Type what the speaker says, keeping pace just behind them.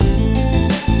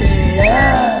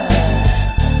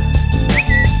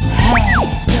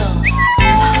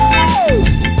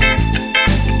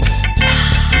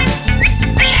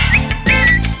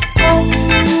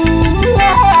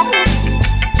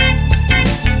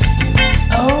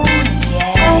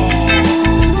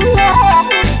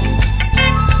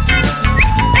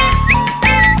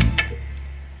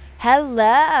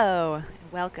Hello,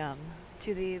 welcome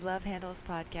to the Love Handles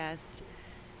podcast.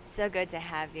 So good to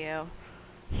have you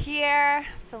here.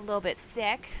 Feel a little bit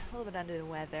sick, a little bit under the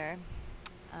weather.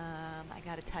 I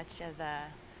got a touch of the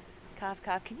cough.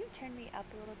 Can you turn me up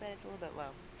a little bit? It's a little bit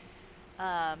low.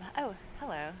 Oh,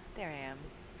 hello. There I am.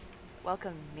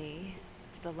 Welcome me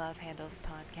to the Love Handles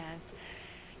podcast.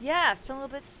 Yeah, feel a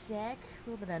little bit sick, a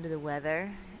little bit under the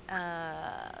weather.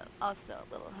 Also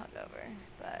a little hungover,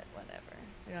 but whatever.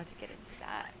 We don't have to get into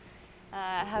that.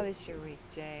 How was your week,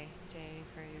 Jay? Jay,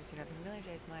 for those who are not familiar,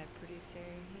 Jay's my producer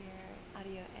here,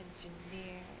 audio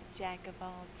engineer, jack of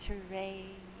all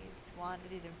trades,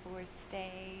 wanted in 4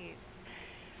 states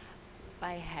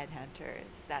by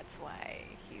headhunters. That's why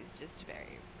he's just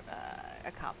very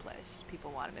accomplished.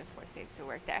 People want him in 4 states to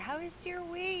work there. How was your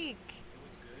week? It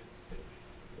was good.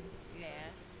 Busy. Yeah.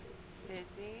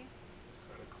 Busy? It was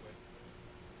kind of quick.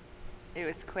 It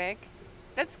was quick?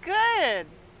 That's good.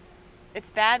 It's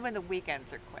bad when the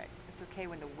weekends are quick. It's okay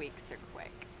when the weeks are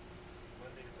quick.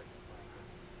 Monday is like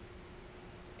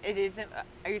in 5 minutes. It isn't.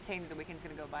 Are you saying the weekend's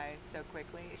going to go by so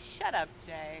quickly? Shut up,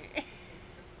 Jay.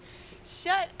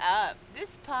 Shut up.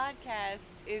 This podcast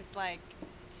is like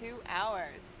 2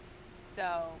 hours.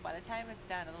 So by the time it's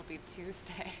done, it'll be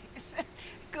Tuesday.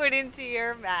 According to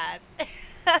your math.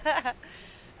 Oh,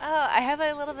 I have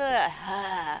a little bit of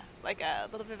like a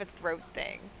little bit of a throat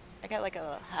thing. I got like a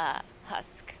little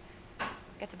husk.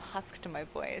 Got some husk to my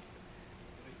voice.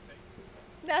 What do you take?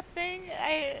 Nothing.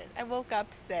 I woke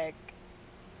up sick.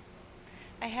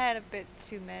 I had a bit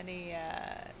too many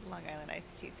Long Island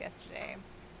iced teas yesterday.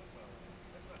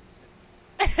 That's not sick.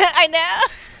 I know.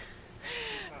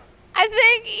 That's not sick. I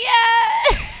think,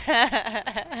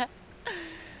 yeah.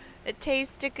 It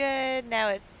tasted good. Now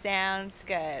it sounds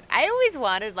good. I always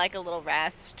wanted like a little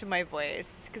rasp to my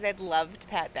voice because I'd loved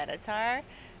Pat Benatar.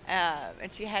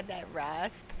 And she had that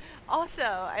rasp. Also,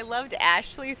 I loved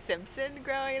Ashley Simpson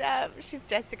growing up. She's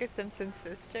Jessica Simpson's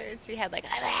sister, and she had like a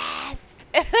rasp.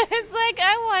 It's like,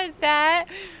 I want that.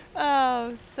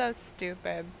 Oh, so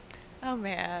stupid. Oh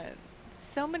man,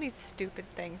 so many stupid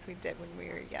things we did when we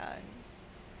were young.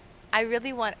 I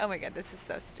really want. Oh my god, this is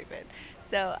so stupid.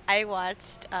 So I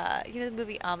watched, the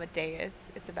movie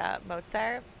Amadeus. It's about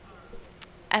Mozart,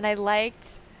 and I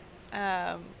liked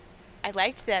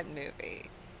that movie.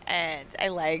 And I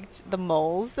liked the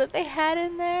moles that they had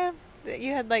in there. That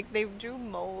you had they drew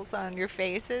moles on your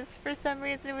faces for some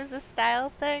reason. It was a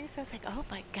style thing. So I was like, oh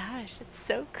my gosh, that's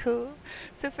so cool.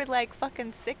 So for like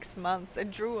fucking 6 months, I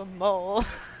drew a mole on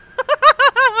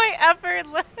my upper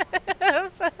lip. Right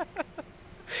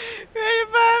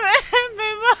above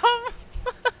my mom.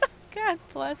 God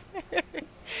bless her.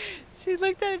 She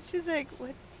looked at it, she's like,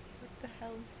 what the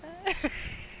hell is that?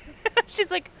 She's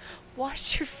like,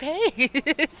 wash your face.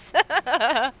 And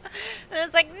I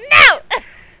was like, no!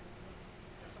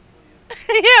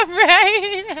 Yeah,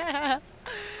 right?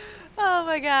 Oh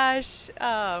my gosh.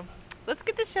 Let's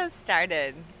get the show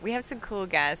started. We have some cool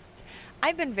guests.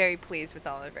 I've been very pleased with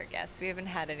all of our guests. We haven't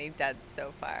had any duds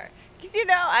so far. Because,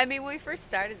 when we first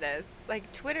started this,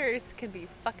 Twitters can be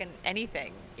fucking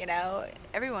anything,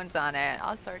 Everyone's on it.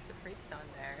 All sorts of freaks on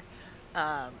there.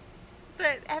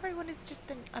 But everyone has just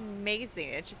been amazing.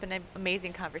 It's just been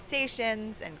amazing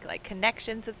conversations and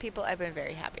connections with people. I've been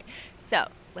very happy. So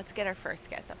let's get our first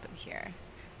guest up in here.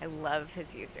 I love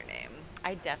his username.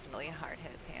 I definitely heart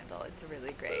his handle. It's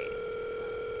really great.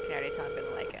 I can already tell I'm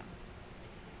gonna like him.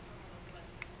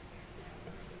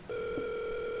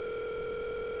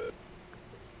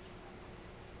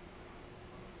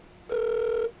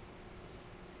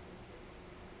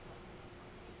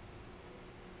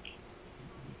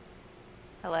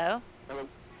 Hello? Hello.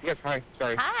 Yes, hi.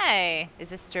 Sorry. Hi. Is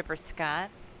this Stripper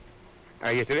Scott?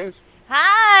 Yes, it is.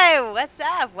 Hi. What's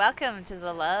up? Welcome to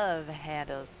the Love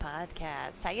Handles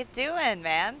podcast. How you doing,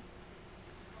 man?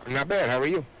 I'm not bad. How are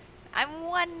you? I'm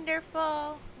wonderful.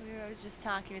 I was just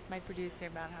talking with my producer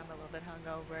about how I'm a little bit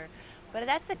hungover, but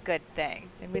that's a good thing.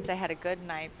 It means I had a good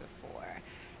night before.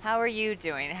 How are you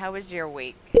doing? How was your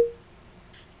week?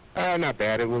 Not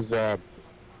bad. It was a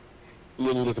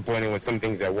little disappointing with some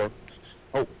things at work.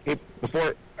 Oh, hey,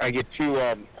 before I get too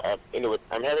into it,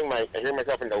 I hear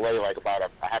myself in delay about a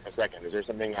half a second. Is there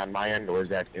something on my end, or is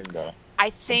that in the? I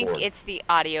think board? it's the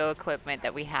audio equipment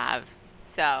that we have.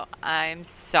 So I'm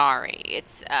sorry.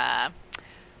 It's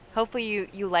hopefully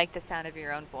you like the sound of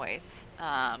your own voice.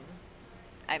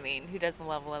 Who doesn't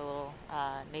love a little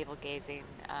navel gazing?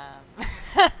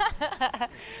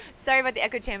 Sorry about the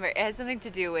echo chamber. It has something to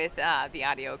do with the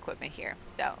audio equipment here.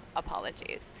 So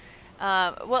apologies.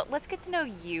 Well, let's get to know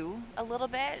you a little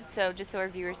bit. So just so our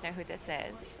viewers know who this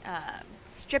is.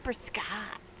 Stripper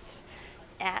Scott.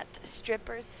 at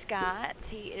Stripper Scott.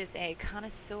 He is a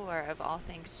connoisseur of all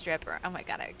things stripper. Oh my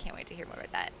god, I can't wait to hear more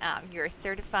about that. You're a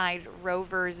certified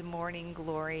Rover's Morning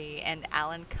Glory and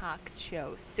Alan Cox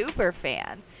Show super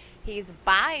fan. He's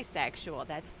bisexual.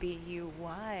 That's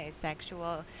B-U-Y,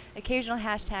 sexual. Occasional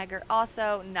hashtagger.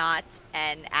 Also not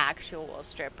an actual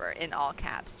stripper, in all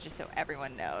caps, just so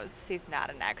everyone knows. He's not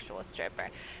an actual stripper.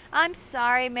 I'm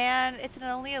sorry, man. It's an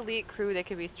only elite crew that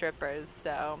could be strippers,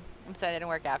 so I'm sorry that didn't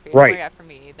work out for you. Right. It didn't work out for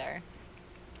me either.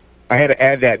 I had to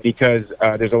add that because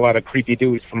there's a lot of creepy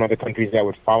dudes from other countries that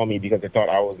would follow me because they thought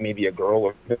I was maybe a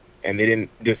girl, and they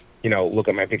didn't just, look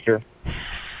at my picture.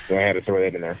 So I had to throw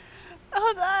that in there.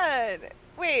 Hold on.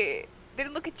 Wait. They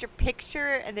didn't look at your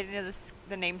picture and they didn't know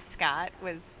the name Scott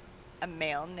was a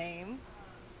male name?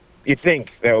 You'd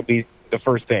think that would be the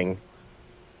first thing.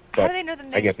 How do they know the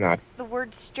name? I guess not. The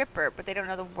word stripper, but they don't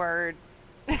know the word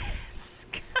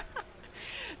Scott.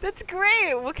 That's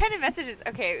great. What kind of messages?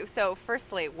 Okay, so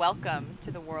firstly, welcome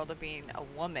to the world of being a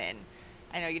woman.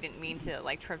 I know you didn't mean to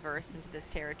traverse into this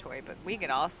territory, but we get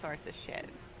all sorts of shit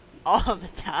all the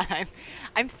time.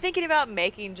 I'm thinking about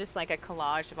making just a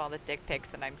collage of all the dick pics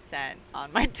that I'm sent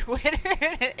on my Twitter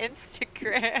and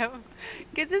Instagram,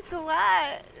 because it's a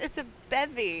lot. It's a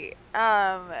bevy.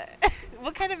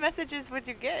 What kind of messages would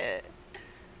you get?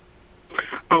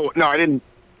 Oh no, I didn't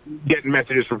get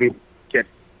messages from people.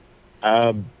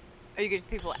 Or you get just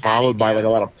people followed by you? a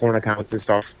lot of porn accounts and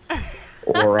stuff,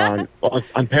 or on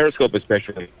Periscope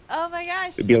especially. Oh my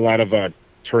gosh! It'd be a lot of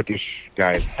Turkish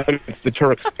guys. It's the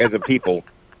Turks as a people,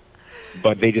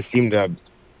 but they just seem to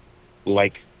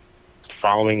like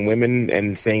following women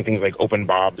and saying things like open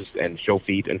bobs and show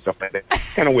feet and stuff like that.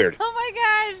 Kind of weird. Oh my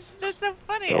gosh, that's so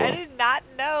funny. So, I did not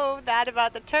know that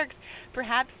about the Turks.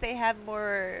 Perhaps they have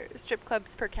more strip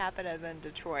clubs per capita than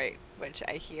Detroit, which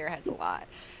I hear has a lot.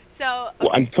 So, okay.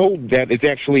 Well, I'm told that it's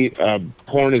actually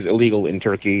porn is illegal in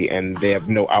Turkey, and they have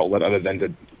no outlet other than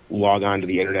to log on to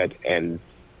the internet and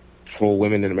troll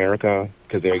women in America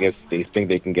because I guess they think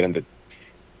they can get them to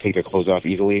take their clothes off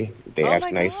easily. They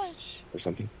ask nice or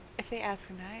something. If they ask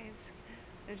nice,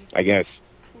 they're just I guess.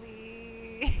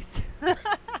 Please.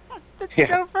 That's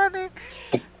so funny.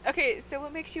 Okay, so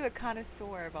what makes you a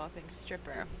connoisseur of all things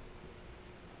stripper?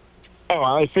 Oh,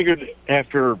 I figured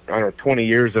after 20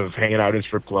 years of hanging out in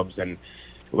strip clubs and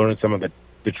learning some of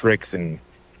the tricks and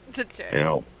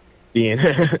being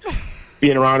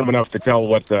being around them enough to tell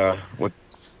what's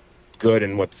good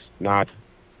and what's not,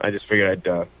 I just figured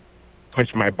I'd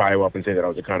punch my bio up and say that I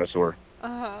was a connoisseur.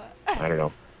 Uh-huh. I don't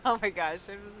know. Oh my gosh,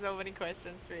 I have so many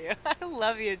questions for you. I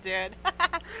love you, dude.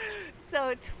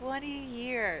 So 20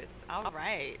 years. All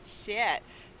right. Shit.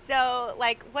 So,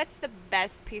 what's the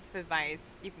best piece of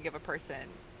advice you can give a person?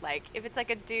 If it's a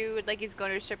dude, he's going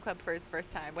to a strip club for his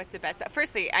first time, what's the best?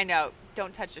 Firstly, I know,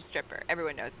 don't touch a stripper.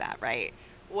 Everyone knows that, right?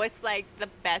 What's, the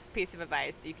best piece of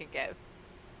advice you can give?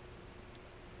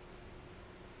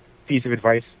 Piece of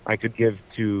advice I could give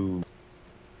to,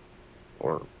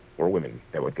 or women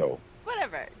that would go.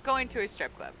 Whatever. Going to a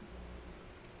strip club.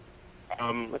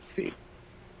 Let's see.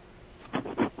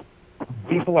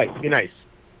 Be polite. Be nice.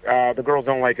 The girls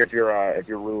don't like if you're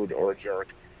rude or a jerk.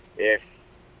 If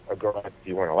a girl asks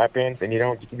you want a lap dance and you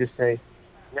don't, you can just say,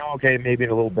 no, okay, maybe in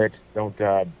a little bit. Don't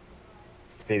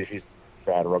say that she's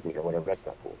fat or ugly or whatever. That's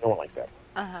not cool. No one likes that.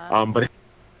 Uh-huh. But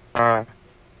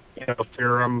if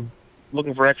you're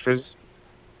looking for extras,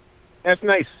 that's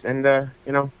nice, and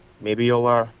maybe you'll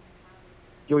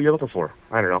get what you're looking for.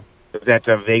 I don't know. Is that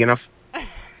vague enough?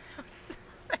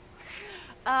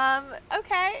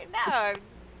 Okay. No.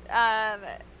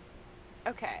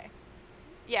 Okay.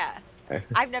 Yeah.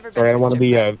 I've never been. Sorry, I to don't want to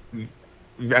be club.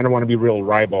 I don't want to be real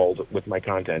ribald with my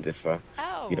content if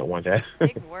you don't want that.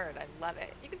 Big word. I love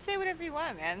it. You can say whatever you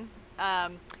want, man.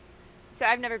 So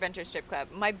I've never been to a strip club.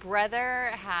 My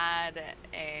brother had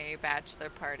a bachelor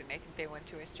party, and I think they went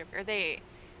to a strip.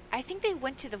 I think they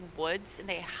went to the woods and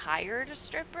they hired a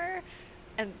stripper,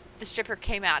 and the stripper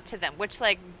came out to them. Which,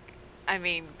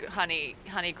 honey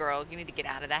girl, you need to get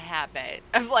out of the habit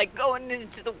of going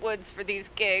into the woods for these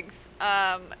gigs.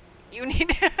 You need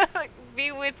to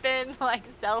be within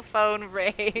cell phone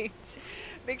range.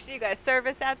 Make sure you got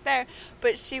service out there.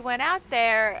 But she went out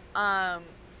there,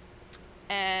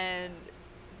 and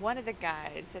one of the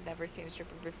guys had never seen a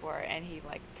stripper before, and he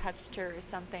touched her or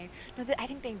something. No, I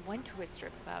think they went to a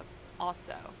strip club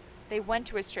also. They went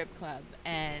to a strip club,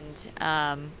 and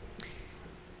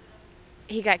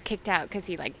he got kicked out because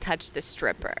he touched the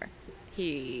stripper.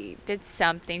 He did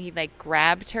something. He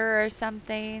grabbed her or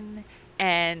something,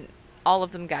 and all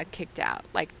of them got kicked out.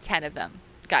 10 of them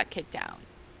got kicked out.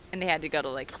 and they had to go to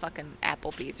like fucking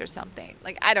Applebee's or something.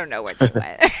 Like I don't know where they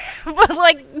went, but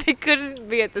like they couldn't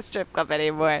be at the strip club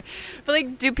anymore. But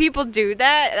like, do people do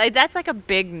that? Like that's like a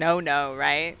big no-no,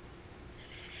 right?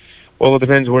 Well, it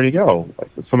depends where you go.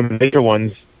 Like, some of the major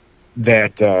ones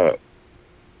that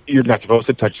you're not supposed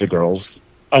to touch the girls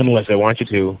unless they want you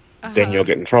to, then you'll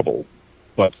get in trouble.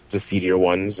 But the seedier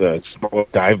ones, smaller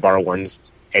dive bar ones,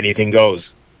 anything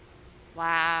goes.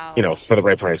 Wow. For the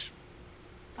right price.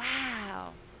 Wow.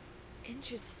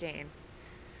 Interesting.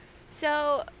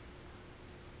 So,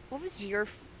 what was your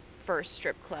first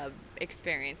strip club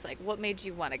experience like? What made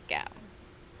you want to go?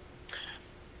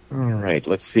 All right,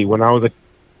 let's see. When I was a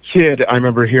kid, I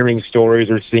remember hearing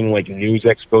stories or seeing like news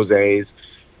exposés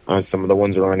on some of the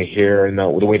ones around here, and the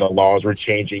way the laws were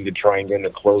changing to try and get them to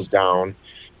close down.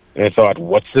 And I thought,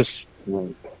 what's this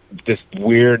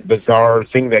weird, bizarre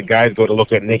thing that guys go to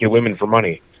look at naked women for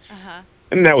money?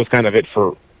 And that was kind of it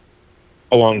for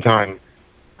a long time.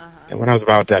 And when I was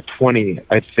about 20,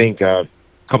 I think a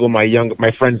couple of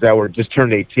my friends that were just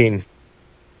turned 18,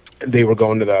 they were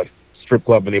going to the strip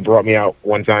club, and they brought me out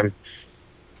one time,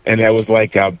 and that was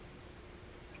like a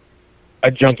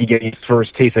junkie getting his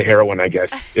first taste of heroin, I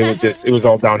guess. It was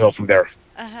all downhill from there.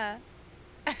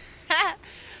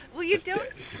 Well, you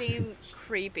don't seem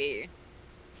creepy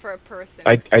for a person.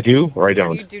 I do, or I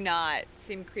don't? You do not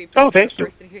seem creepy for a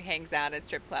person who hangs out at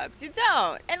strip clubs. You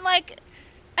don't. And like,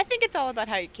 I think it's all about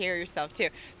how you carry yourself too.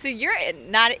 So you're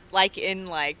not like in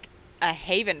like a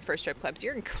haven for strip clubs.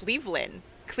 You're in Cleveland,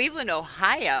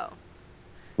 Ohio.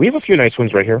 We have a few nice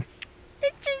ones right here.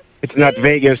 Interesting. It's not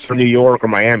Vegas or New York or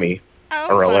Miami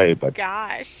or LA, but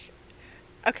gosh.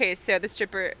 Okay, so the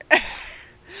stripper.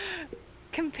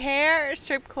 Compare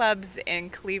strip clubs in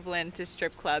Cleveland to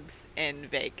strip clubs in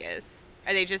Vegas.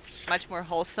 Are they just much more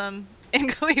wholesome in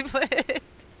Cleveland?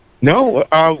 No,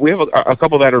 we have a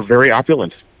couple that are very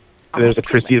opulent. There's a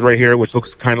Christie's right here, which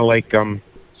looks kind of like a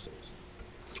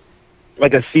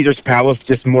Caesar's Palace,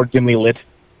 just more dimly lit.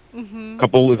 Mm-hmm.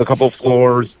 There's a couple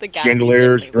floors,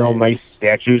 chandeliers, real nice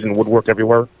statues and woodwork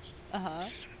everywhere.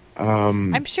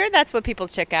 I'm sure that's what people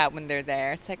check out when they're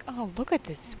there. It's like, oh, look at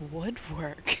this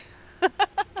woodwork.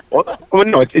 Well,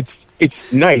 no,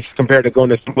 it's nice compared to going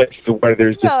to places where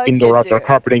there's just indoor-outdoor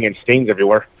carpeting and stains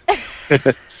everywhere.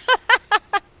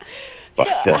 But,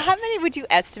 so, how many would you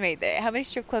estimate there? How many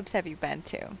strip clubs have you been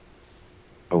to?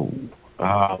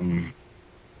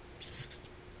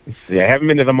 Let's see. I haven't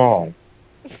been to them all,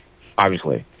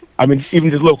 obviously. I mean,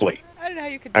 even just locally. I don't know how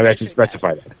you could. I've actually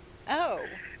specified that. Oh.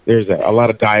 There's a lot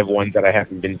of dive ones that I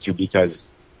haven't been to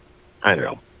because, I don't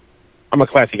know, I'm a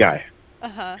classy guy.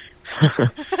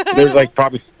 There's like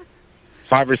probably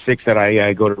 5 or 6 that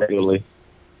I go to regularly.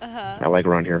 I like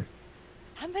around here.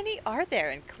 How many are there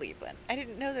in Cleveland? I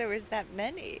didn't know there was that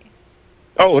many.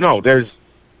 Oh no, there's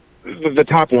the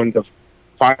top one, the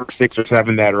 5 or 6 or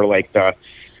 7 that are like the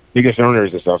biggest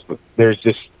earners and stuff. But there's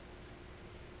just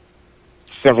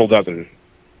several dozen.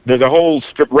 There's a whole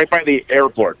strip right by the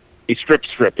airport, a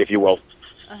strip, if you will.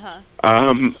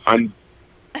 On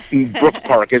Brook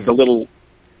Park is the little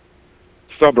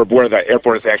suburb where the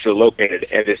airport is actually located,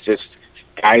 and it's just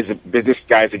business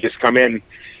guys that just come in.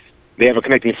 They have a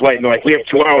connecting flight, and they're like, "We have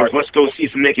 2 hours. Let's go see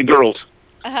some naked girls."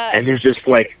 And there's just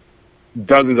like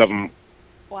dozens of them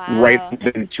right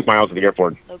within 2 miles of the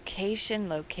airport. Location,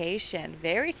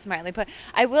 very smartly put.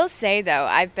 I will say though,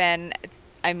 I've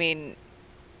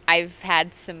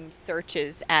had some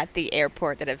searches at the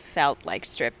airport that have felt like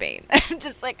stripping. I'm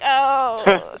just like,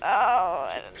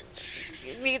 oh.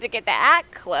 You need to get that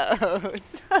close.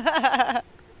 I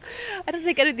don't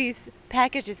think any of these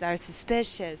packages are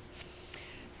suspicious.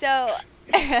 So,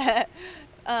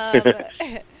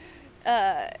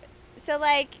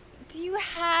 like, do you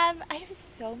have? I have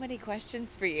so many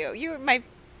questions for you. You're by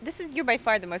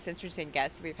far the most interesting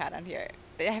guest we've had on here.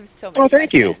 I have so many. Oh,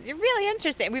 thank you. You're really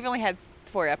interesting. We've only had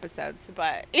 4 episodes,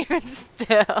 but even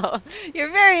still,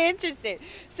 you're very interesting.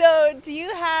 So do you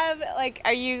have, like,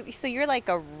 you're like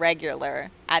a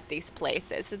regular at these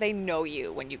places, so they know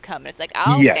you when you come, and it's like,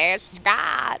 oh, yes. There's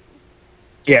Scott.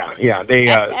 Yeah, they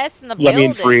SS in the let me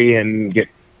in building. free and get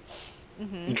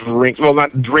drinks. Well,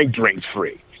 not drinks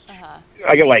free.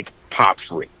 I get like pop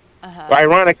free.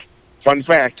 Ironic, fun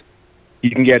fact, you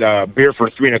can get a beer for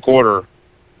 $3 1/4,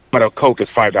 but a Coke is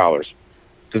 $5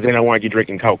 because they don't want you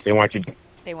drinking Coke. They want you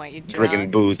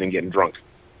drinking booze and getting drunk.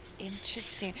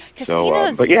 Interesting.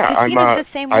 Casinos, but yeah, casinos the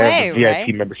same way, I have the VIP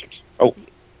right? memberships. Oh,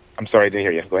 I'm sorry, I didn't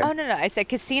hear you. Go ahead. Oh, no. I said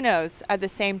casinos are the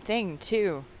same thing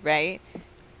too, right?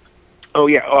 Oh,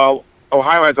 yeah. Well,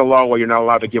 Ohio has a law where you're not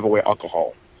allowed to give away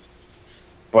alcohol.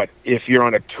 But if you're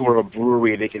on a tour of a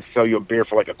brewery, they can sell you a beer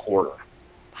for like $1/4. Wow.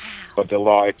 but the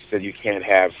law says you can't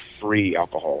have free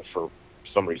alcohol for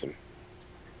some reason.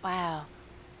 Wow.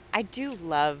 I do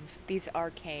love these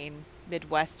arcane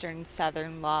Midwestern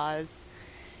Southern laws.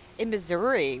 In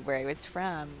Missouri, where I was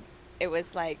from, it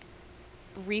was like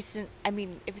it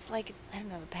was like, I don't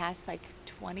know, the past like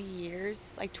 20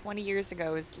 years. Like 20 years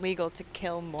ago, it was legal to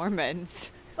kill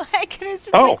Mormons. Like, it was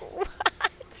just like, what?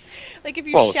 Like, if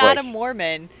you Well, it's shot a like-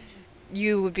 Mormon,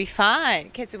 you would be fine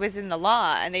because it was in the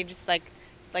law. And they just like,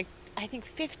 I think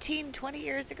 15, 20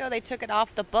 years ago, they took it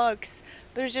off the books.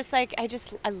 But it was just like, I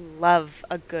love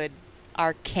a good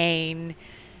arcane,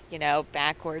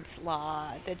 backwards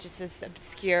law that just is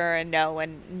obscure and no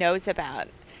one knows about.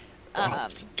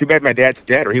 It's too bad my dad's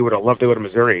dead, or he would have loved to go to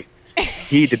Missouri.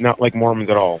 He did not like Mormons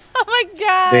at all. Oh my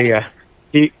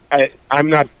God.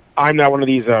 I'm not one of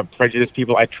these prejudiced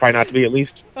people. I try not to be, at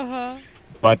least. Uh-huh.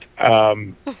 But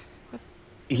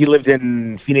he lived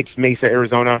in Phoenix Mesa,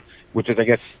 Arizona, which is, I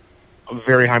guess, a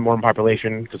very high Mormon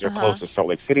population because they're close to Salt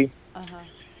Lake City.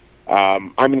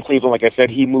 I'm in Cleveland, like I said.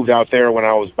 He moved out there when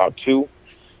I was about 2.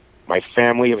 My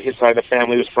family, his side of the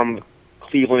family, was from the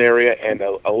Cleveland area, and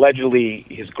allegedly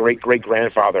his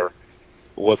great-great-grandfather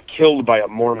was killed by a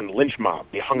Mormon lynch mob.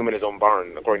 They hung him in his own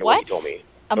barn, according to what he told me.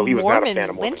 So he was not a fan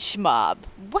of Mormons. Lynch mob.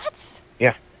 What?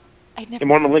 Yeah. A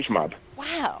Mormon lynch mob.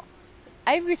 Wow.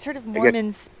 I always heard of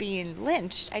Mormons being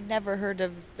lynched. I'd never heard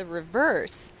of the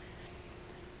reverse.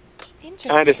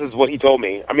 Interesting. This is what he told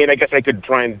me. I mean, I guess I could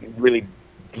try and really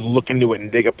look into it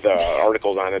and dig up the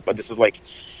articles on it, but this is like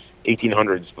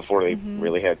 1800s before they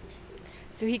really had.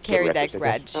 So he carried that records, I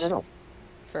grudge guess. I don't know.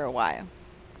 for a while.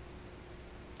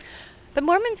 But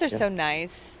Mormons are so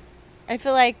nice. I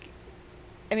feel like,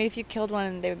 if you killed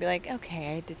one, they would be like,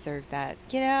 okay, I deserve that.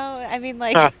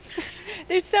 They're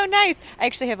so nice. I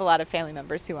actually have a lot of family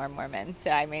members who are Mormon. So,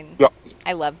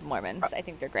 I love Mormons. I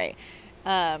think they're great.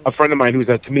 A friend of mine who's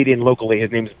a comedian locally,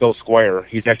 his name's Bill Squire.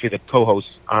 He's actually the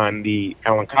co-host on the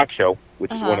Alan Cox Show,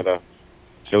 which is one of the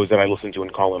shows that I listen to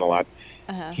and call in a lot.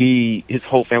 His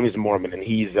whole family's Mormon, and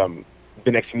he's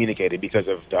been excommunicated because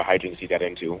of the hijinks he got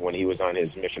into when he was on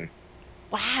his mission.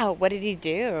 Wow, what did he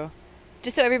do?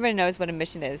 Just so everybody knows what a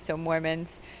mission is. So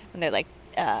Mormons, when they're like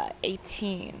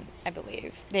 18, I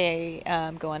believe, they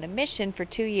go on a mission for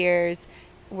 2 years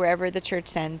wherever the church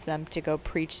sends them to go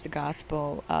preach the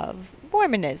gospel of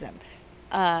Mormonism.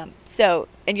 And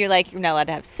you're like, you're not allowed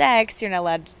to have sex, you're not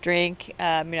allowed to drink,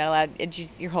 you're not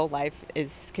allowed, your whole life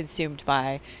is consumed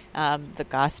by the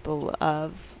gospel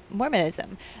of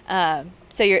Mormonism.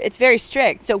 It's very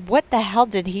strict. So what the hell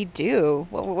did he do?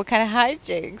 What kind of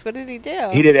hijinks? What did he do?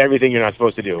 He did everything you're not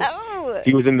supposed to do. Oh.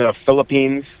 He was in the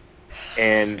Philippines,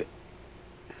 and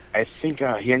I think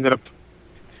he ended up,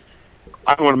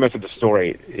 I don't want to mess up the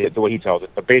story the way he tells it,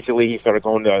 but basically he started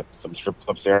going to some strip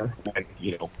clubs there, and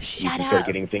he started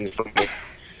getting things from it.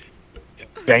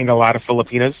 Banged a lot of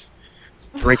Filipinas,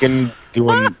 drinking,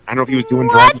 doing, I don't know if he was doing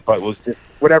drugs, but it was just,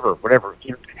 whatever.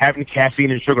 Having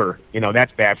caffeine and sugar,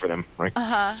 that's bad for them,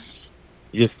 right?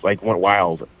 He just went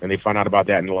wild, and they found out about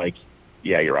that, and like,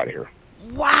 yeah, you're out of here.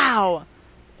 Wow.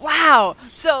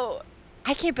 So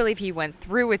I can't believe he went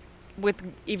through with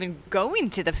even going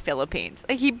to the Philippines.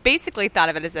 Like, he basically thought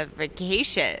of it as a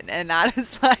vacation and not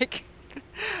as like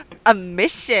a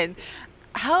mission.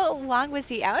 How long was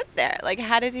he out there? Like,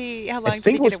 how long did he get away with that? I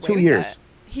think it was 2 years.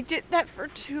 He did that for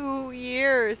 2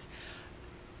 years.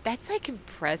 That's like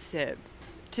impressive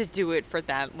to do it for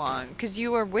that long, because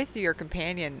you were with your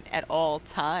companion at all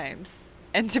times,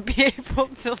 and to be able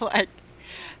to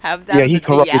have that. Yeah, he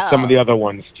corrupted some of the other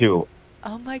ones too.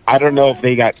 Oh my God. I don't know if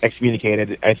they got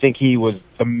excommunicated. I think he was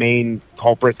the main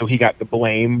culprit, so he got the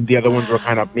blame. The other ones were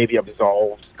kind of maybe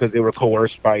absolved because they were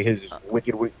coerced by his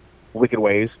wicked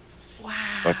ways. Wow.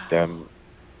 But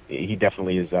he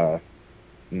definitely is not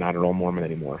an old Mormon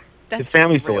anymore. That's his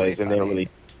family still really is, and funny. they don't really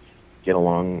get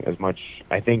along as much.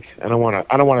 I think I don't want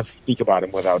to speak about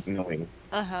him without knowing.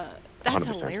 That's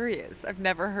 100%. hilarious. I've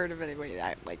never heard of anybody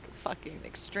that fucking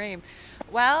extreme.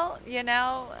 Well,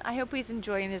 I hope he's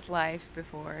enjoying his life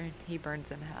before he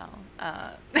burns in hell.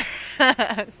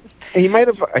 He might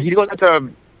have. He goes out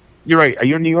to. You're right. Are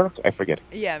you in New York? I forget.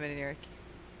 Yeah, I'm in New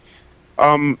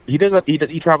York. He does.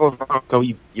 He travels around, so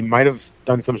you might have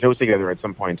done some shows together at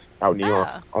some point out in New York.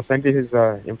 I'll send you his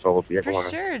info if you ever For want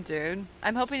to. sure, dude.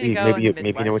 I'm hoping See, to go maybe in the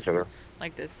maybe you know each Midwest, other.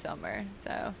 like this summer.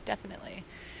 So definitely.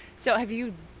 So have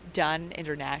you done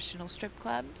international strip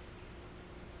clubs?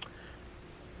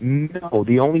 No,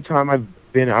 the only time I've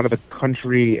been out of the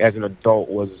country as an adult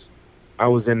was I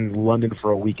was in London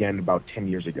for a weekend about 10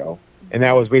 years ago, and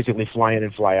that was basically fly in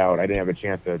and fly out. I didn't have a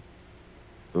chance to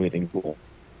do anything cool.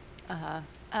 Oh.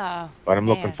 But I'm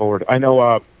looking man. forward. I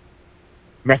know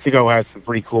Mexico has some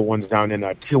pretty cool ones down in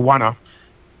Tijuana,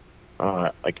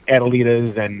 like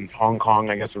Adelita's, and Hong Kong,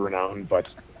 I guess, are renowned.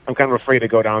 But I'm kind of afraid to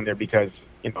go down there because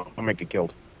I might get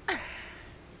killed.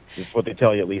 That's what they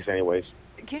tell you, at least, anyways.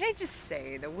 Can I just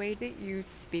say, the way that you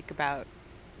speak about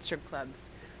strip clubs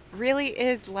really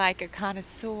is like a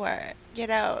connoisseur.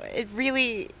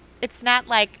 It's not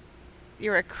like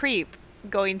you're a creep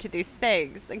going to these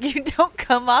things. Like, you don't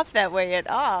come off that way at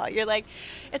all. You're like,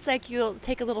 it's like you'll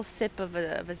take a little sip of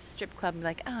a strip club and be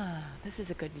like, this is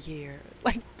a good year.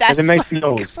 Like, that's Has a nice like,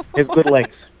 nose. Has good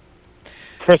legs.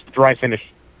 Crisp, dry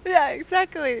finish. Yeah,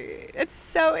 exactly. It's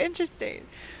so interesting.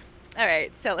 All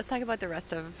right, so let's talk about the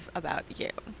rest of about you.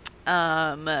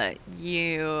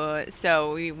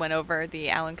 So we went over the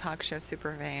Alan Cox Show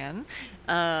Superfan.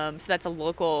 So that's a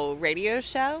local radio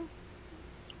show.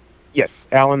 Yes,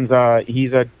 Alan's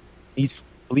he's I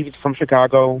believe he's from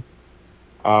Chicago.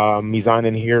 He's on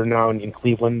in here now in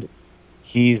Cleveland.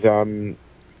 He's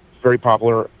very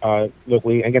popular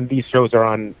locally. Again, these shows are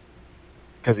on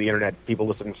because of the internet. People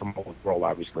listen from all over the world,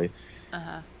 obviously,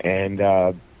 and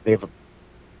they have a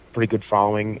pretty good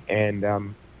following.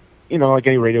 And like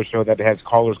any radio show that has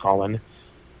callers call in,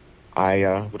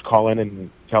 I would call in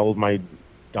and tell my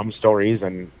dumb stories,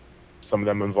 and some of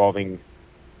them involving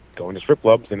going to strip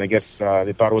clubs, and I guess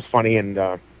they thought it was funny and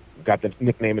got the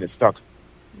nickname, and it stuck.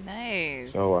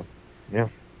 Nice. So, yeah,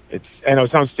 I know it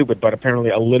sounds stupid, but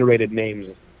apparently alliterated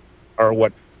names are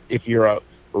what, if you're a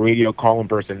radio call-in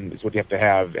person, is what you have to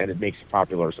have, and it makes you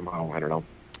popular somehow. I don't know.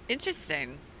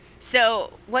 Interesting.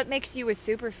 So, what makes you a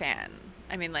super fan?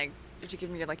 I mean, like, did you give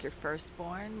me your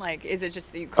firstborn? Like, is it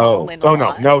just that you call in a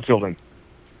lot? No children.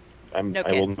 No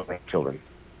I will kids. not have children.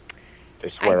 I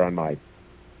swear on my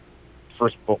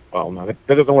firstborn. Well, no, that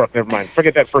doesn't work. Never mind.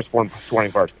 Forget that firstborn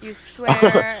swearing part. You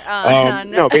swear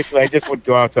on... No, basically, I just would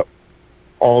go out to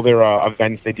all their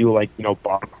events. They do, like,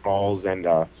 bar crawls and,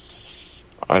 I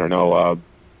don't know,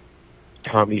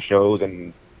 comedy shows,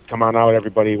 and come on out,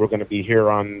 everybody. We're going to be here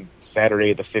on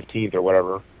Saturday the 15th or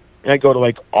whatever. And I go to,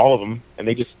 like, all of them, and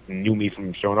they just knew me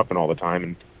from showing up and all the time,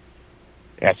 and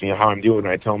asked me how I'm doing, and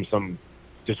I tell them some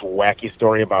just wacky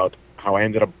story about how I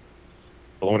ended up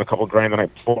blowing a couple grand the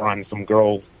night before on some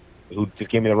girl who just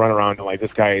gave me the runaround, and like,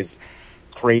 this guy is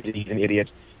crazy, he's an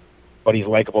idiot, but he's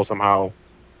likable somehow.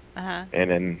 And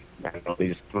then, I don't know, they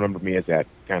just remembered me as that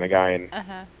kind of guy, and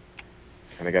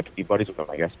I got to be buddies with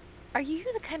them, I guess. Are you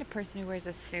the kind of person who wears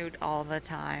a suit all the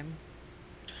time?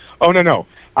 Oh, no.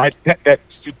 That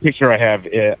suit picture I have,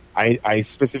 I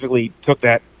specifically took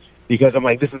that because I'm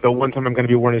like, this is the one time I'm going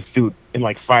to be wearing a suit in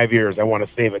like 5 years. I want to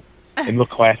save it and look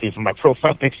classy for my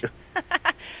profile picture.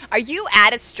 Are you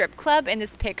at a strip club in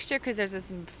this picture? Because there's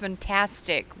this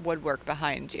fantastic woodwork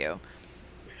behind you.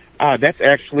 That's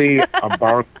actually a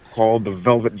bar called the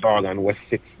Velvet Dog on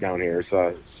West 6th down here. It's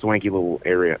a swanky little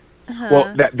area.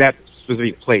 Well, that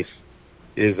specific place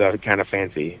is kind of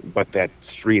fancy, but that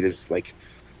street is like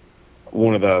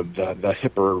one of the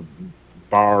hipper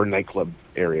bar nightclub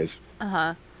areas.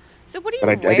 So what do you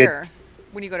wear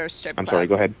when you go to a strip club? I'm sorry,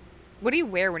 go ahead. What do you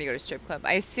wear when you go to a strip club?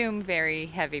 I assume very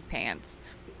heavy pants.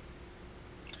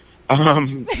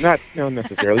 Not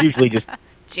necessarily. Usually just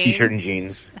t-shirt and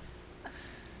jeans.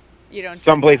 You don't.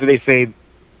 Some places they say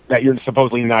that you're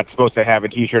supposedly not supposed to have a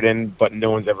t-shirt in, but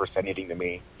no one's ever said anything to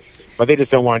me. But they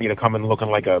just don't want you to come in looking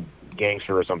like a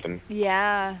gangster or something.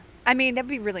 Yeah. I mean, that'd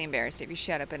be really embarrassing if you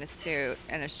showed up in a suit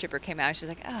and a stripper came out and she's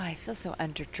like, oh, I feel so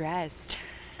underdressed.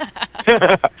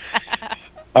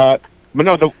 But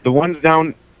no, the ones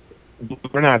down,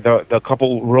 or not, the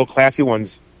couple real classy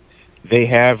ones, they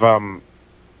have,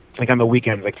 like on the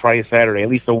weekends, like Friday, Saturday, at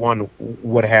least the one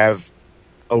would have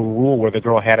a rule where the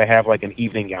girl had to have like an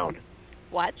evening gown.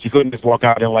 What? She couldn't just walk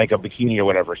out in like a bikini or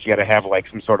whatever. She had to have like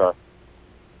some sort of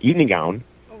evening gown,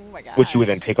 oh my gosh, which she would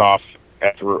then take off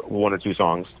after one or two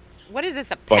songs. What is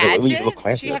this, a But pageant? at least look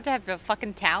classy. You have to have a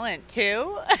fucking talent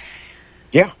too?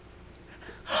 Yeah.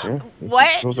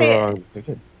 What? Those are they're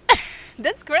good.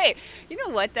 That's great. You know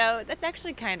what though? That's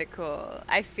actually kind of cool.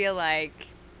 I feel like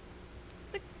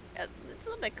it's a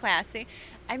little bit classy.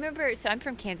 I remember. So I'm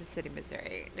from Kansas City,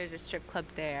 Missouri. There's a strip club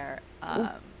there,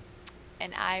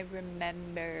 and I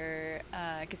remember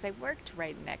because I worked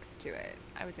right next to it.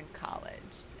 I was in college,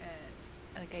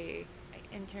 and like I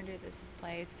interned at this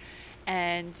place,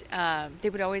 and they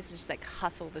would always just like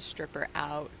hustle the stripper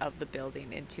out of the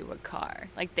building into a car.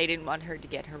 Like they didn't want her to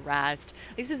get harassed.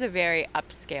 This was a very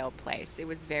upscale place. It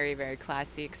was very, very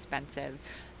classy, expensive.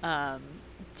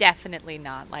 Definitely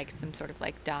not like some sort of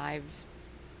like dive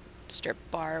strip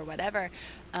bar or whatever.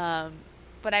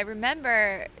 But I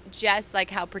remember just like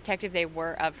how protective they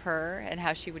were of her and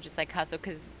how she would just like hustle,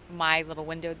 because my little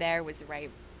window there was right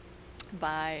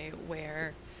by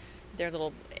where their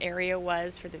little area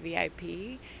was for the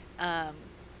VIP.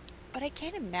 But I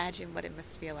can't imagine what it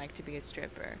must feel like to be a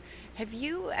stripper. Have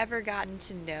you ever gotten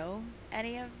to know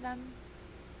any of them?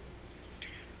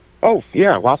 Oh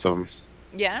yeah, lots of them.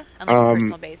 Yeah, on like a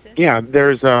personal basis. Yeah,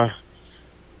 there's well,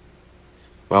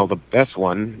 the best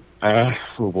one.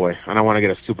 Oh boy, I don't want to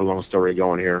get a super long story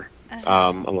going here,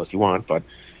 unless you want. But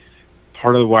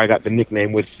part of why I got the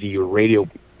nickname with the radio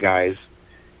guys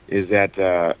is that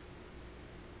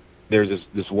there's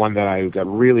this one that I got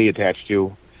really attached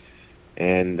to,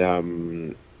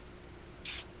 and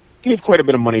gave quite a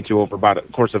bit of money to over about a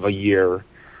course of a year,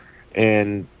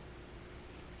 and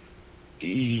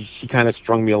she kind of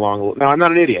strung me along a little. Now, I'm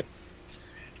not an idiot,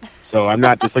 so I'm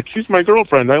not just like, she's my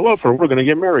girlfriend, I love her, we're gonna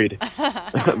get married.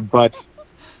 But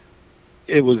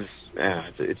it was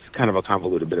it's kind of a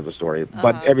convoluted bit of a story.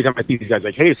 But every time I see these guys,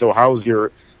 like, hey, so how's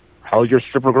your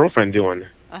stripper girlfriend doing?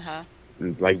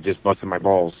 And, like, just busting my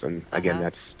balls. And again,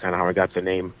 that's kind of how I got the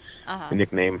name, the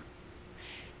nickname.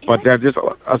 But just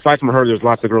aside from her, there's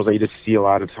lots of girls that you just see a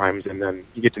lot of times, and then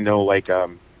you get to know, like,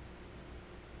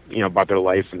 about their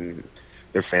life and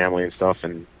their family and stuff,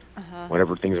 and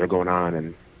whatever things are going on,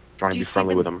 and trying to be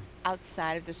friendly with them.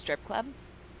 Outside of the strip club?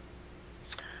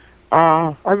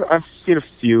 I've seen a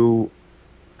few,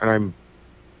 and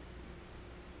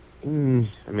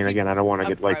again, I don't want to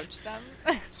get like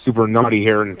super naughty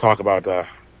here and talk about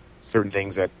certain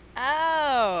things that.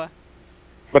 Oh.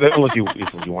 But unless you want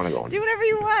to go on. Do whatever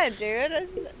you want,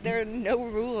 dude. There are no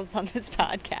rules on this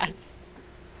podcast.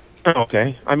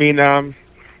 Okay. I mean,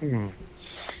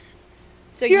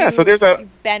 So yeah. So there's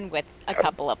you've been with a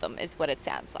couple of them, is what it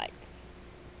sounds like.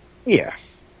 Yeah.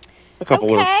 A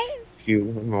couple okay. or a few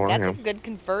more. That's a good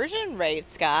conversion rate,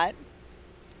 Scott.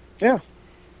 Yeah.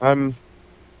 I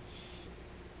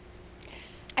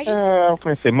just. What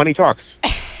can I say? Money talks.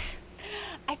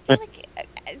 I feel like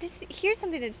here's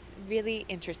something that's really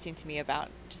interesting to me about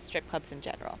just strip clubs in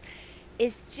general,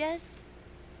 is just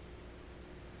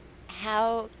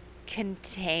how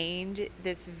contained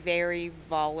this very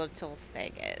volatile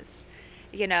thing is.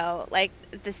 Like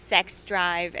the sex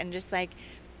drive, and just like,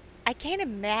 I can't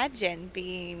imagine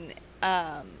being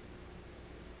a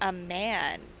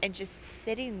man and just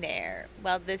sitting there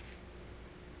while this,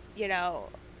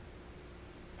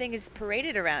 thing is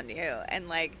paraded around you, and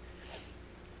like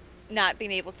not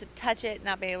being able to touch it,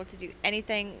 not being able to do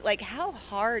anything. Like, how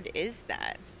hard is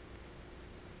that?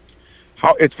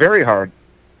 It's very hard.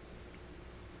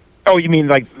 Oh, you mean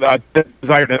like the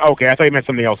desire to? Okay, I thought you meant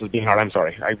something else as being hard. I'm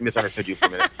sorry, I misunderstood you for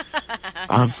a minute.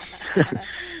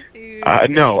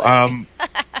 No.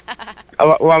 A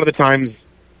lot of the times,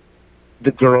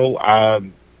 the girl. How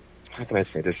can I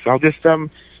say this? I'll just I'm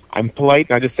polite,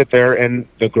 and I just sit there, and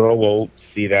the girl will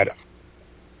see that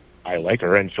I like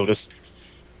her, and she'll just,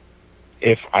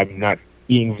 if I'm not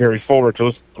being very forward, she'll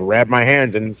just grab my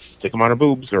hands and stick them on her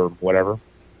boobs or whatever.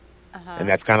 And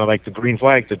that's kind of like the green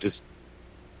flag to just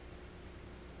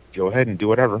go ahead and do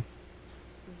whatever.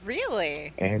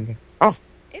 Really? And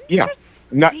yeah,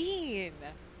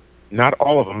 not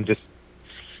all of them, just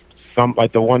some,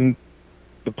 like the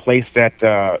place that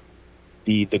the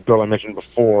girl I mentioned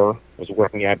before was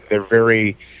working at. They're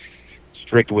very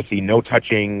strict with the no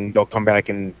touching. They'll come back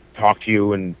and talk to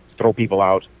you and throw people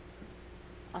out.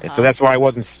 And so that's why I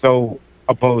wasn't so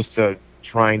opposed to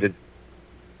trying to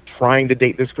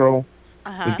date this girl.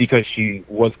 Was because she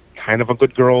was kind of a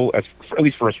good girl, at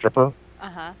least for a stripper.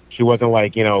 She wasn't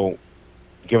like,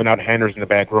 giving out handers in the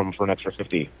back room for an extra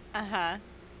 50.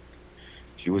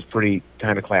 She was pretty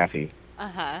kind of classy,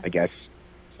 I guess,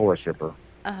 for a stripper.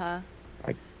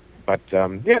 But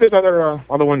yeah, there's other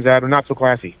ones that are not so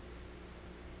classy.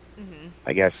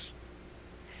 I guess.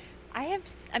 I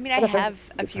have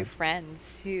a few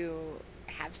friends who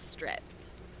have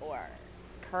stripped or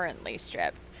currently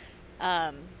strip.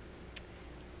 And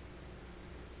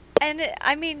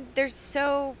they're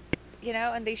so,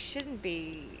 and they shouldn't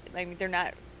be, they're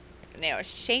not,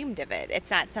 ashamed of it. It's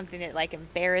not something that like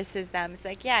embarrasses them. It's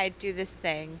like, yeah, I do this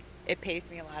thing. It pays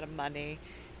me a lot of money.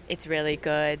 It's really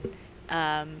good.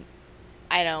 I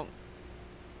don't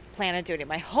plan on doing it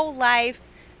my whole life.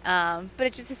 But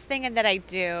it's just this thing that I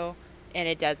do, and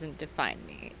it doesn't define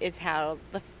me, is how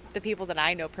the people that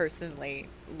I know personally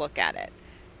look at it.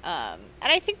 And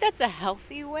I think that's a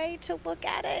healthy way to look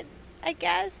at it, I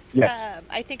guess. Yes.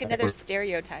 I think another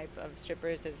stereotype of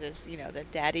strippers is this, the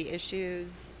daddy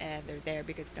issues, and they're there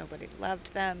because nobody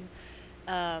loved them.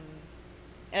 And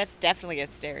that's definitely a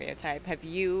stereotype. Have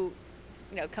you,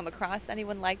 come across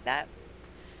anyone like that?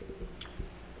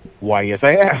 Why, yes,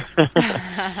 I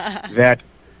have. That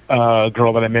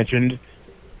girl that I mentioned,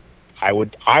 I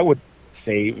would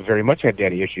say very much had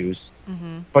daddy issues,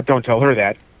 Mm-hmm. but don't tell her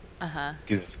that Uh-huh.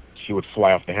 because she would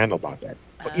fly off the handle about that.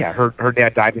 But yeah, Uh, her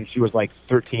dad died when she was like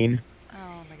 13, oh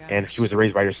my and she gosh. was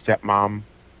raised by her stepmom,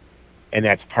 and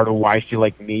that's part of why she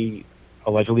liked me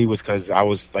allegedly was because I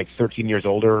was like 13 years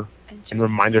older and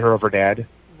reminded her Interesting. of her dad.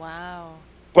 Wow.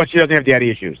 But she doesn't have daddy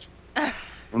issues.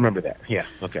 Remember that. Yeah.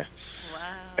 Okay.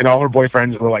 And Wow. all her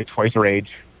boyfriends were like twice her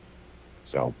age.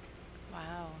 So, Wow.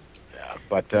 yeah.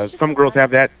 But There's just a some girls lot.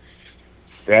 have that.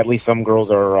 Sadly, some girls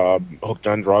are hooked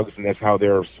on drugs, and that's how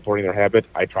they're supporting their habit.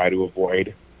 I try to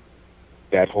avoid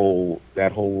that whole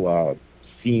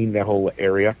scene, that whole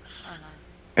area. Uh-huh.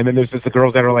 And then there's just the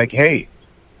girls that are like, "Hey,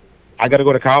 I got to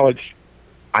go to college.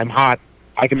 I'm hot.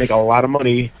 I can make a lot of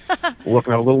money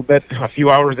working a little bit, a few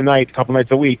hours a night, a couple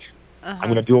nights a week. I'm Uh-huh.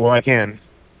 gonna do what I can,"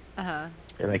 Uh-huh.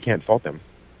 and I can't fault them.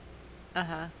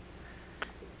 Uh-huh.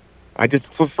 I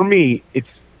just for me,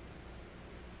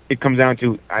 it comes down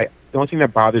to the only thing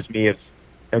that bothers me if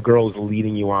a girl is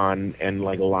leading you on and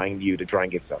like lying to you to try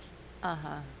and get stuff.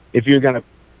 Uh-huh. If you're gonna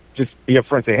just be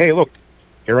upfront, say, "Hey, look,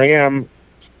 here I am,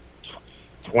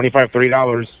 $25,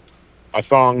 $30 a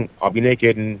song. I'll be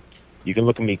naked and you can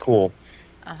look at me cool."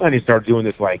 Then Uh-huh. you start doing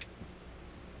this like,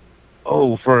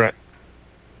 "Oh, for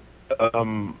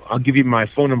I'll give you my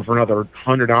phone number for another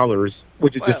 $100,"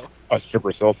 which is just Whoa. a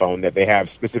stripper cell phone that they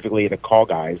have specifically to call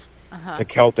guys Uh-huh. to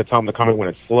tell them to come in when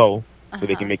it's slow so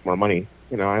they can Uh-huh. make more money.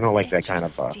 I don't like that kind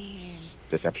of Interesting.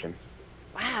 deception.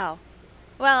 Wow.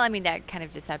 Well, I mean, that kind of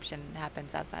deception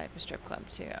happens outside of a strip club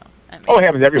too. I Oh, it mean,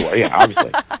 happens everywhere. Yeah,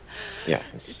 obviously. Yeah,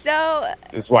 so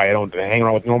that's why I don't hang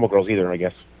around with normal girls either, I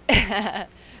guess.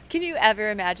 can you ever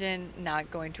imagine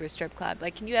not going to a strip club?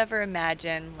 Like, can you ever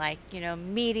imagine, like,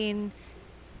 meeting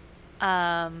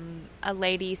a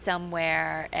lady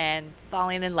somewhere and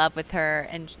falling in love with her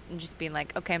and just being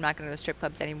like, okay, I'm not going to go to strip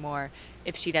clubs anymore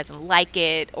if she doesn't like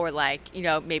it, or like,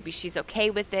 maybe she's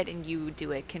okay with it and you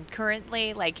do it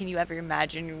concurrently? Like, can you ever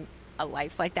imagine a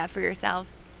life like that for yourself?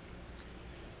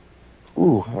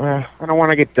 Ooh, I don't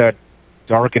want to get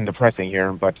dark and depressing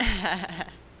here, but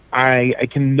I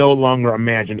can no longer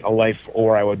imagine a life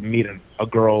where I would meet a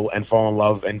girl and fall in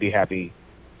love and be happy.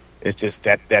 It's just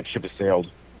that ship has sailed.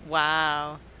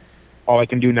 Wow. All I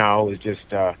can do now is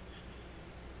just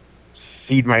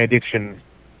feed my addiction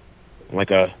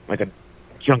like a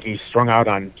junkie strung out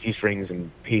on g-strings and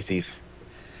pasties.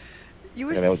 You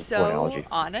were Yeah, that was a poor so analogy.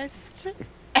 honest.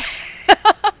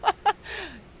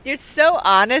 You're so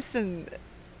honest and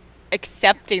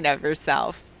accepting of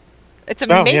yourself. It's Oh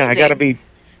yeah, I amazing.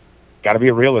 gotta be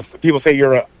a realist. People say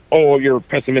you're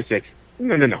pessimistic.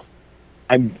 No, no, no.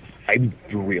 I'm a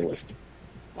realist.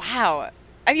 Wow.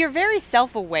 I mean, you're very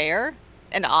self aware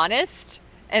and honest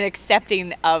and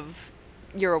accepting of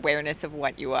your awareness of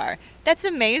what you are. That's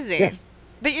amazing. Yes,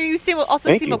 But you seem also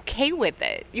thank seem you. okay with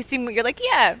it. You're like,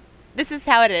 yeah, this is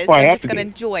how it is. Well, I I'm have just to going to be.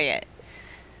 enjoy it.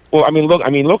 Well,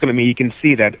 looking at me, you can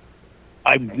see that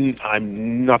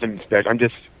I'm nothing special. I'm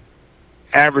just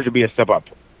average would be a step up.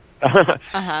 Uh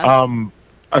huh. um,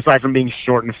 Aside from being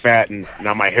short and fat, and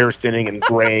now my hair's thinning and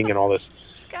graying and all this.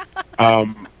 Scott.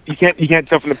 You can't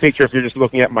tell from the picture if you're just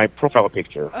looking at my profile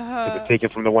picture Uh because it's huh. taken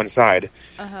from the one side.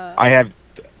 Uh huh. I have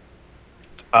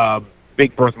a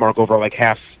big birthmark over like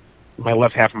half my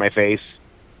left half of my face,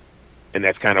 and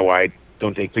that's kind of why I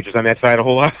don't take pictures on that side a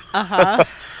whole lot. Uh huh.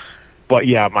 But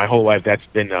yeah, my whole life that's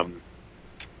been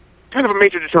kind of a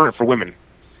major deterrent for women.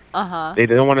 Uh huh. They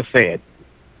don't want to say it,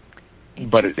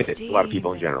 but a lot of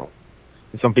people in Interesting. general.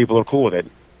 And some people are cool with it,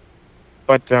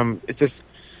 but it's just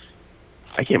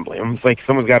I can't blame them. It's like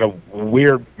someone's got a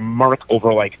weird mark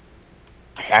over like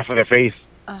half of their face.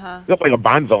 Uh huh. They look like a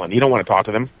Bond villain. You don't want to talk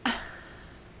to them,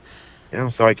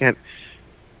 so I can't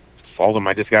fault them.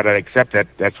 I just gotta accept that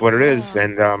that's what it is, Oh.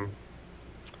 and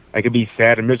I could be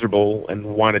sad and miserable and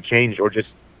want to change, or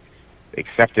just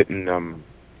accept it and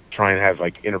try and have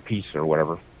like inner peace or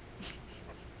whatever.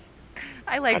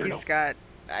 I I like don't you, know. Scott.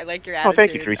 I like your Oh,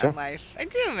 thank you, attitude on Teresa. life. I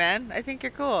do, man. I think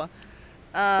you're cool.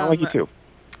 I like you Um, too.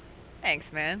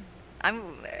 Thanks, man.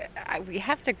 We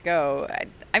have to go.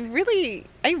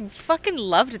 I fucking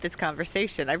loved this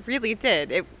conversation. I really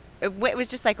did. It was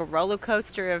just like a roller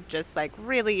coaster of just like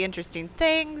really interesting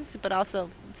things, but also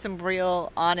some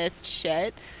real honest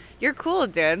shit. You're cool,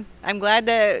 dude. I'm glad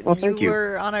that Well, you thank you.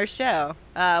 were on our show.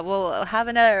 We'll have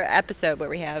another episode where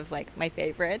we have like my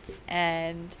favorites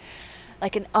and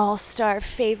like an all-star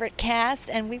favorite cast,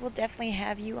 and we will definitely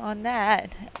have you on that.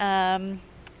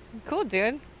 Cool,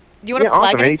 dude. Do you want Yeah, to plug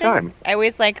awesome. anything? Anytime. I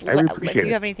always like I really if appreciate you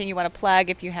it. have anything you want to plug.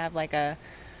 If you have like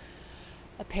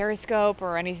a Periscope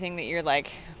or anything that you're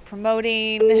like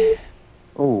promoting?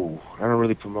 Oh, I don't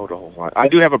really promote a whole lot. I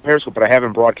do have a Periscope, but I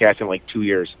haven't broadcast in like 2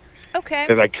 years Okay.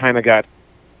 because I kind of got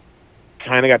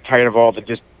tired of all the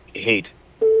just hate.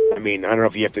 I mean, I don't know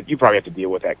if you probably have to deal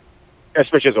with that,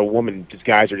 especially as a woman. These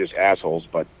guys are just assholes.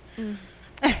 But Mm.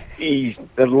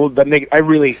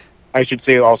 I should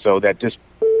say also that just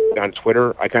on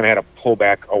Twitter, I kind of had to pull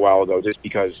back a while ago just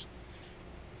because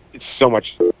it's so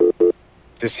much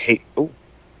this hate. Oh,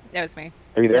 That was me.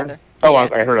 are you there? Another. Oh, Yeah,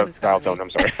 I heard a someone's dial calling tone.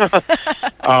 me.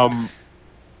 I'm sorry.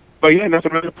 But yeah,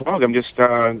 nothing really to plug. I'm just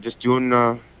doing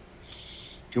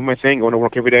my thing, going to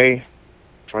work every day,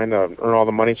 trying to earn all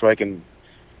the money so I can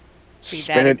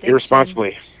spend it addiction.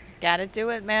 irresponsibly. Gotta do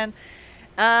it, man.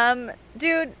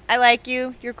 Dude, I like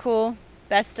you. You're cool.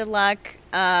 Best of luck.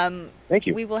 Thank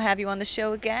you. We will have you on the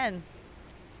show again.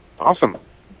 Awesome.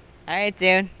 All right,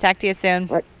 dude. Talk to you soon.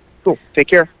 All right. Cool. Take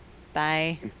care.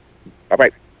 Bye. Bye-bye.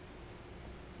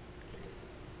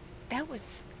 That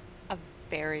was a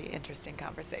very interesting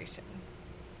conversation.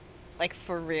 Like,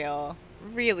 for real.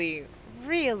 Really,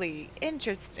 really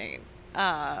interesting.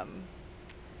 Wow.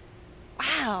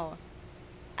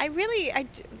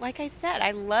 Like I said,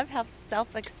 I love how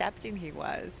self-accepting he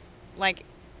was. Like,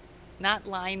 not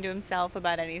lying to himself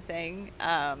about anything.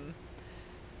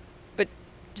 But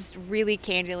just really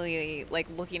candidly, like,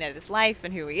 looking at his life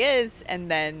and who he is, and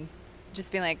then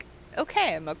just being like,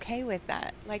 okay, I'm okay with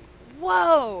that. Like,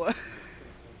 whoa.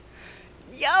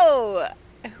 Yo,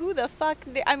 who the fuck?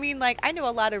 I mean, like, I know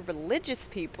a lot of religious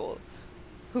people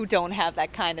who don't have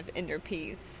that kind of inner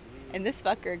peace. And this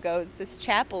fucker goes, this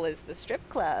chapel is the strip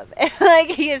club. And, like,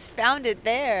 he has found it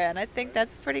there. And I think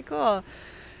that's pretty cool.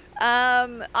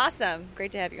 Awesome.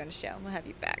 Great to have you on the show. We'll have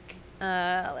you back.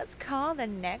 Let's call the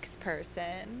next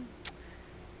person.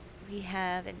 We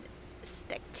have a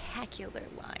spectacular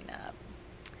lineup.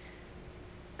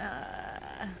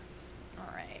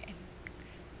 All right.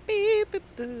 Beep, boop,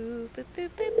 boop, boop, boop,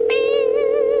 boop,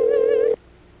 beep.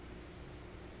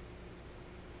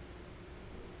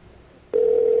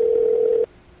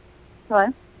 Hello?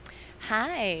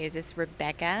 Hi, is this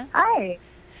Rebecca? Hi.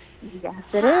 Yes,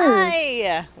 it is.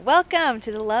 Hi. Welcome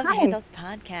to the Love Hi. Handles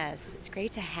podcast. It's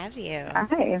great to have you.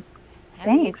 Hi. How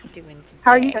Thanks. are you doing today?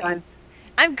 How are you doing?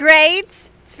 I'm great.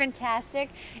 It's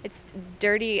fantastic. It's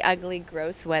dirty, ugly,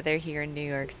 gross weather here in New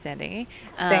York City.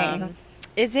 Same.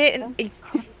 Is it?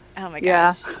 Oh my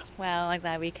gosh. Yeah. Well, I'm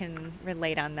glad we can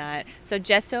relate on that. So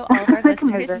just so all of our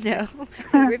listeners know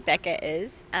who Rebecca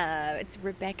is, it's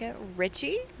Rebecca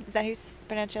Ritchie. Is that how you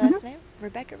pronounce your last name?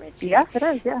 Rebecca Ritchie. Yes, it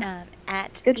is, yeah.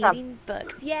 At Good job. Eating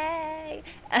Books. Yay!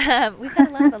 We've had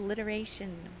a lot of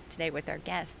alliteration today with our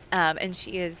guests. And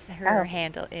her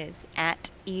handle is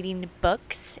at Eating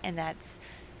Books, and that's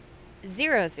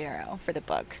 00 for the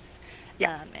books.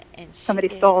 Yeah. And Somebody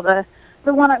stole the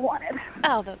one I wanted.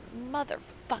 Oh, the motherfucker.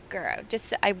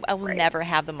 I will Right. never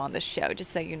have them on the show,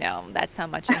 just so you know. That's how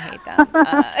much I hate them.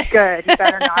 Good. You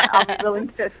better not. I'll be really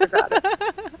pissed about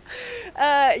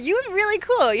it. You have really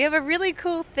cool. You have a really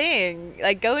cool thing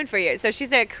like going for you. So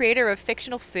she's a creator of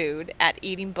fictional food at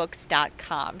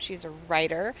eatingbooks.com. She's a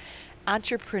writer,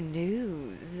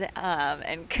 entrepreneur,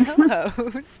 and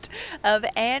co-host of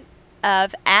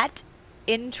at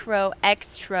intro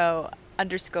extro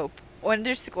underscore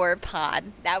pod.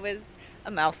 That was a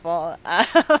mouthful.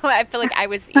 I feel like I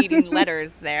was eating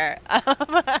letters there.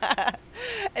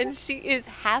 And she is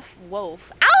half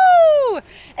wolf. Ow!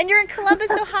 And you're in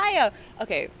Columbus, Ohio.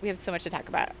 Okay, we have so much to talk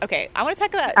about. Okay, I want to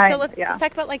talk about. Let's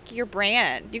talk about like your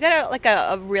brand. You got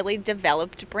a really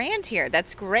developed brand here.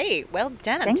 That's great. Well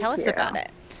done. Thank Tell us you. about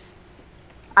it.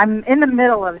 I'm in the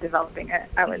middle of developing it,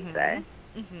 I would say.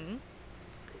 Mm-hmm.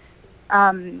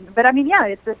 But I mean, yeah,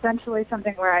 it's essentially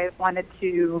something where I wanted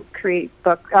to create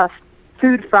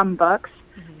food from books.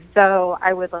 Mm-hmm. So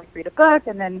I would like read a book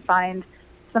and then find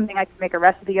something I could make a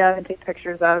recipe of and take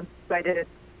pictures of. So I did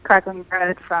crackling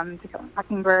bread from To Kill a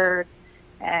Mockingbird,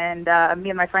 and me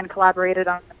and my friend collaborated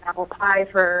on an apple pie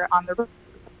on the book.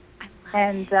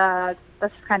 And that's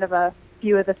kind of a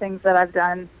few of the things that I've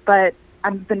done, but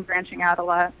I've been branching out a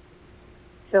lot.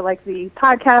 So like the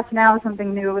podcast now is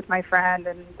something new with my friend,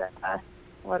 and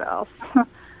what else?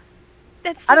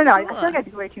 That's so I don't know. cool. I feel like I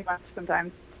do way too much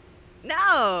sometimes.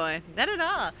 No, not at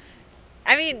all.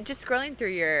 I mean, just scrolling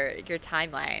through your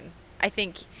timeline, I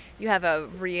think you have a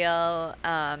real.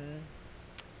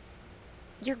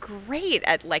 You're great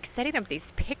at like setting up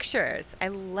these pictures. I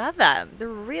love them. They're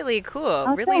really cool.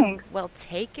 Oh, really thanks. well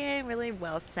taken. Really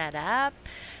well set up.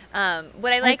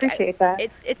 What I like, I appreciate that.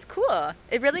 it's cool.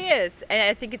 It really is, and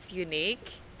I think it's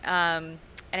unique.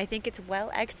 and I think it's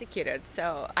well executed.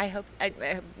 So I hope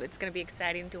it's going to be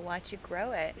exciting to watch you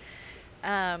grow it.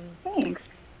 Thanks.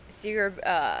 So you're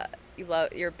a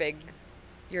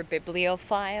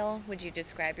bibliophile. Would you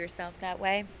describe yourself that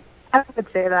way? I would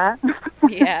say that.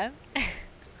 Yeah.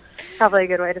 Probably a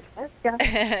good way to say it.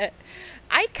 Yeah.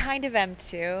 I kind of am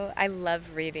too. I love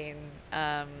reading.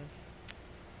 I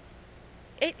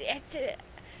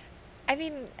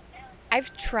mean,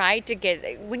 I've tried to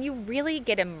when you really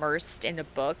get immersed in a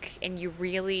book and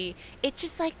it's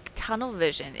just like tunnel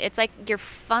vision. It's like you're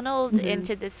funneled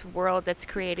into this world that's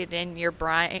created in your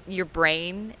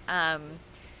brain. And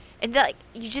like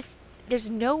there's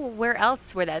nowhere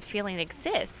else where that feeling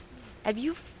exists. Have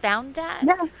you found that?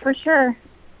 Yeah, for sure.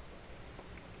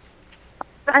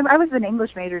 I was an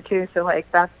English major too, so like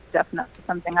that's definitely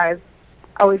something I've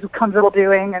always comfortable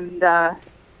doing, and I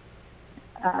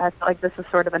feel like this is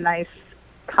sort of a nice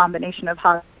combination of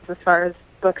hobbies as far as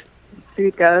books and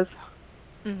food goes.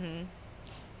 Mm-hmm.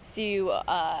 So you,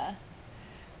 I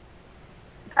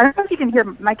don't know if you can hear,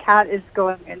 my cat is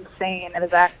going insane in the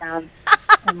background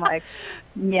and like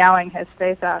meowing his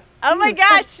face off. Oh my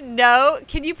gosh, no.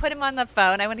 Can you put him on the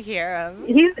phone? I want to hear him.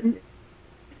 He's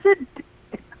a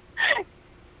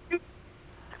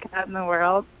cat in the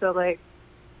world, so like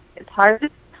it's hard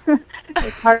to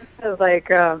like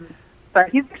but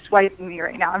he's swiping me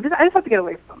right now. I just have to get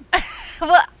away from him.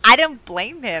 Well, I don't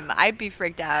blame him. I'd be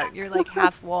freaked out. You're like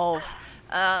half wolf.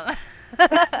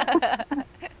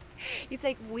 He's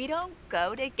like, we don't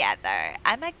go together.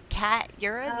 I'm a cat.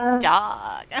 You're a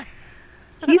dog.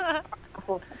 He's a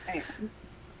whole thing.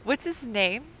 What's his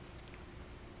name?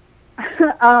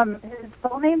 His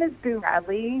full name is Boo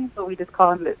Radley, but we just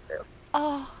call him Boo.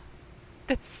 Oh,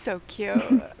 that's so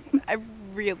cute. I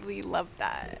really love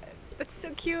that. That's so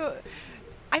cute.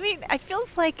 I mean, it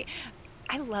feels like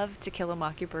I love To Kill a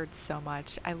Mockingbird so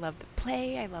much. I love the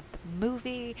play. I love the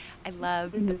movie. I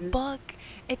love the book.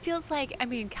 It feels like, I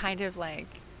mean, kind of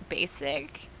like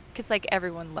basic, because like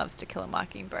everyone loves To Kill a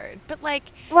Mockingbird. But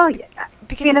like, well, yeah,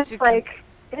 because it's like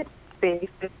it's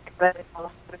basic, but it's also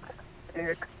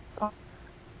classic.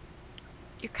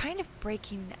 You're kind of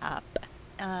breaking up.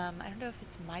 I don't know if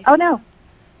it's my phone. phone. Oh no.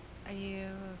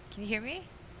 Can you hear me?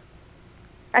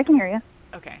 I can hear you.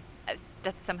 Okay.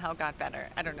 That somehow got better.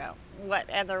 I don't know what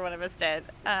either one of us did.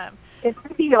 It's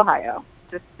the Ohio,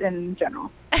 just in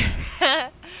general.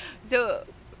 So,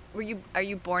 are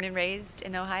you born and raised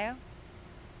in Ohio?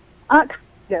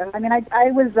 Yeah. I mean,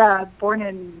 I was born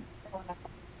in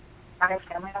my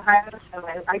family in Ohio, so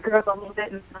I grew up a little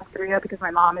bit in South Korea because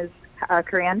my mom is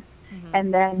Korean,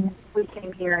 and then we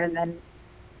came here and then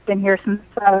been here since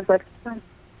I was like.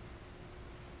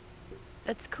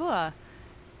 That's cool.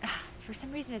 For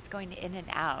some reason, it's going in and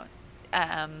out.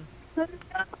 I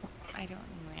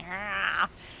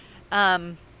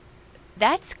don't.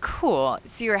 That's cool.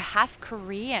 So you're half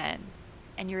Korean,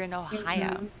 and you're in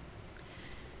Ohio.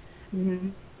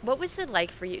 What was it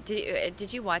like for you?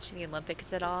 Did you watch the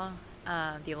Olympics at all?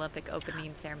 The Olympic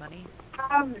opening ceremony.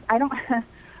 I don't.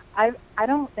 I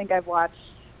don't think I've watched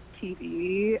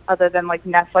TV other than like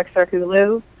Netflix or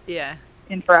Hulu. Yeah.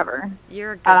 In forever.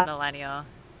 You're a good millennial.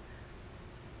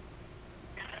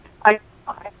 I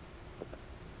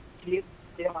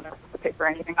don't want to pick for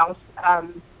anything else. So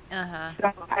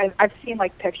I've seen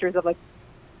like pictures of like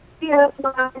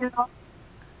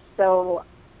so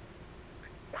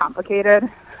complicated.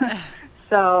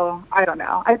 So I don't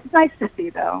know. It's nice to see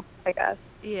though, I guess.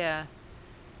 Yeah.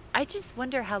 I just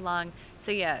wonder how long.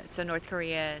 So North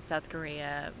Korea, South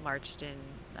Korea marched in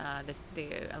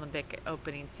the Olympic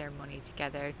opening ceremony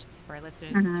together. Just for our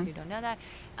listeners who don't know that.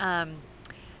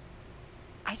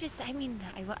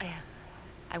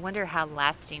 I wonder how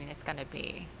lasting it's going to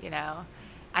be, you know?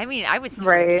 I mean, I was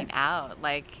freaking out.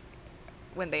 Like,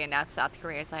 when they announced South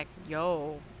Korea, it's like,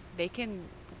 yo, they can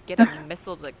get a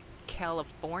missile to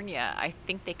California. I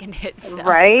think they can hit South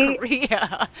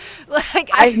Korea. Like,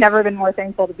 I've never been more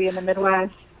thankful to be in the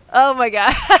Midwest. Oh, my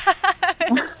gosh.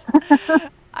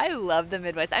 I love the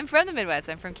Midwest. I'm from the Midwest.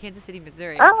 I'm from Kansas City,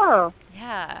 Missouri. Oh.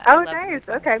 Yeah. Oh, nice.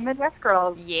 Okay, Midwest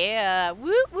girls. Yeah.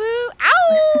 Woo, woo.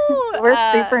 Ow! We're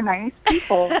super nice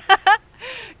people. Kind of.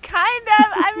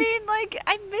 I mean, like,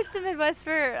 I miss the Midwest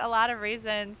for a lot of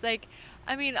reasons. Like,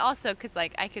 I mean, also because,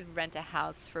 like, I could rent a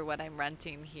house for what I'm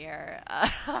renting here.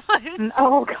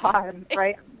 Oh, God.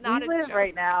 Right. We live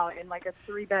right now in, like, a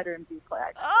 3-bedroom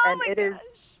duplex. Oh, and my it gosh.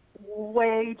 is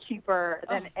way cheaper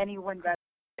than any one-bedroom.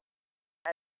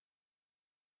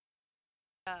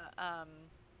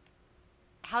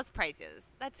 House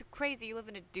prices. That's crazy. You live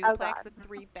in a duplex with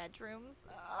 3 bedrooms.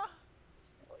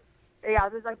 yeah,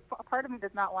 there's like a part of me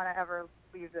does not want to ever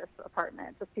leave this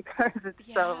apartment just because it's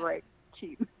so Yeah. like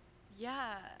cheap.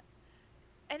 Yeah.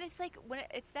 And it's like when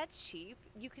it's that cheap,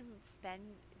 you can spend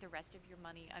the rest of your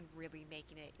money on really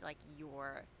making it like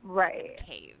your fucking Right.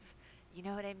 cave. You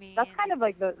know what I mean? That's kind of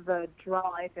like the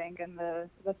draw, I think, and the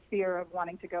fear of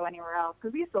wanting to go anywhere else.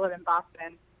 Because we used to live in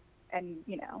Boston, and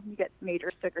you know, you get major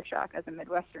sticker shock as a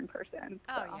Midwestern person.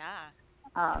 Oh So, yeah,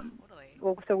 Um, totally.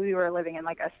 well, so we were living in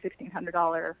like a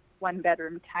 $1,600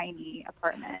 one-bedroom tiny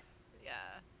apartment,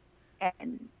 Yeah.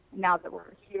 and now that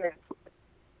we're here,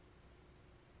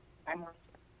 I'm more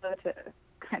to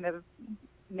kind of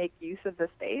make use of the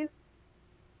space.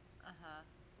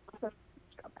 Uh-huh.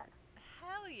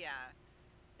 Hell yeah.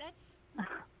 That's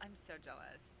I'm so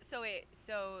jealous. So wait,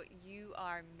 so you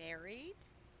are married?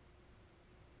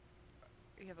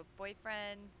 You have a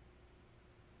boyfriend?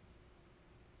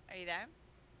 Are you there?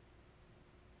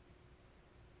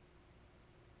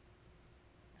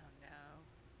 Oh no.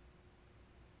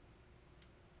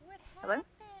 What Hello? happened?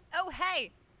 Oh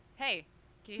hey. Hey,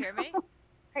 can you hear me?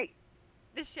 Hey,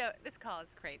 This call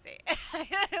is crazy. I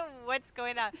don't know what's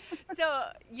going on. So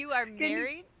you are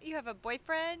married? You have a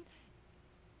boyfriend?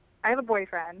 I have a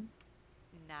boyfriend,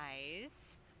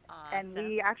 Nice. and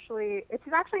Awesome. it's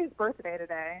actually his birthday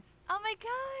today, Oh my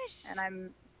gosh.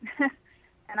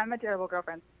 and I'm a terrible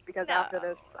girlfriend because No. after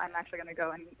this, I'm actually going to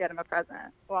go and get him a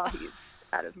present while he's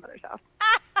at his mother's house.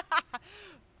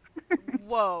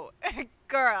 Whoa,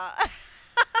 girl.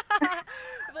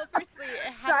 Well, firstly,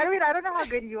 So I don't know how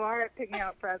good you are at picking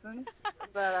out presents,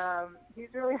 but he's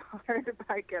really hard to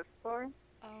buy gifts for.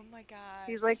 oh my gosh.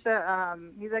 He's like the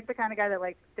kind of guy that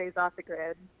like stays off the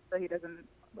grid, so he doesn't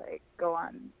like go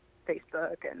on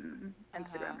Facebook and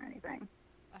Instagram or anything.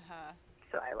 Uh-huh.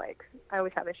 So I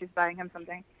always have issues buying him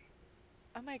something.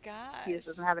 Oh my gosh. He just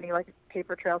doesn't have any like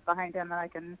paper trails behind him that I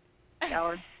can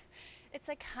scour. It's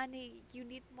like, honey, you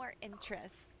need more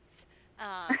interests.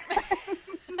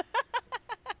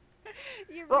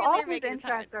 You Well, all really his making this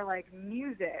hard. interests are like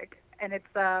music, and it's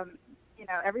you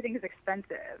know, everything is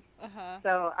expensive. Uh-huh.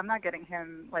 So I'm not getting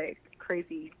him like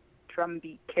crazy drum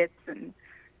beat kits and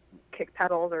kick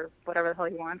pedals or whatever the hell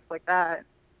he wants like that.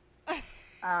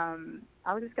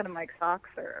 I would just get him like socks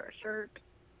or a shirt.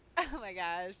 Oh my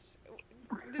gosh.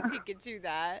 Does he get you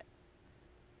that?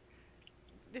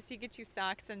 Does he get you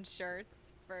socks and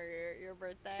shirts for your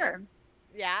birthday? Sure.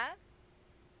 Yeah?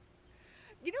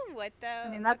 You know what, though? I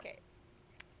mean, that's- Okay.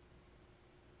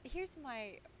 Here's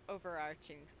my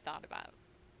overarching thought about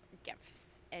gifts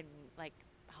and, like,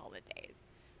 holidays.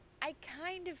 I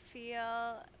kind of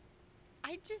feel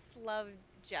I just love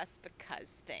just because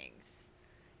things.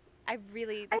 I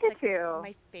really, I that's do like too.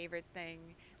 my favorite thing.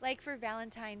 Like for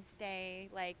Valentine's Day,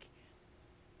 like,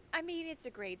 I mean, it's a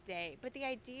great day, but the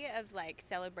idea of like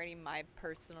celebrating my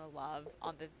personal love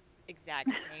on the exact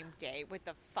same day with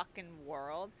the fucking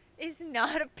world is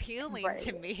not appealing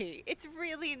to Right. me. It's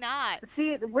really not.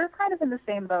 See, we're kind of in the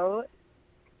same boat.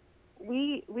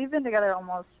 We've been together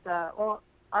almost well,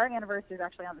 our anniversary is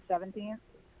actually on the 17th,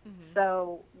 Mhm.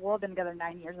 so we'll have been together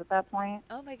 9 years at that point.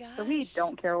 Oh my gosh. So we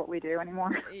don't care what we do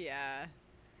anymore. Yeah.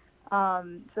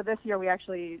 So this year we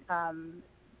actually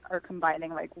are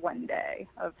combining like one day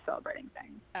of celebrating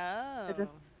things. Oh.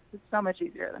 It's so much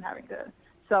easier than having to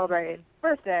celebrate Mhm.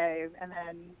 birthday and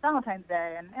then Valentine's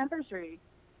Day and anniversary.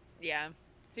 Yeah.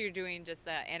 So you're doing just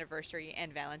the anniversary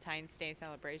and Valentine's Day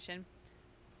celebration?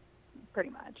 Pretty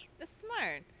much. That's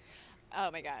smart.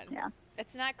 Oh my god. Yeah.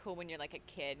 It's not cool when you're like a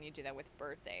kid and you do that with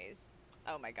birthdays.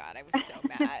 Oh my god, I was so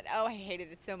mad. Oh, I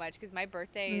hated it so much because my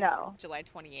birthday is No. July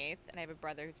 28th, and I have a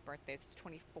brother whose birthday is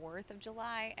 24th of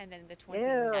July, and then the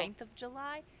 29th of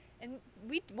July. And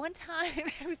one time,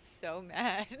 I was so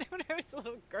mad when I was a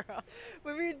little girl.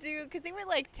 When we would do, because they were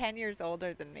like 10 years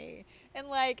older than me. And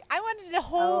like, I wanted a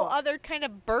whole Oh. other kind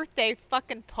of birthday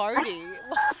fucking party.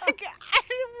 Like, I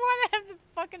didn't want to have the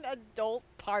fucking adult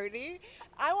party.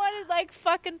 I wanted like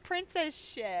fucking princess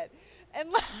shit. And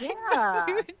like, Yeah.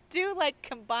 we would do like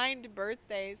combined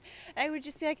birthdays. I would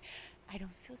just be like, I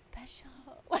don't feel special.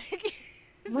 Like,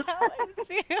 is that how I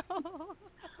feel?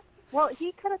 Well,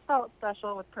 he could have felt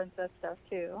special with princess stuff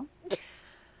too.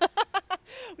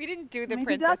 We didn't do the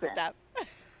Maybe he princess doesn't.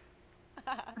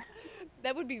 stuff.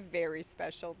 That would be very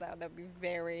special, though. That would be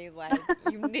very, like,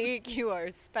 unique. You are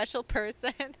a special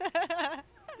person.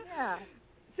 Yeah.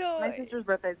 So, My sister's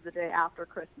birthday is the day after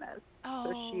Christmas,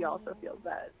 oh, so she also feels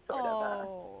that sort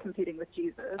Oh. of competing with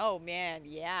Jesus. Oh, man,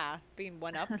 yeah. Being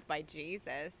one-upped by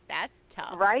Jesus. That's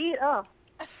tough. Right? Oh,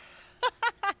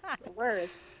 the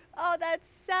worst. Oh, that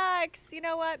sucks. You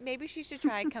know what? Maybe she should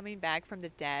try coming back from the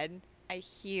dead. I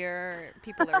hear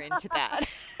people are into that.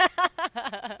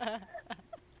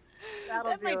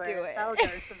 That might do it. That'll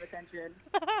get some attention.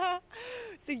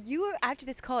 So you, after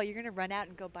this call, you're gonna run out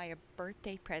and go buy a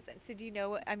birthday present. So do you know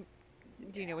what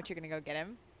Do you know what you're gonna go get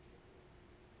him?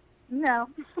 No.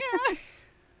 Yeah.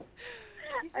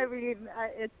 I mean,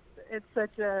 it's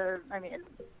such a. I mean,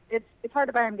 it's hard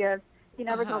to buy him gifts. He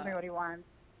never tells me what he wants,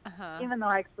 even though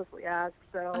I explicitly ask.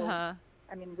 So,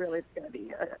 I mean, really, it's gonna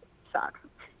be a shock.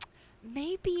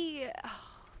 Maybe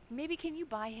can you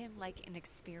buy him like an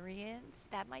experience?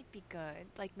 That might be good.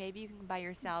 Like maybe you can buy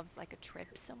yourselves like a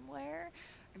trip somewhere,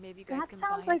 or maybe you guys can buy.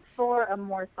 That sounds like for a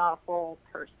more thoughtful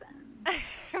person.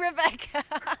 Rebecca,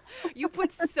 you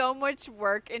put so much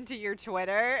work into your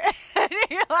Twitter, and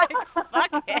you're like,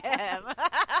 fuck him.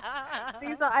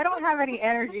 Lisa, I don't have any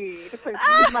energy to put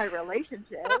into my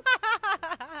relationship.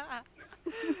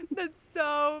 That's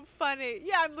so funny.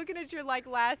 Yeah, I'm looking at your like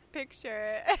last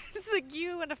picture. It's like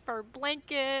you in a fur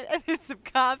blanket, and there's some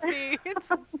coffee and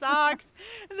some socks,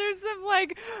 and there's some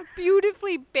like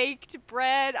beautifully baked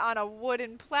bread on a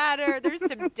wooden platter. There's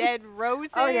some dead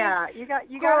roses. Oh yeah, you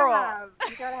gotta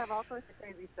have all sorts of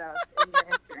crazy stuff in your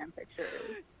Instagram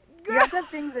pictures. You have to have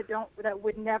things that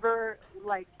would never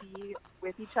like be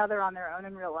with each other on their own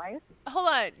in real life. Hold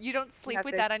on, you don't sleep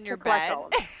with that on your bed?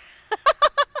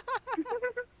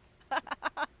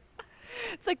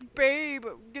 It's like, babe,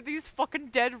 get these fucking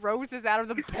dead roses out of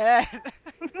the bed.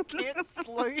 I can't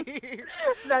sleep.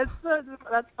 That's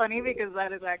funny because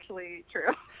that is actually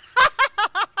true.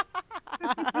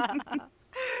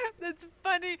 That's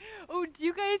funny. Oh, do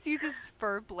you guys use this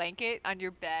fur blanket on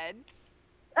your bed?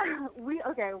 We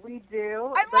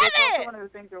do. I love it's it! also one of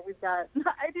those things where we've got.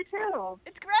 I do too.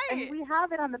 It's great. And we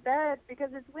have it on the bed because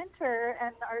it's winter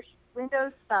and our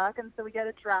windows suck, and so we get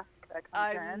a draft that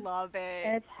comes in. I love it.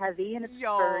 And it's heavy and it's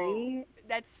furry.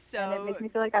 That's so. And it makes me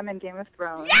feel like I'm in Game of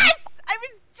Thrones. Yes, I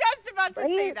was just about to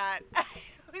say that. I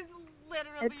was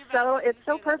literally. It's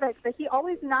so perfect. But he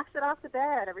always knocks it off the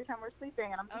bed every time we're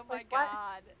sleeping, and I'm just oh my like,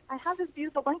 god! What? I have this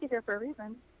beautiful blanket here for a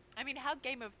reason. I mean, how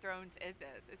Game of Thrones is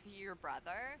this? Is he your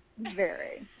brother?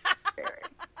 Very, very.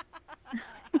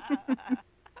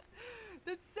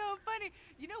 That's so funny.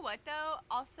 You know what, though?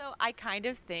 Also, I kind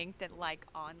of think that, like,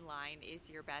 online is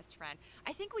your best friend.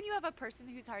 I think when you have a person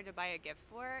who's hard to buy a gift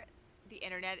for, the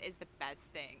internet is the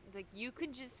best thing. Like, you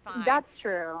can just find... That's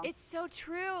true. It's so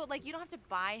true. Like, you don't have to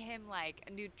buy him, like, a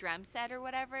new drum set or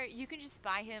whatever. You can just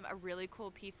buy him a really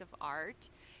cool piece of art.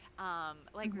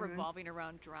 Revolving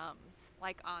around drums,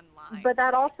 like online. But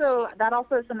that also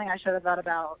is something I should have thought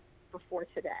about before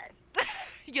today.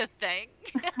 You think?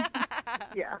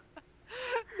 Yeah.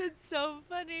 That's so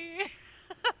funny.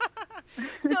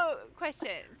 So,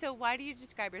 question. So, why do you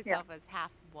describe yourself as half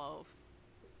wolf?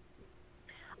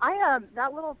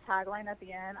 That little tagline at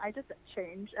the end, I just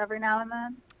change every now and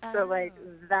then. Oh. So, like,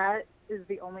 that is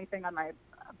the only thing on my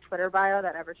Twitter bio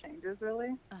that ever changes,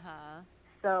 really.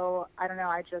 So I don't know.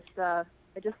 I just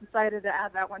decided to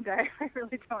add that one day. I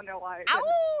really don't know why.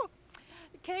 Ow!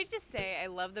 Can I just say I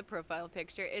love the profile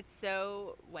picture. It's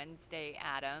so Wednesday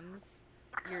Addams.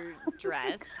 Your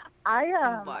dress. I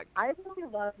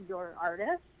really love your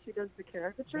artist. She does the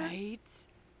caricature. Right.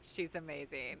 She's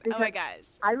amazing. Because oh my gosh.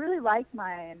 I really like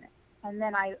mine. And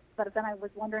then I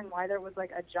was wondering why there was like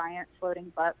a giant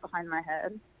floating butt behind my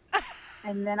head.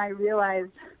 And then I realized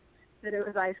that it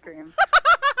was ice cream.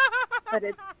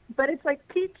 But it's like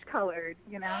peach colored,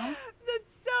 you know?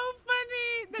 That's so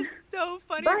funny. That's so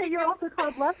funny. But you're also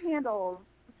called Love Handles.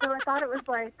 So I thought it was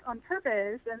like on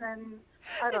purpose, and then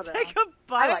I don't know. It's like a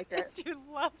butt. I liked it. It's your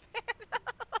love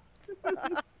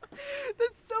handles.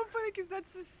 That's so funny because that's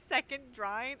the second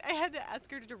drawing. I had to ask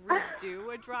her to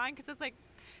redo a drawing because I was like,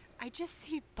 I just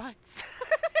see butts.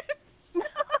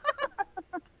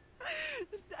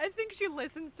 I think she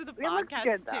listens to the podcast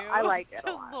good, too. I like it.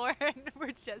 So Lauren, we're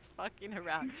just fucking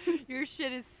around. Your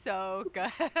shit is so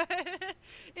good.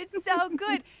 It's so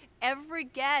good. Every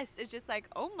guest is just like,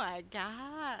 oh my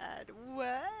god,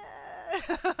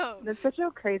 whoa. That's such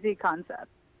a crazy concept.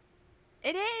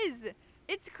 It is.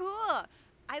 It's cool.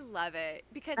 I love it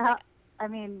because I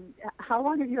mean, how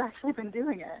long have you actually been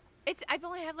doing it? I've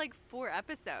only had like 4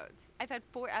 episodes. I've had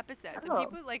 4 episodes, and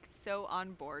people are like so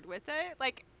on board with it.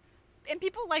 Like. And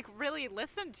people like really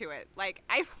listen to it. Like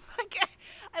I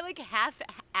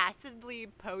half-assedly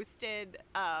posted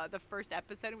the first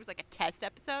episode. It was like a test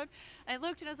episode. And I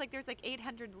looked and I was like, there's like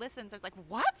 800 listens. I was like,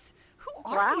 what? Who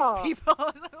are these people? I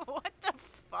was like, what the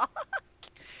fuck?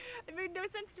 It made no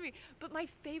sense to me. But my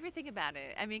favorite thing about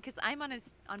it, I mean, because I'm on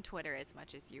Twitter as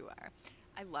much as you are.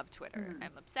 I love Twitter. Mm-hmm.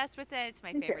 I'm obsessed with it. It's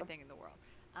my favorite thing in the world.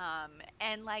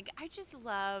 And like I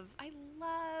love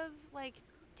like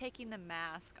taking the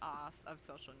mask off of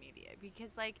social media, because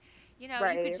like, you know, you could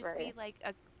Right, just be right. like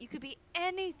you could be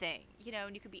anything, you know,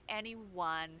 and you could be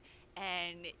anyone.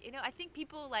 And you know, I think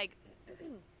people like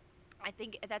I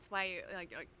think that's why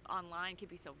like online can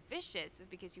be so vicious, is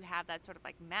because you have that sort of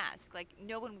like mask. Like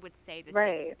no one would say the things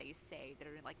Right. that they say that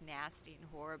are like nasty and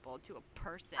horrible to a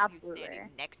person who's Absolutely. standing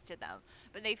next to them,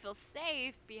 but they feel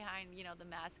safe behind, you know, the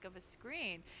mask of a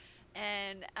screen.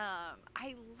 And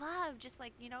I love just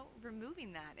like, you know,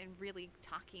 removing that and really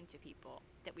talking to people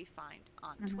that we find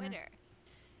on Hmm. Twitter.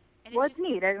 And Well, it's it's just,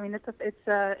 neat. I mean, it's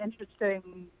a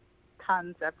interesting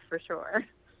concept for sure.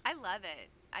 I love it.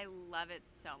 I love it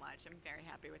so much. I'm very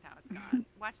happy with how it's gone.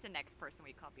 Watch the next person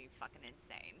we call be fucking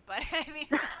insane. But I mean,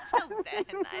 until then,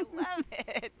 I love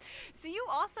it. So you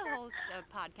also host a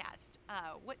podcast.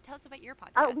 What? Tell us about your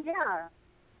Oh podcast. yeah.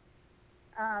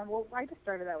 Well, I just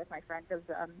started that with my friend because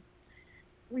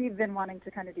we've been wanting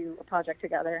to kind of do a project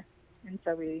together, and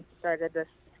so we started this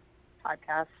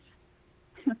podcast.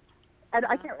 And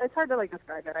I Uh-huh. can't. It's hard to like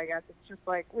describe it. I guess it's just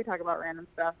like we talk about random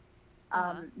stuff,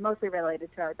 Uh-huh. mostly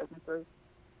related to our businesses.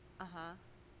 Uh-huh.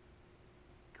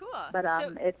 Cool. But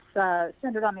So it's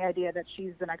centered on the idea that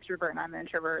she's an extrovert and I'm an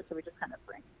introvert, so we just kind of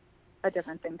bring a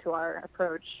different thing to our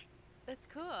approach. that's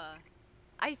cool.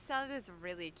 I saw this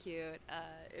really cute.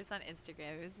 It was on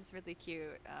Instagram. It was this really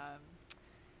cute.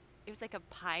 It was like a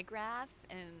pie graph,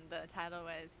 and the title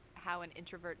was "How an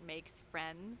Introvert Makes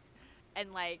Friends,"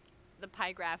 and like the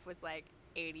pie graph was like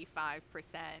 85%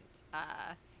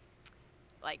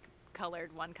 like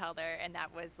colored one color, and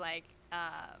that was like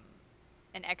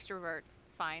an extrovert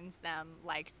finds them,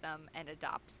 likes them, and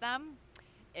adopts them.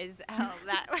 Is how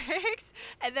that works.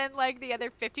 And then like the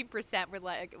other 15% were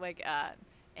like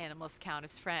animals count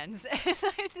as friends. So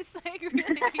it's just like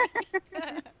really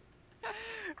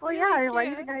Well, really yeah. Why do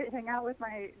you cute. think I hang out with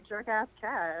my jerk ass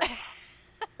cat?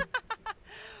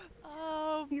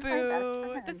 Oh, He's my best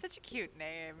Boo. That's friend. such a cute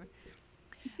name.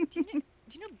 Do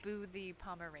you know Boo the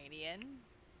Pomeranian?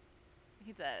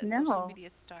 He's a social No. media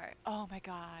star. Oh my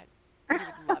god. You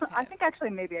would love I him. think actually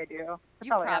maybe I do. I You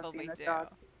probably have seen probably this do. dog.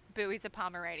 Bowie's a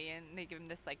Pomeranian. They give him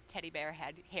this like teddy bear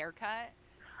head haircut.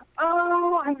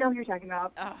 Oh, I know who you're talking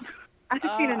about. Oh, I've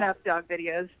seen oh. enough dog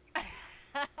videos.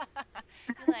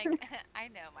 You're like, I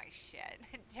know my shit.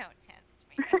 Don't test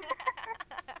me.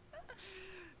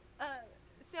 uh,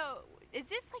 so, is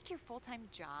this like your full time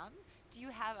job? Do you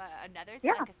have another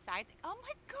thing, Yeah. like a side thing? Oh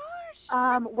my gosh!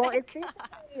 Well, Oh my it's god!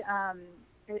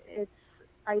 basically it's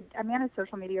I manage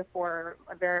social media for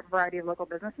a variety of local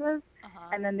businesses, Uh huh.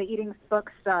 and then the eating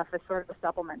book stuff is sort of a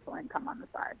supplemental income on the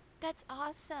side. That's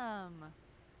awesome.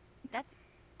 That's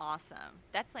awesome.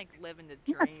 That's like living the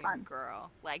Yeah, it's dream, fun.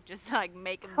 girl. Like just like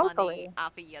making money Hopefully,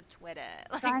 off of your Twitter.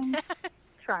 Like trying,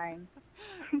 that's trying.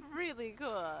 really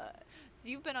cool. So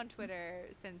you've been on Twitter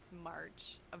since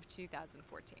March of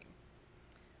 2014.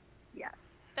 Yes,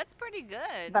 That's pretty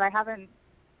good. but I haven't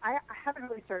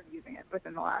really started using it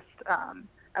within the last.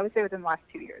 I would say within the last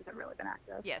 2 years, I've really been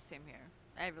active. Yeah, same here.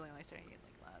 I really only started getting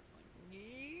like last like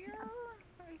year,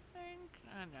 Yeah. I think.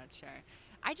 I'm not sure.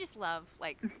 I just love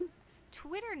like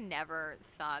Twitter never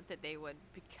thought that they would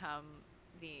become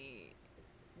the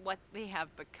what they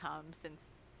have become since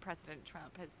President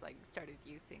Trump has like started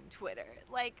using Twitter.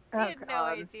 Like they Oh had no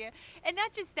God. idea. And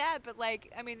not just that, but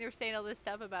like I mean they're saying all this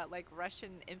stuff about like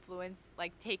Russian influence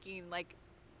like taking like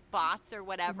bots or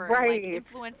whatever and like Right,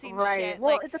 influencing right. shit.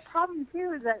 Well, Like the problem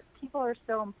too is that people are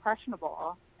so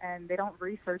impressionable and they don't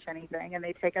research anything and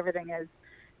they take everything as,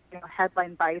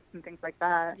 headline bites and things like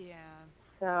that. yeah.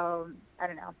 So I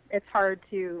don't know. It's hard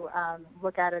to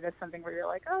look at it as something where you're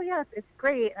like, oh yes, it's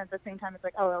great, and at the same time, it's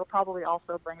like, oh, it'll probably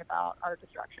also bring about our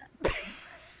destruction.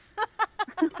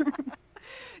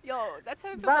 Yo, that's how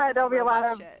I feel about But this there'll be a lot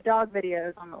robot of shit. dog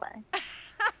videos on the way.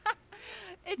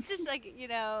 It's just like, you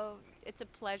know, it's a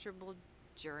pleasurable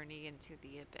journey into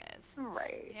the abyss.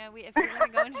 Right. You know, if we're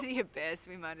going to go into the abyss,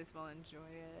 we might as well enjoy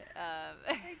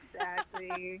it.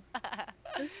 Exactly.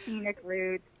 The scenic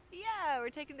route. Yeah, we're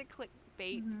taking the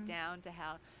clickbait Hmm. down to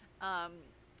hell. Um,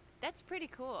 that's pretty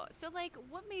cool. So, like,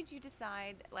 what made you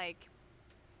decide, like,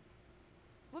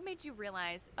 what made you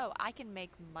realize, oh, I can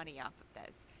make money off of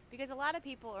this? Because a lot of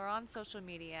people are on social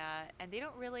media and they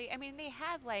don't really, I mean, they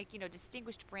have like, you know,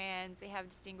 distinguished brands, they have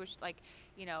distinguished, like,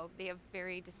 you know, they have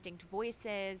very distinct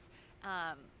voices.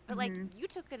 But like, Hmm. you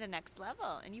took it to next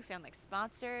level and you found like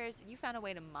sponsors, you found a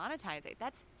way to monetize it.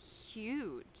 That's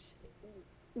huge.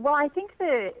 Well, I think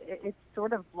that it's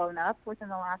sort of blown up within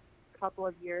the last couple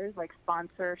of years, like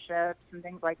sponsorships and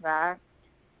things like that.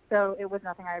 So it was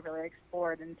nothing I really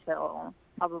explored until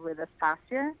probably this past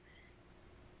year.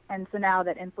 And so now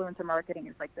that influencer marketing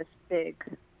is like this big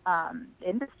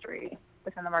industry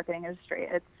within the marketing industry.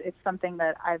 It's something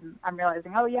that I'm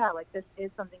realizing. Oh yeah, like this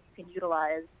is something you can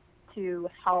utilize to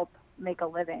help make a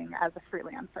living as a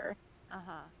freelancer.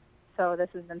 So this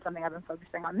has been something I've been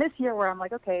focusing on this year, where I'm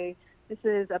like, okay, this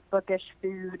is a bookish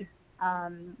food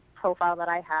profile that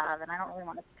I have, and I don't really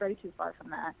want to stray too far from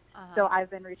that. So I've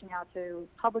been reaching out to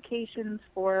publications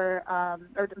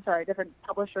different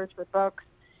publishers for books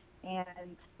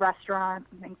and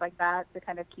restaurants and things like that to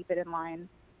kind of keep it in line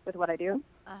with what I do.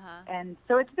 And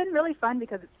so it's been really fun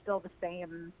because it's still the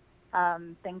same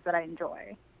things that I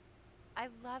enjoy. I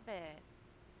love it.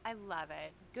 I love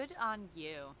it. Good on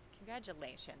you.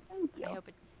 Congratulations. Thank you. I hope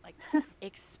it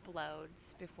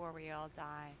explodes before we all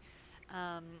die.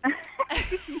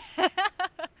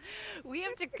 We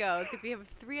have to go because we have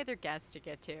 3 other guests to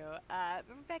get to.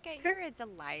 Rebecca, you're a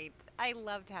delight. I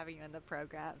loved having you on the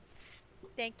program.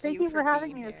 Thank you for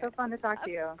having being me. here. It's so fun to talk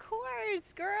to you. Of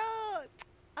course, girl.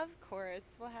 Of course.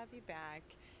 We'll have you back.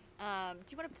 Do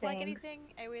you want to plug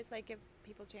anything? I always give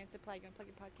people a chance to plug. You want to plug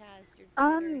your podcast, your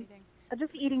Twitter, or anything?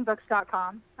 Just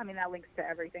eatingbooks.com. I mean, that links to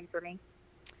everything for me.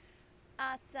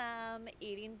 Awesome.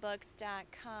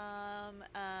 Eatingbooks.com.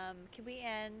 Can we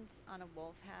end on a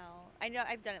wolf howl? I know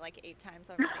I've done it 8 times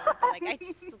already, but I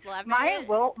just love it.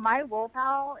 My wolf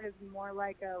howl is more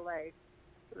like a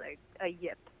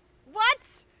yip.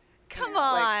 What? Come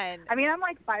on. I mean, I'm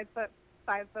 5'4",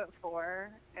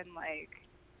 and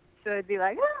so it'd be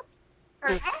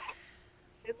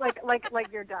it's like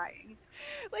you're dying.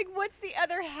 What's the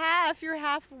other half? You're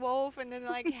half wolf and then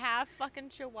half fucking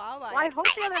chihuahua. Well, I hope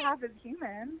the other half is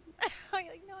human.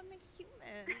 You're no, I'm a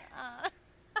human.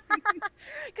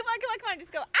 Come on,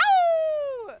 just go,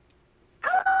 ow!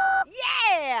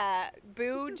 Yeah!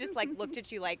 Boo just looked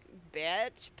at you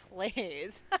bitch,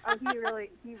 please. Oh,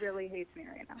 he really hates me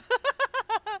right now.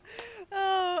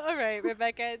 Oh, all right,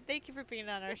 Rebecca. Thank you for being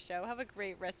on our show. Have a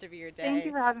great rest of your day. Thank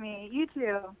you for having me. You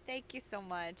too. Thank you so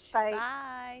much.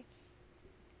 Bye.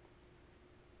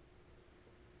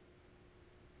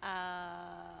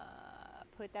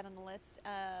 Put that on the list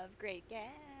of great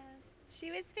guests.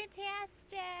 She was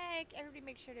fantastic. Everybody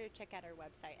make sure to check out her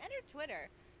website and her Twitter.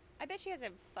 I bet she has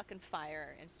a fucking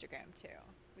fire Instagram too,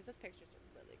 because those pictures are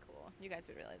really cool. You guys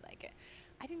would really like it.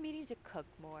 I've been meaning to cook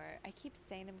more. I keep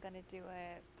saying I'm gonna do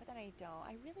it, but then I don't.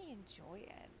 I really enjoy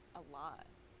it a lot.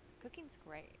 Cooking's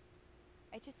great.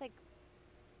 I just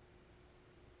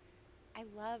I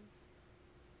love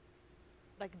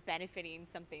benefiting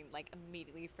something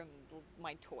immediately from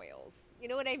my toils. You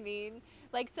know what I mean?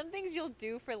 Some things you'll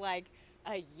do for a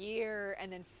year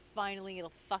and then finally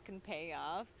it'll fucking pay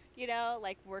off. You know,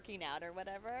 working out or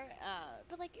whatever.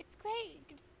 But it's great. You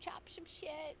can just chop some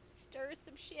shit, stir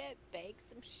some shit, bake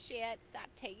some shit,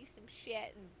 saute some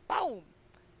shit, and boom!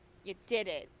 You did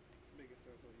it. Make it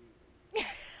sound so easy.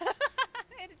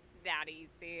 It's not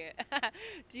easy.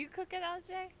 Do you cook at all,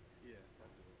 Jay? Yeah, I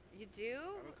do. You do?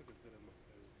 I don't cook as good as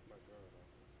my girl, though.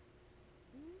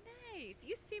 Nice.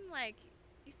 You seem like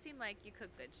you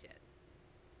cook good shit.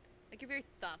 You're very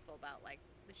thoughtful about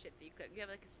the shit that you cook. You have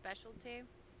a specialty?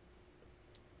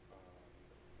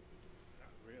 Not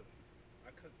really.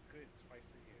 I cook good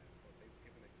twice a year, on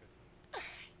Thanksgiving and Christmas.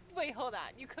 Wait, hold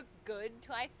on. You cook good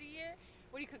twice a year?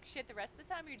 What, do you cook shit the rest of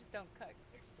the time, or you just don't cook?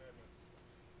 Experimental stuff.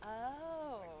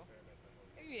 Oh. Experimental.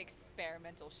 Maybe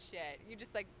experimental shit. You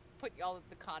just put all of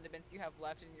the condiments you have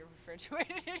left in your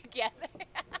refrigerator together.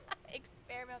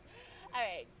 Experimental. All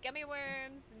right, gummy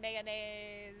worms,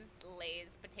 mayonnaise,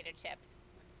 Lay's potato chips.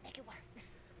 Let's make it work.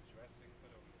 Some dressing,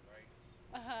 put on rice.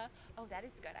 Oh, that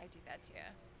is good. I do that too.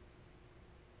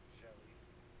 Jelly,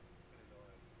 put it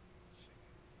on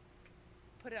chicken.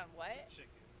 Put it on what?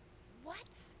 Chicken. What?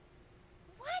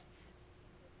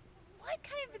 What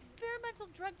kind of experimental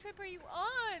drug trip are you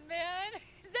on, man?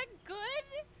 Is that good?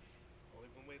 Only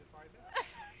one way to find out.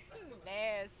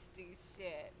 Nasty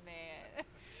shit, man.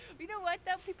 You know what,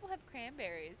 though? People have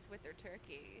cranberries with their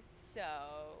turkey, so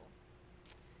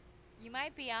you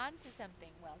might be onto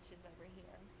something, Welch's over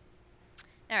here.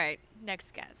 All right,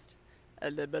 next guest.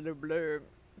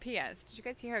 P.S. Did you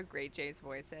guys hear how great Jay's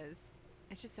voice is?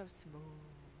 It's just so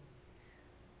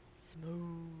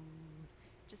smooth.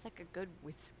 Just like a good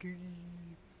whiskey.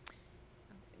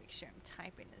 Make sure I'm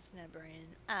typing this number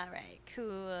in. All right,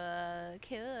 cool.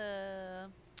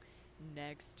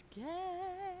 Next guest.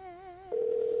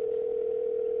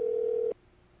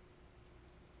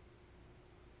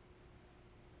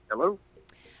 Hello?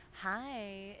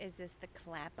 Hi, is this the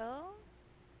Clappo?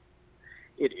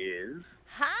 It is.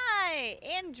 Hi,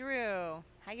 Andrew.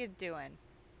 How you doing?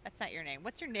 That's not your name.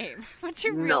 What's your name? What's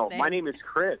your real name? No, my name is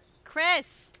Chris. Chris.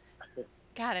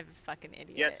 God, I'm a fucking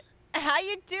idiot. Yes. How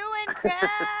you doing, Chris?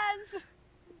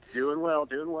 Doing well,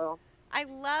 doing well. I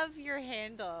love your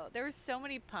handle. There were so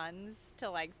many puns to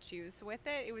like choose with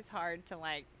it. It was hard to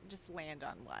like just land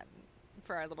on one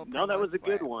for our little. No, that was a promos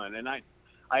good for it. one, and I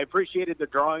appreciated the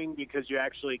drawing because you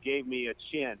actually gave me a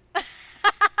chin.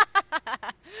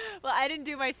 Well, I didn't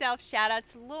do myself. Shout out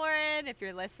to Lauren if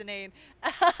you're listening.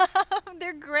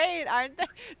 They're great, aren't they?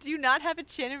 Do you not have a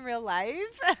chin in real life?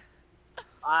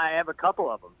 I have a couple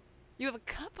of them. You have a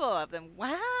couple of them.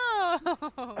 Wow.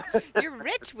 You're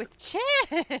rich with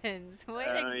chins. Way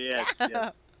to Yes, go.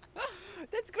 yes.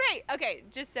 That's great. Okay,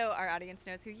 just so our audience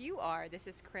knows who you are, this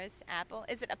is Chris Apple.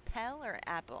 Is it Appel or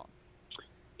Apple?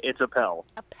 It's a Pell.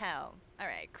 Appel. All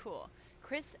right, cool.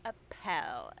 Chris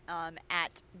Appel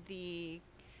at the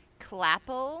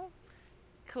Clappel.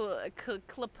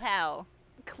 Clappel.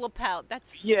 Clappel. That's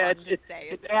Yeah, fun to say.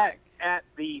 it's as at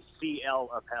the CL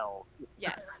Appel.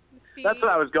 Yes. That's what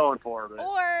I was going for. But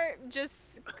Or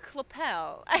just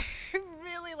Clappel. I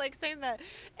really like saying that.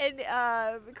 And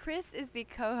Chris is the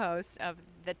co-host of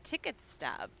The Ticket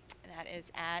Stub. That is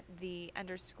at the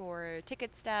 _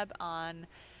 Ticket Stub on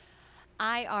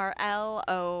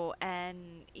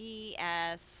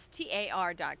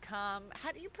IRLONESTAR.com.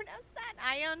 How do you pronounce that?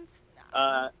 Ions?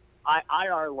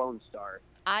 IR Lone Star.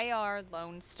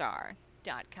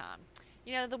 IRLoneStar.com.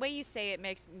 You know, the way you say it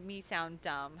makes me sound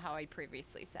dumb, how I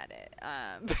previously said it.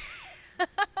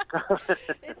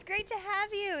 It's great to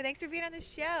have you. Thanks for being on the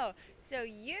show. So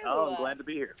Oh, I'm glad to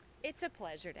be here. It's a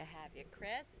pleasure to have you,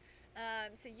 Chris.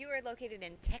 So you are located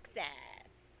in Texas.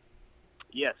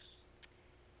 Yes.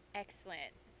 Excellent.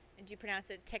 And do you pronounce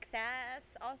it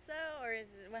Texas also, or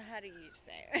is it, well, how do you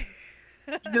say it?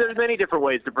 There's many different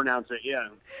ways to pronounce it, yeah.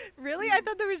 Really? I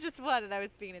thought there was just one, and I was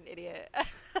being an idiot.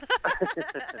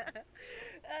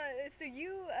 So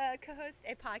you co-host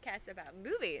a podcast about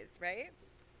movies, right?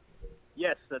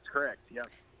 Yes, that's correct, yeah.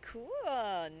 Cool.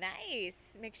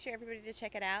 Nice. Make sure everybody to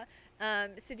check it out.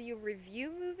 So do you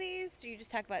review movies? Do you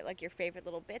just talk about like your favorite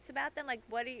little bits about them? Like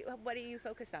what do you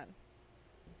focus on?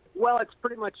 Well, it's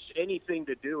pretty much anything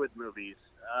to do with movies.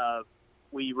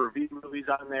 We review movies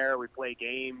on there. We play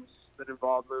games that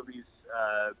involve movies,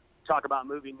 talk about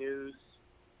movie news,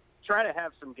 try to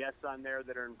have some guests on there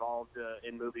that are involved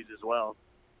in movies as well.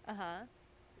 Uh-huh.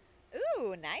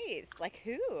 Ooh, nice. Like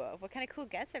who? What kind of cool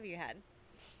guests have you had?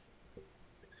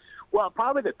 Well,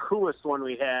 probably the coolest one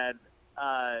we had,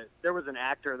 there was an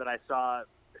actor that I saw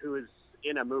who was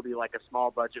in a movie, like a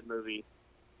small budget movie,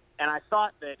 and I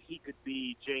thought that he could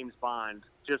be James Bond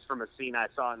just from a scene I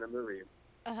saw in the movie.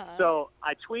 Uh-huh. So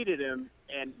I tweeted him,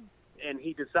 and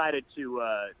he decided to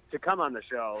come on the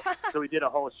show. So we did a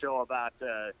whole show about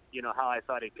how I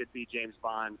thought he could be James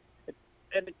Bond,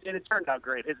 and it turned out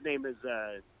great. His name is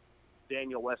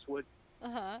Daniel Westwood,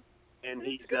 Uh-huh. and That's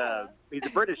he's cool. he's a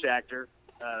British actor.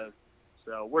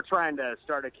 So we're trying to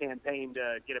start a campaign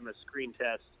to get him a screen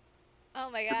test Oh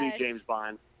my to gosh. be James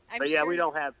Bond. I'm But yeah, sure... we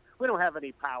don't have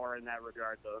any power in that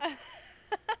regard, though.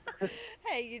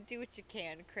 Hey, you do what you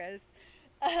can, Chris.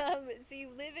 So you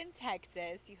live in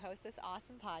Texas. You host this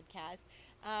awesome podcast.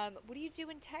 What do you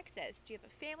do in Texas? Do you have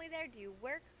a family there? Do you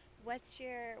work? What's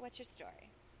your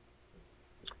story?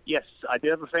 Yes, I do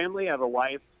have a family. I have a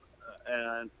wife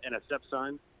and a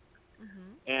stepson.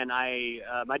 Mm-hmm. And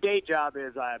my day job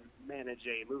is I manage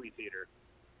a movie theater.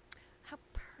 How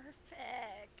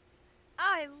perfect. Oh,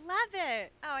 I love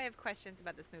it. Oh, I have questions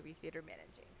about this movie theater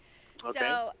managing. Okay.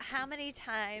 So how many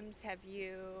times have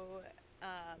you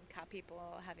caught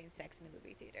people having sex in the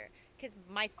movie theater? Because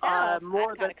myself, I've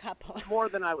got a couple. More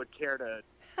than I would care to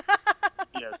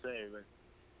say. But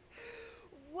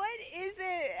What is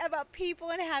it about people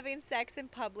and having sex in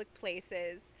public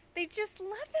places? They just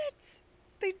love it.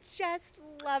 They just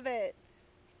love it.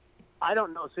 I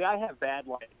don't know. See, I have bad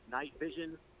night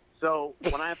vision. So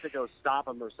when I have to go stop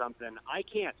them or something, I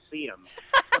can't see them.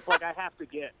 It's like I have to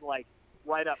get right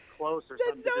up close or That's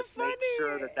something so to just make sure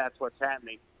funny. that that's what's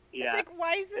happening. Yeah. It's like,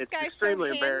 why is this It's guy so extremely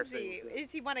handsy? embarrassing.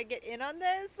 Does he want to get in on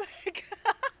this?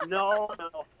 No.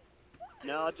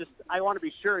 Just I want to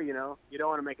be sure. You don't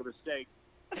want to make a mistake.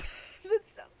 That's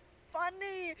so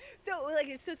funny.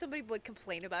 So somebody would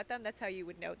complain about them. That's how you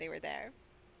would know they were there.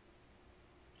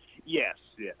 Yes.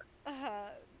 Yeah.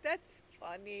 That's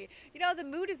funny. The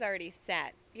mood is already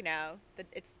set.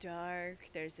 It's dark.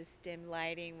 There's this dim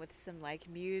lighting with some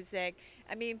music.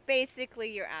 I mean,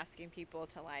 basically, you're asking people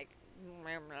to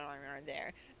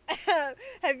there.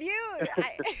 Have you?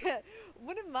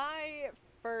 One of my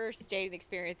first dating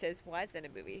experiences was in a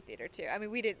movie theater too. I mean,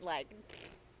 we didn't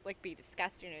be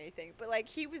disgusting or anything, but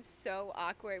he was so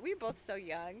awkward. We were both so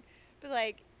young, but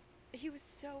he was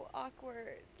so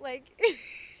awkward. Like he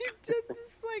did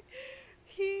this like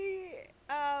he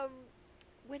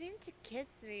went in to kiss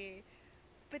me,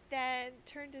 but then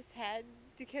turned his head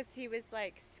because he was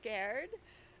like scared.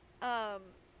 Um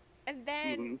and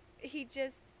then Hmm. he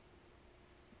just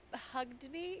hugged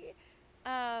me.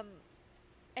 Um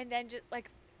and then just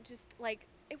like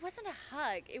it wasn't a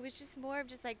hug. It was just more of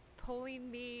just like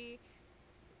pulling me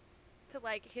to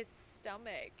like his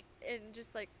stomach and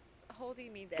just like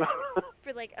holding me there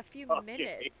for like a few Okay.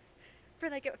 minutes. For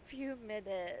like a few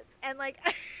minutes. And like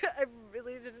I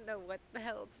really didn't know what the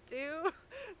hell to do.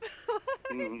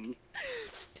 Hmm.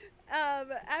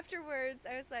 Like, afterwards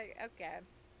I was like, okay,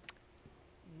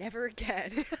 never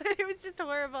again. It was just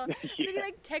horrible. And then he Yeah.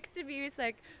 like texted me. He was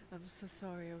like, "I'm so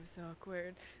sorry. I was so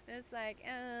awkward." And it's like,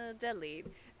 delete.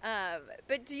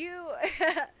 But do you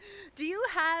do you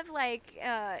have like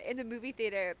in the movie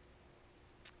theater?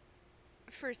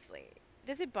 Firstly,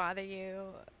 does it bother you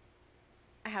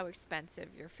how expensive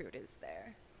your food is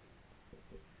there?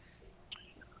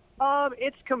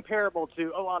 It's comparable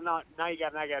to. Oh, well, not now.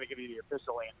 Now I got to give you the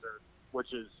official answer,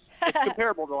 which is it's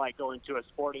comparable to like going to a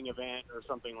sporting event or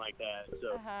something like that.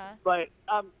 So, Uh-huh. but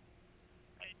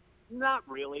not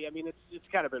really. I mean, it's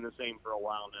kind of been the same for a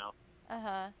while now.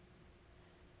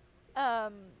 Uh-huh.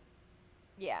 Um,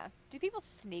 yeah. Do people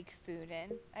sneak food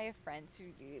in? I have friends who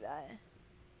do that.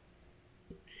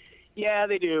 Yeah,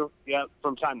 they do. Yeah,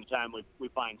 from time to time we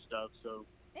find stuff. So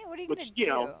Hey, what are you which gonna do? you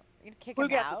You know gonna kick we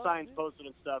them got the out? signs posted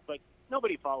and stuff, but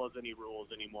nobody follows any rules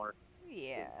anymore.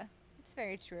 Yeah, it's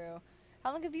very true.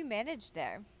 How long have you managed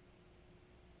there?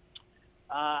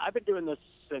 I've been doing this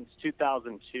since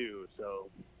 2002, so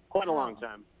quite a long Oh.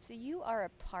 time. So you are a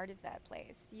part of that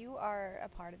place. You are a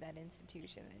part of that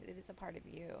institution. It is a part of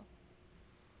you.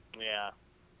 Yeah.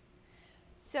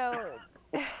 So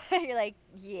you're like,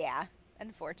 yeah,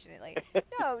 unfortunately.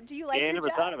 No, do you like Yeah, I your never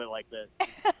job? thought of it like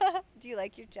that. Do you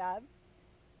like your job?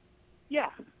 Yeah,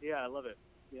 I love it.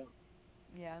 Yeah.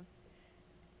 Yeah.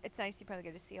 It's nice you probably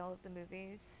get to see all of the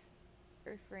movies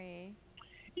for free.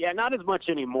 Yeah, not as much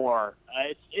anymore.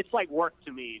 It's like work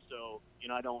to me, so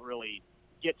I don't really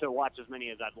get to watch as many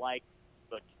as I'd like.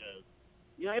 But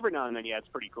every now and then, yeah, it's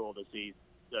pretty cool to see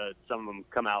some of them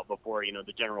come out before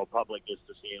the general public gets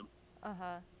to see them.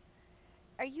 Uh-huh.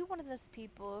 Are you one of those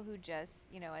people who just,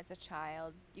 as a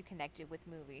child, you connected with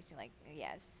movies? You're like,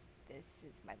 yes, this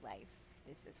is my life.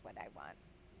 This is what I want.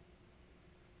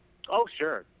 Oh,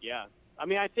 sure, yeah. I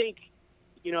mean, I think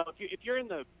if you're in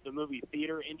the movie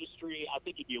theater industry, I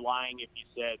think you'd be lying if you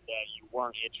said that you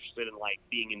weren't interested in like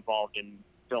being involved in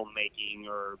filmmaking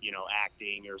or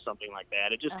acting or something like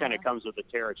that. It just kind Uh-huh. of comes with the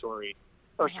territory,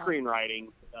 or Uh-huh. screenwriting,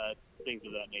 things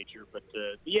of that nature. But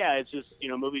yeah, it's just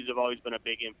movies have always been a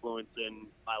big influence in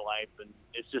my life, and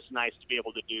it's just nice to be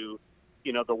able to do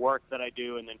the work that I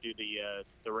do, and then do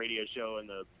the radio show and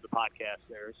the podcast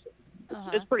there. So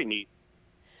Uh-huh. it's pretty neat.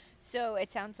 So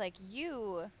it sounds like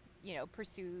you,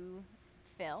 pursue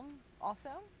film also?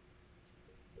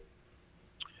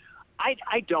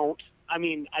 I don't. I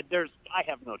mean, I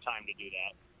have no time to do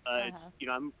that.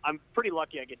 Uh-huh. I'm pretty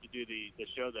lucky I get to do the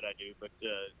show that I do,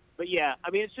 but yeah, I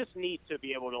mean, it's just neat to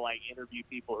be able to like interview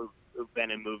people who've been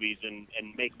in movies and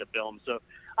make the film. So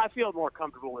I feel more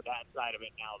comfortable with that side of it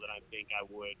now than I think I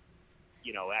would,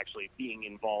 actually being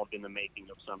involved in the making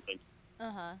of something.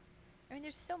 Uh-huh. I mean,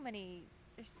 there's so many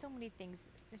things,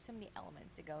 there's so many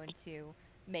elements that go into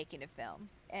making a film.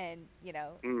 And,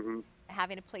 Hmm.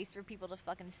 having a place for people to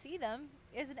fucking see them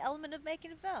is an element of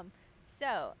making a film.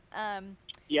 So,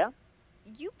 Yeah.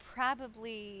 you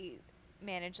probably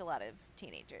manage a lot of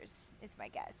teenagers, is my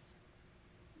guess.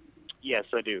 Yes,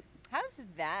 I do. How's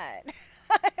that?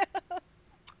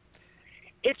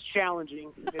 It's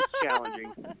challenging. It's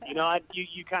challenging.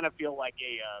 You kind of feel like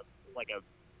a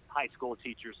high school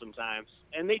teacher sometimes,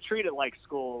 and they treat it like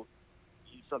school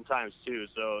sometimes too.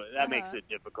 So that makes Uh-huh. it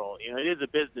difficult. It is a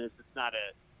business. It's not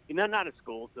not a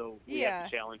school. So we Yeah. have the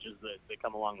challenges that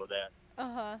come along with that.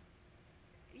 Uh-huh.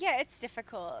 Yeah, it's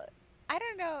difficult. I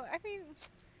don't know. I mean,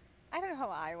 I don't know how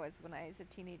I was when I was a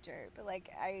teenager, but like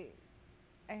I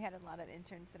had a lot of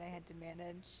interns that I had to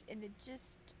manage, and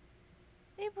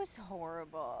it was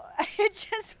horrible. It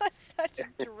just was such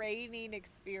a draining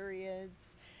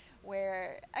experience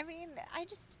where I mean,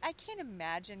 I can't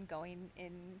imagine going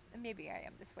in, maybe I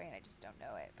am this way and I just don't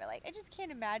know it, but like I just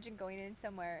can't imagine going in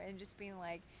somewhere and just being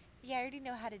like, yeah, I already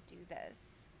know how to do this.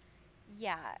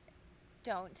 Yeah,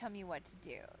 don't tell me what to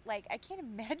do. Like I can't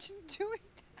imagine doing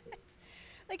that.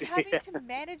 Like having to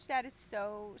manage that is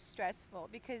so stressful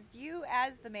because you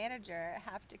as the manager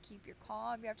have to keep your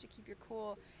calm, you have to keep your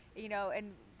cool,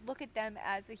 and look at them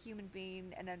as a human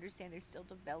being and understand they're still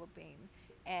developing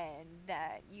and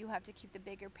that you have to keep the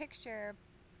bigger picture,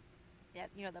 that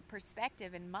the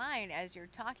perspective in mind as you're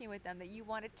talking with them, that you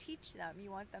want to teach them,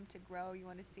 you want them to grow, you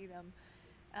want to see them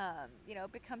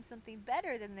become something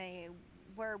better than they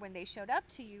were when they showed up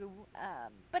to you,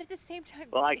 but at the same time,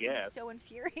 Well, I it can be guess. so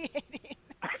infuriating.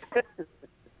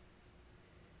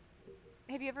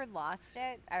 Have you ever lost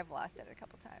it? I've lost it a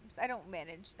couple times. I don't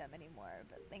manage them anymore,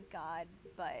 but thank God.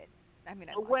 But I mean,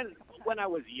 I lost it a couple times. When I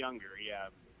was younger,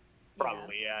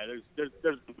 probably, yeah.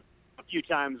 There's a few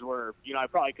times where I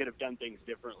probably could have done things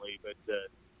differently, but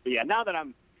yeah. Now that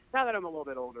I'm a little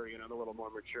bit older, and a little more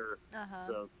mature.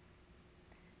 So.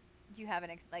 Do you have an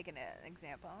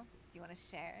example? Do you want to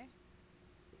share?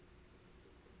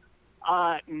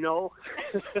 No.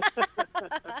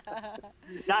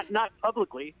 Not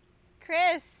publicly.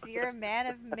 Chris, you're a man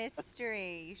of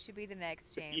mystery. You should be the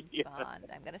next James Bond.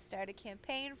 I'm going to start a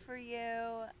campaign for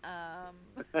you.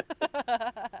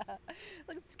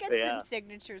 Let's get some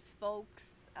signatures, folks.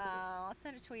 I'll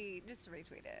send a tweet. Just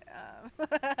retweet it.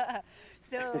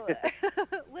 So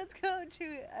let's go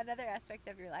to another aspect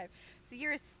of your life. So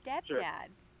you're a stepdad. Sure.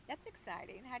 That's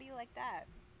exciting. How do you like that?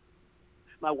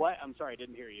 My what? I'm sorry, I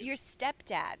didn't hear you. Your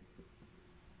stepdad.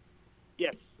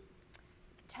 Yes.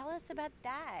 Tell us about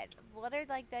that. What are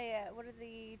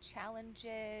the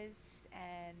challenges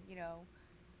and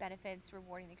benefits,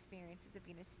 rewarding experiences of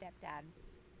being a stepdad?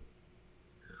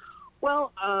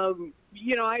 Well, I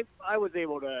was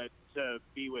able to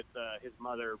be with his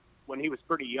mother when he was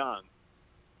pretty young,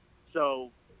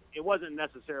 so it wasn't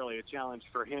necessarily a challenge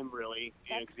for him really,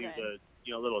 because he was a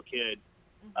little kid.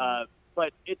 Mm-hmm.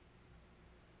 But it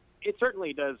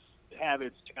certainly does have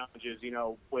its challenges.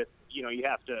 With you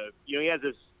have to he has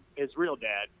his real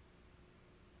dad,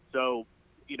 so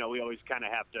we always kind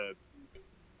of have to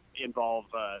involve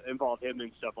him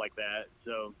and stuff like that.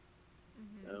 So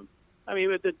Mm-hmm. I mean,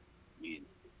 with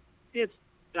it's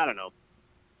I don't know.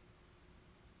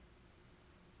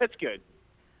 That's good.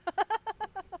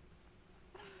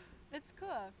 That's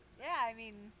cool. Yeah, I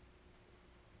mean,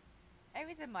 I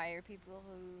always admire people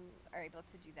who are able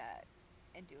to do that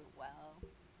and do it well.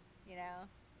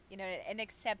 And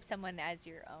accept someone as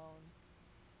your own.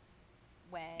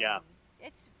 When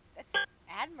it's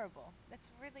admirable. That's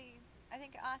really, I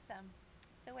think, awesome.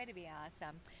 It's a way to be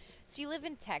awesome. So you live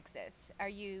in Texas.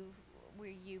 Were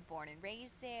you born and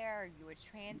raised there? Are you a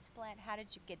transplant? How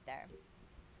did you get there?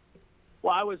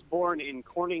 Well, I was born in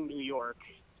Corning, New York,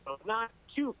 so not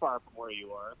too far from where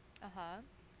you are.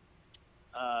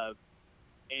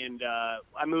 And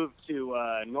I moved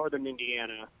to northern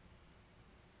Indiana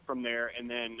from there, and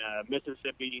then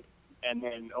Mississippi, and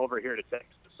then over here to Texas.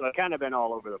 So I've kind of been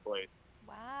all over the place.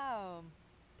 Wow.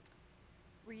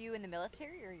 Were you in the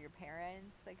military or your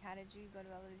parents? Like, how did you go to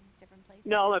all these different places?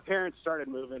 No, my parents started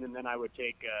moving, and then I would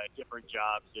take different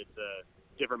jobs at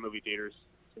different movie theaters.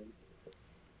 So.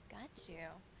 Got you.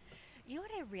 You know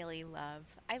what I really love?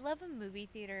 I love a movie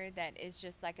theater that is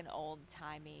just like an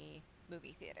old-timey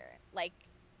movie theater. Like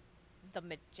the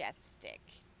Majestic.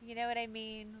 You know what I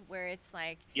mean? Where it's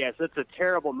like... Yes, it's a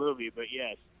terrible movie, but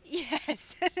yes.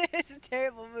 Yes, it is a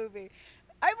terrible movie.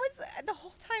 The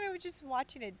whole time I was just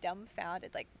watching it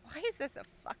dumbfounded. Like, why is this a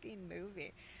fucking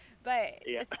movie? But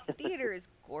yeah. The theater is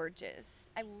gorgeous.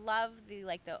 I love the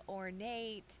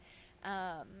ornate,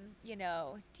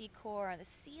 decor on the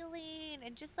ceiling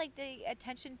and just like the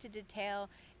attention to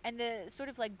detail and the sort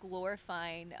of like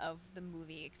glorifying of the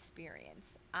movie experience.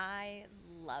 I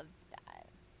love that.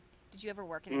 Did you ever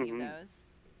work in any of those?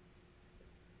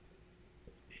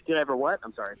 Did I ever what?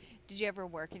 I'm sorry. Did you ever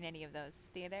work in any of those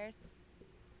theaters?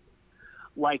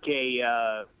 Like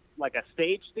a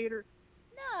stage theater?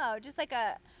 No, just like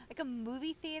a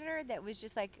movie theater that was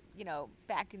just like,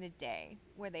 back in the day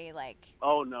where they like...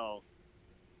 Oh, no.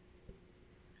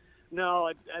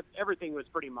 No, everything was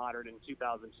pretty modern in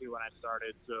 2002 when I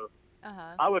started, so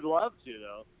I would love to,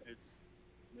 though.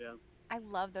 Yeah. I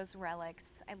love those relics.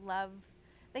 I love...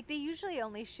 Like, they usually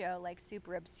only show, like,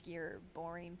 super obscure,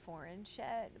 boring foreign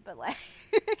shit, but, like...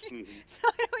 So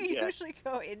I don't usually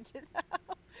go into them.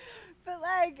 But,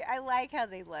 like, I like how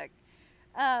they look.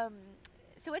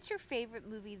 So what's your favorite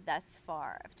movie thus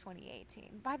far of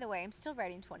 2018? By the way, I'm still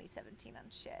writing 2017 on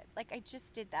shit. Like, I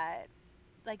just did that,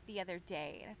 like, the other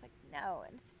day, and I was like, no,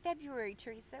 and it's February,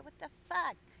 Teresa, what the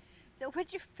fuck? So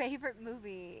what's your favorite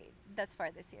movie thus far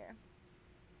this year?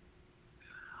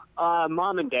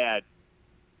 Mom and Dad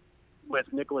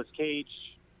with Nicolas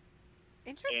Cage.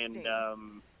 Interesting.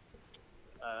 And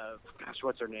Gosh,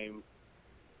 what's her name?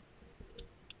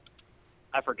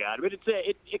 I forgot. But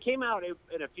it came out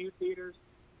in a few theaters.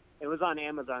 It was on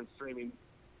Amazon streaming.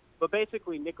 But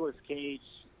basically, Nicolas Cage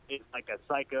is like a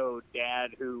psycho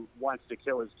dad who wants to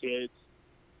kill his kids.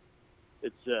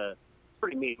 It's a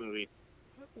pretty neat movie.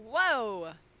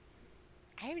 Whoa!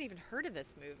 I haven't even heard of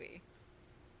this movie.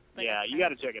 But Yeah, the you got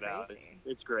to premise check is it out. crazy.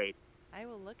 It's great. I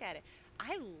will look at it.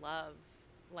 I love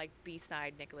like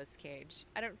B-side Nicolas Cage.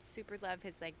 I don't super love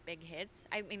his like big hits.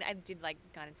 I mean, I did like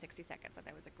Gone in 60 Seconds. I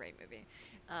thought it was a great movie.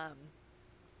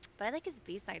 But I like his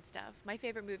B-side stuff. My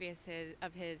favorite movie is his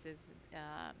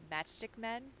Matchstick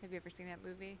Men. Have you ever seen that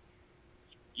movie?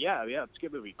 Yeah, it's a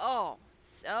good movie. Oh,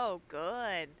 so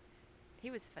good.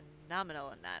 He was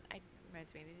phenomenal in that. I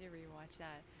reminds me, I need to rewatch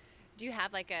that. Do you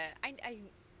have like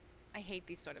I hate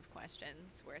these sort of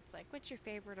questions where it's like, what's your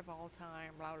favorite of all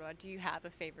time? Blah, blah, blah. Do you have a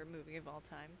favorite movie of all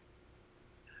time?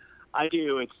 I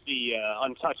do. It's the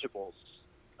Untouchables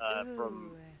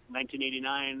from Ooh.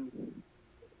 1989.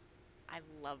 I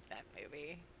love that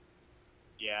movie.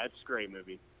 Yeah, it's a great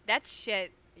movie. That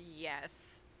shit, yes.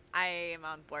 I am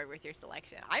on board with your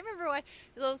selection. I remember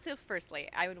so firstly,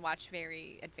 I would watch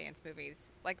very advanced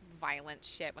movies, like violent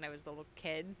shit when I was a little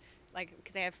kid. Like,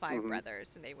 because I have 5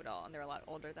 brothers, and they're a lot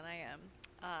older than I am.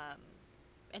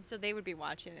 And so they would be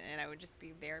watching it, and I would just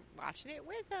be there watching it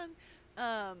with them.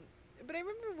 But I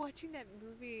remember watching that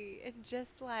movie and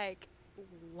just, like,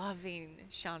 loving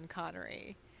Sean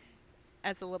Connery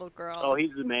as a little girl. Oh,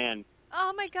 he's the man.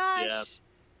 Oh, my gosh. Yeah.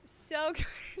 So good.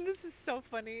 This is so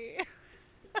funny.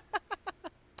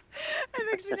 I've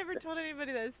actually never told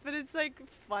anybody this, but it's, like,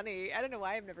 funny. I don't know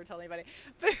why I've never told anybody.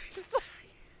 But it's like...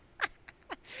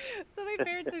 So my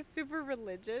parents are super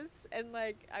religious, and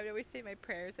like I would always say my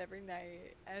prayers every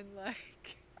night, and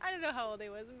like I don't know how old I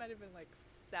was. It might have been like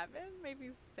 7, maybe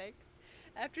 6.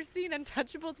 After seeing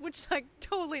Untouchables, which like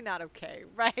totally not okay,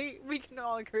 right? We can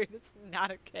all agree it's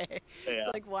not okay Yeah.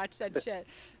 to like watch that shit.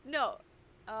 No,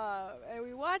 and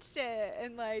we watched it,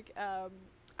 and like I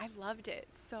loved it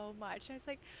so much. And I was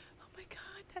like, oh my god,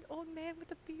 that old man with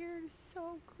the beard is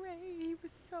so great. He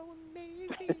was so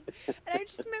amazing. And I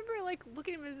just remember like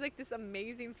looking at him as like this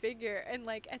amazing figure. And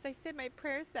like as I said my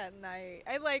prayers that night,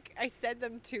 I said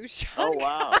them to Sean Oh,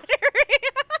 wow. Connery.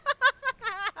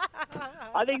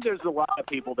 I think there's a lot of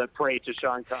people that pray to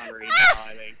Sean Connery now,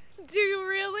 I think. Do you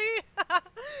really?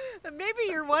 Maybe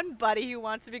you're one buddy who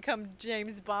wants to become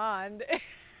James Bond.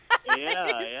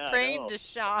 Yeah, He's yeah. praying I know. to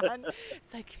Sean.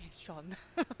 It's like, hey, Sean,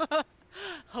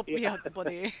 help me Yeah. out,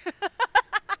 buddy.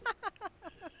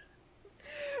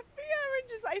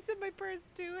 I said my prayers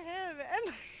to him,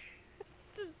 and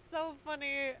it's just so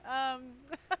funny.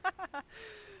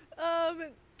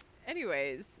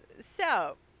 Anyways,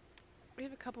 so we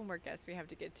have a couple more guests we have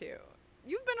to get to.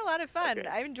 You've been a lot of fun. Okay.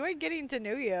 I enjoyed getting to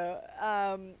know you.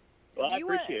 Well, I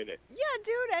appreciate it. Yeah,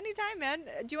 dude, anytime, man.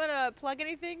 Do you want to plug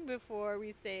anything before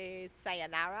we say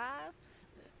sayonara?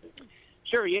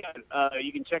 Sure, yeah.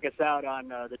 You can check us out on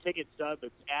the Ticket Stub.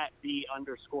 It's at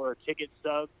 @the_Ticket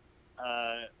Stub.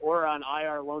 Or on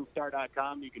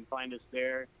irlonestar.com. You can find us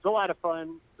there. It's a lot of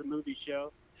fun. It's a movie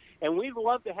show. And we'd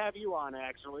love to have you on,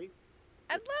 actually.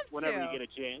 I'd love Whenever to. you get a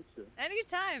chance.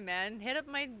 Anytime, man. Hit up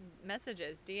my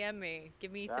messages. DM me.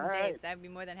 Give me some All right. dates. I'd be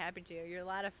more than happy to. You're a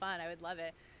lot of fun. I would love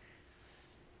it.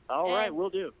 All right, And- we'll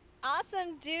do.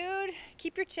 Awesome, dude.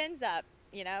 Keep your chins up.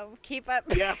 You know, keep up.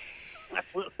 Yeah. I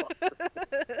will.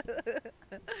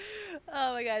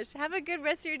 Oh my gosh. Have a good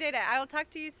rest of your day. I will talk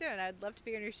to you soon. I'd love to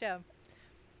be on your show.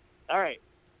 All right.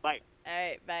 Bye. All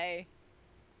right, bye.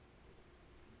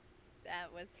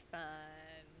 That was fun.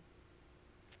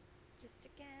 Just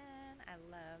again, I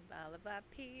love all of our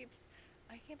peeps.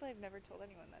 I can't believe I've never told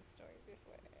anyone that story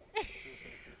before.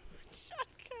 Sean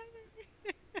Connery.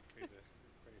 Pretty sure.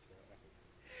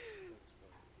 That's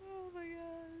funny. Oh my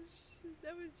gosh.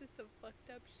 That was just some fucked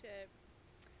up shit.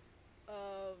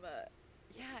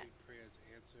 Yeah. Were your prayers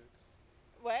answered?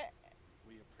 What?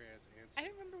 Were your prayers I answered?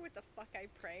 don't remember what the fuck I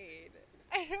prayed.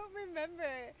 I don't remember.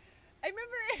 I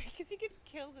remember because he gets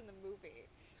killed in the movie.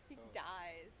 He Oh.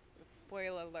 dies.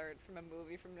 Spoiler alert from a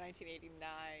movie from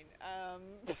 1989.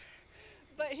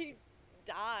 But he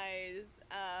dies.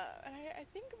 And I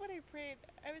think what I prayed,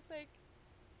 I was like,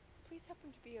 please help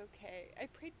him to be okay. I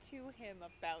prayed to him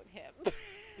about him.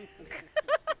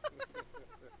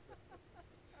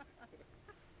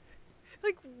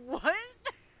 Like, what?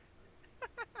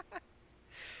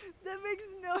 That makes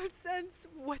no sense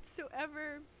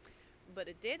whatsoever. But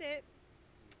it did it.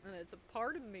 And it's a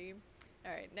part of me.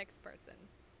 Alright, next person.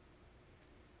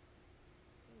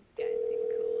 These guys seem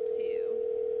cool too.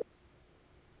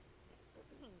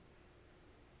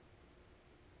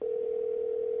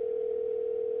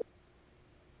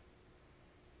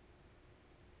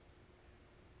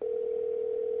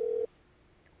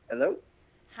 Hello?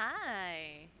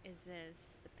 Hi. Is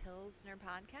this the Pilsner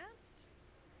Podcast?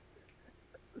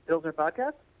 The Pilsner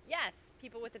Podcast? Yes,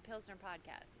 People with the Pilsner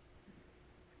Podcast.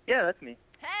 Yeah, that's me.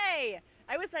 Hey!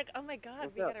 I was like, oh my God,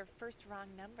 What's we up? got our first wrong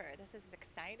number. This is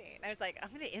exciting. I was like, I'm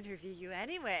going to interview you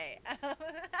anyway.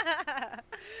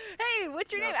 Hey,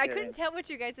 what's your No name? I kidding. couldn't tell what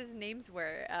you guys' names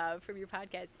were from your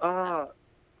podcast.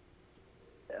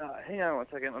 Hang on one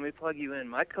second. Let me plug you in.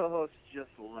 My co-host just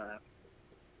left.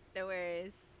 No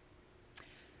worries.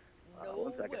 No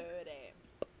 1 second. worry.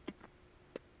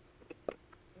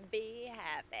 Be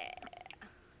happy.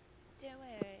 Don't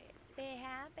worry. Be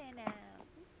happy now.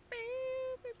 Boo,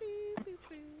 boo, boo, boo,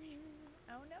 boo.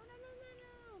 Oh, no.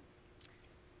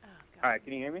 Oh, God. All right,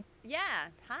 can you hear me? Yeah.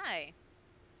 Hi.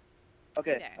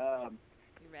 Okay. there. You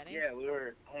ready? Yeah, we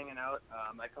were hanging out.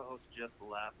 My co-host just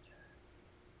left.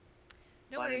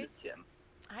 No My name worries. is Jim.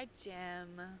 Hi,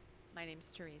 Jim. My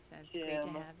name's Teresa. It's great to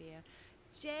Jim. have you.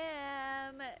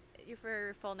 Jim.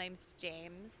 Your full name's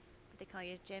James. But they call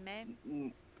you Jimmy.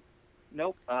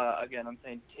 Nope. Again, I'm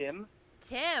saying Tim,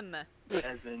 Tim.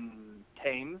 as in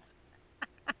Thames.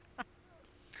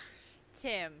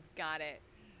 Tim. Got it.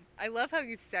 I love how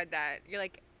you said that. You're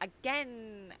like,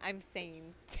 again, I'm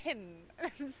saying Tim.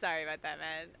 I'm sorry about that,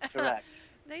 man. Correct.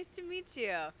 Nice to meet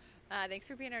you. Thanks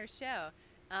for being on our show.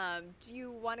 Do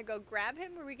you want to go grab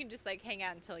him, or we can just like hang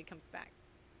out until he comes back?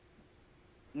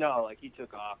 No, like he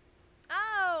took off.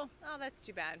 Oh, that's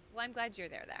too bad. Well, I'm glad you're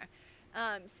there.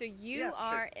 So you Yeah, sure.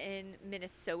 are in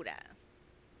Minnesota.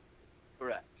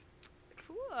 Correct.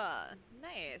 Cool.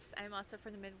 Nice. I'm also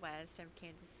from the Midwest. I'm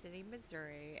Kansas City,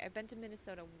 Missouri. I've been to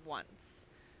Minnesota once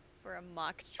for a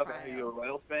mock trial. Okay, are you a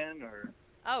Royals fan or?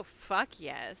 Oh, fuck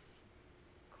yes.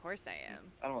 Of course I am.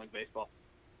 I don't like baseball.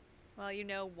 Well, you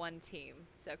know one team,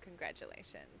 so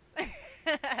congratulations. Did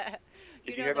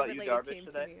you hear about the Yu related Darvish team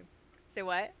to today? me. Say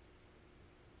what?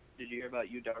 Did you hear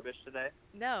about Yu Darvish today?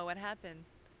 No, what happened?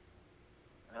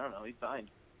 I don't know. He signed.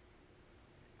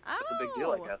 Oh, That's a big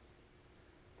deal, I guess.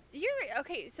 You're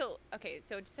okay. So just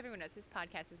so everyone knows, this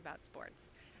podcast is about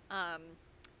sports.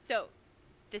 So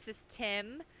this is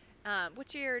Tim.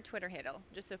 What's your Twitter handle,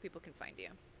 just so people can find you?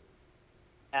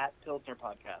 At Pilsner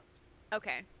Podcast.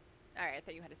 Okay. All right. I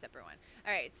thought you had a separate one.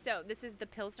 All right. So this is the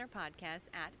Pilsner Podcast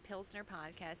at Pilsner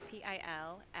Podcast, Pilsner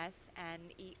Podcast.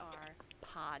 And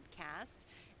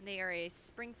they are a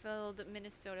Springfield,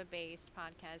 Minnesota-based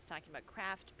podcast talking about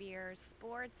craft beer,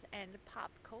 sports, and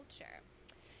pop culture.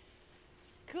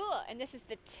 Cool. And this is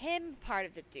the Tim part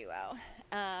of the duo.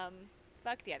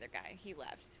 Fuck the other guy. He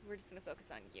left. We're just going to focus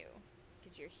on you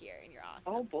because you're here and you're awesome.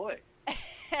 Oh boy.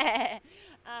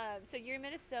 So you're in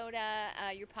Minnesota.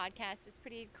 Your podcast is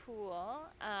pretty cool.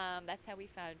 That's how we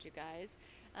found you guys.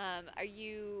 Are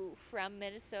you from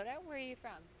Minnesota? Where are you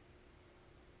from?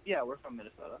 Yeah, we're from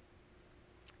Minnesota.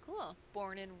 Cool.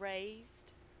 Born and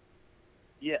raised.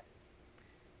 Yeah.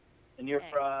 And you're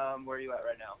Hey. from, where are you at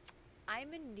right now?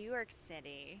 I'm in New York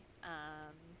City.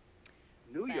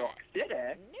 New but- York City?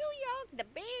 New York, the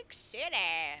big city.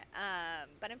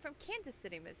 But I'm from Kansas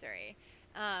City, Missouri.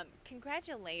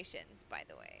 Congratulations, by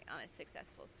the way, on a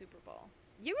successful Super Bowl.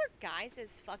 Your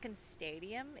guys' fucking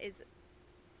stadium is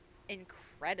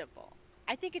incredible.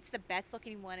 I think it's the best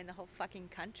looking one in the whole fucking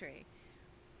country.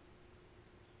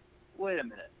 Wait a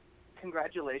minute.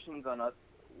 Congratulations on us.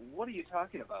 What are you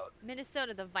talking about?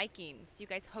 Minnesota, the Vikings, you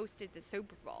guys hosted the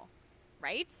Super Bowl,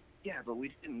 right? Yeah, but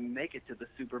we didn't make it to the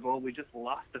Super Bowl. We just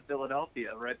lost to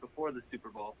Philadelphia right before the Super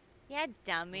Bowl. Yeah,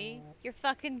 dummy. Your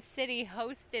fucking city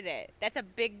hosted it. That's a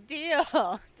big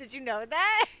deal. Did you know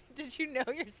that? Did you know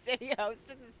your city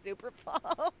hosted the Super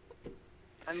Bowl?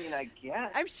 I mean, I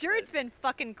guess. I'm sure but- it's been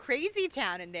fucking crazy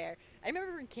town in there. I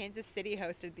remember when Kansas City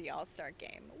hosted the All-Star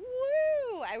game.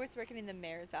 Woo! I was working in the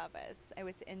mayor's office. I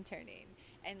was interning.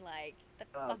 And, like, the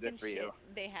Oh, fucking good for shit you.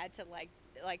 they had to, like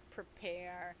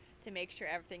prepare to make sure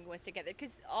everything was together.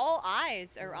 Because all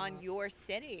eyes are on your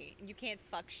city. And you can't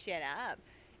fuck shit up.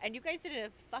 And you guys did a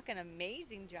fucking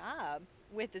amazing job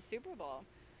with the Super Bowl.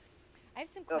 I have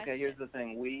some questions. Okay, here's the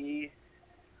thing. We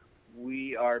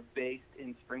are based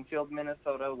in Springfield,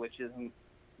 Minnesota, which is in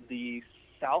the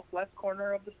southwest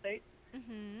corner of the state.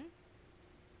 Mm-hmm.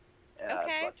 It's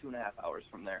about 2.5 hours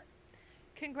from there.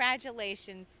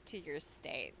 Congratulations to your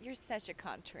state. You're such a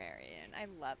contrarian. I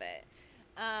love it.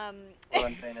 What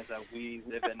I'm saying is that we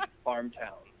live in farm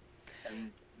town,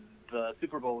 and the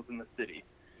Super Bowl is in the city.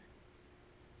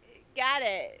 Got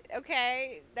it.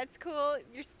 Okay, that's cool.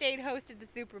 Your state hosted the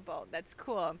Super Bowl. That's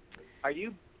cool. Are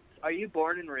you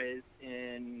born and raised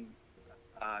in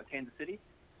Kansas City?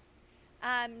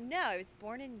 No, I was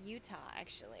born in Utah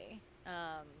actually,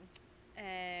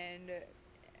 and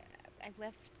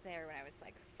left there when I was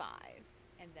like 5,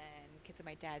 and then because of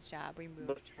my dad's job, we moved.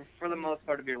 But for the most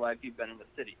part of your life, you've been in the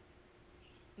city.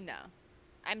 No,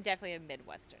 I'm definitely a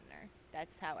Midwesterner.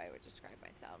 That's how I would describe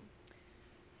myself.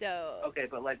 So. Okay,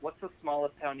 but like, what's the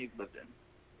smallest town you've lived in?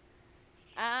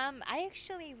 I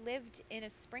actually lived in a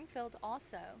Springfield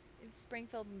also. It was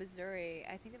Springfield, Missouri.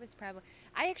 I think it was probably.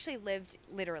 I actually lived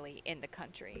literally in the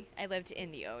country. I lived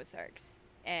in the Ozarks,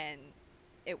 and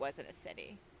it wasn't a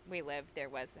city. We lived. There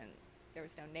was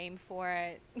no name for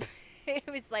it. It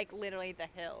was like literally the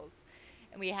hills,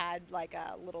 and we had like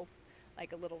a little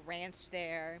ranch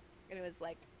there, and it was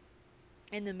like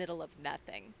in the middle of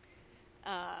nothing.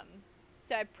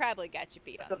 So I probably got you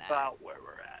beat That's on that. about where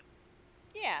we're at.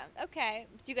 Yeah, okay.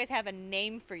 So you guys have a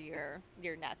name for your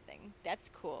nothing. That's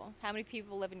cool. How many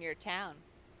people live in your town?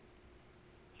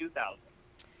 2,000.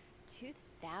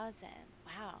 2,000.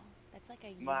 Wow. That's like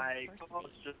a My university.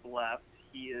 co-host just left.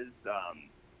 He is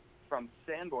from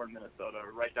Sanborn, Minnesota,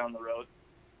 right down the road,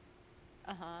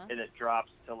 Uh-huh. and it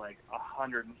drops to like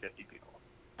 150 people.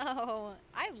 Oh,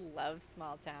 I love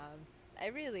small towns. I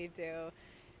really do.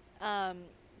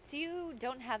 So you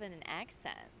don't have an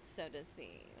accent. So does the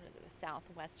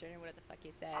Southwestern, or whatever the fuck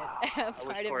you said. I wish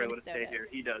part of Corey would have Minnesota. stayed here.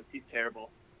 He does. He's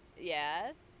terrible.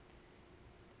 Yeah?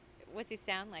 What's he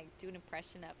sound like? Do an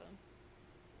impression of him.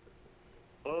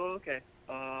 Oh, okay.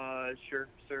 Sure,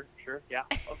 yeah,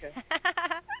 okay.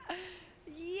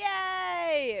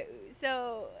 Yay!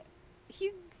 So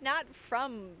he's not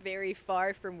from very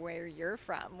far from where you're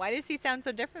from. Why does he sound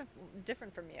so different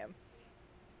from you?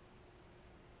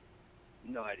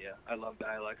 No idea. I love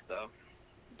dialects, though.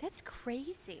 That's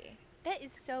crazy. That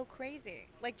is so crazy.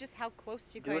 Like, just how close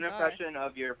you Do guys an are. impression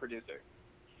of your producer.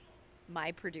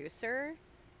 My producer?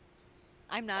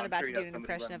 I'm not I'm about sure to you do have an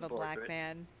somebody impression of a running the board, black right?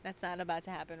 man. That's not about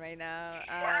to happen right now.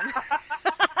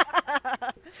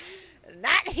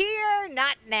 Not here,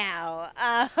 not now.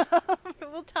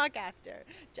 We'll talk after.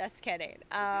 Just kidding.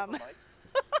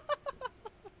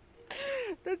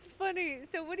 That's funny.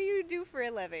 So what do you do for a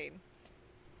living?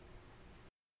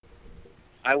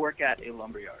 I work at a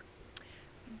lumberyard.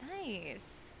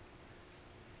 Nice.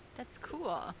 That's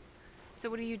cool. So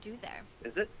what do you do there?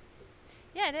 Is it?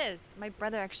 Yeah, it is. My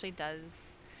brother actually does.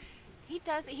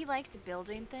 He likes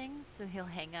building things, so he'll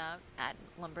hang out at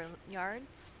lumber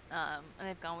yards. And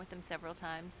I've gone with him several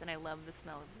times, and I love the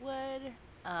smell of wood.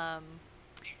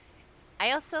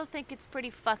 I also think it's pretty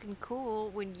fucking cool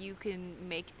when you can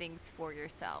make things for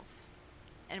yourself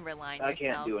and rely on I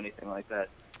yourself can't do anything like that.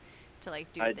 to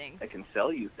like do I things. can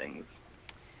sell you things.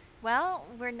 Well,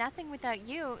 we're nothing without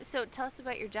you. So tell us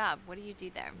about your job. What do you do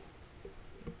there?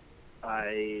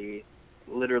 I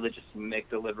literally just make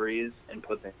deliveries and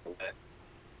put things away.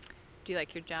 Do you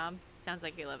like your job? Sounds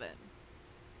like you love it.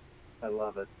 I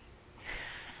love it.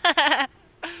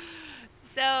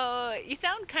 So, you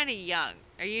sound kind of young.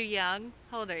 Are you young?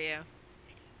 How old are you?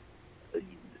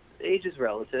 Age is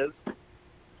relative.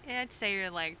 Yeah, I'd say you're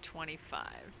like 25.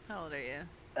 How old are you?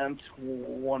 I'm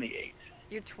 28.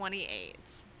 You're 28.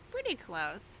 Pretty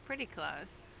close. Pretty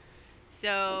close.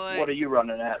 So, What are you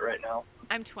running at right now?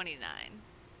 I'm 29.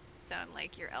 So, I'm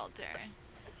like your elder.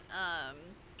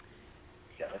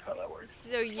 Yeah, that's how that works.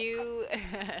 So you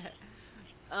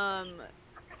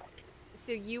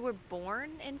so you were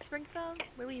born in Springfield?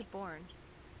 Where were you born?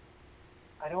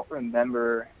 I don't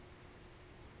remember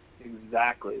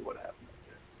exactly what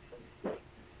happened.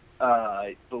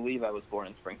 I believe I was born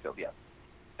in Springfield, yes.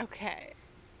 Okay.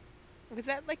 Was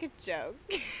that like a joke?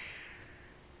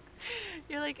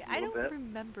 You're like, I Little don't bit.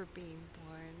 remember being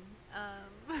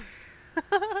born.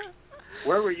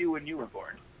 Where were you when you were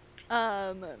born?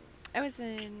 I was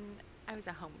a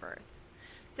home birth.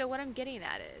 So what I'm getting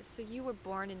at is, so you were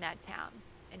born in that town,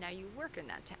 and now you work in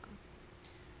that town.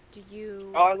 Do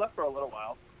you? Oh, I left for a little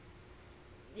while.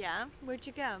 Yeah. Where'd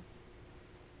you go?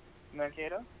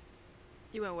 Mankato?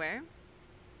 You went where?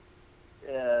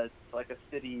 It's like a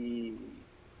city,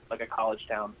 like a college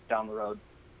town down the road.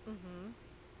 Mm-hmm.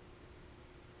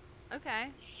 Okay.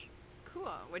 Cool.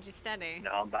 What'd you study?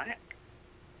 Now I'm back.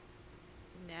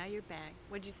 Now you're back.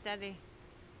 What'd you study?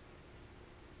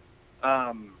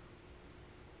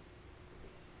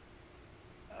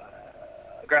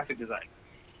 Graphic design.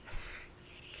 I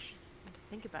had to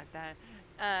think about that.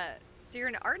 So you're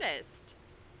an artist.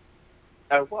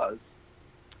 I was.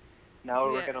 Now Do I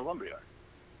you- work at a lumberyard.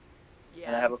 Yeah.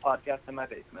 And I have a podcast in my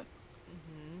basement.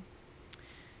 Mm-hmm.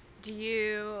 Do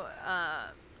you,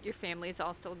 your family is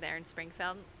all still there in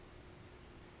Springfield?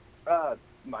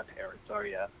 My parents are,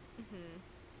 yeah. Mm-hmm.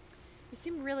 You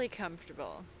seem really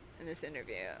comfortable in this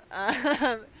interview.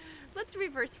 Let's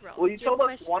reverse roles. Well, you Do have told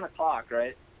a us question? 1 o'clock,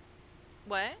 right?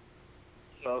 What?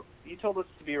 So you told us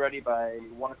to be ready by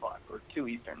 1 o'clock or 2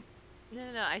 Eastern. No.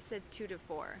 I said 2 to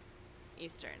 4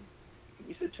 Eastern.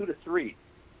 You said 2 to 3.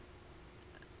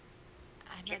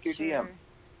 I'm Check not your sure. DM.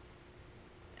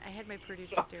 I had my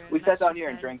producer So do it. we I'm not sat down sure here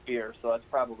and said. drank beer, so that's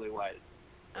probably why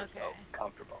we're Okay. so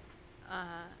comfortable.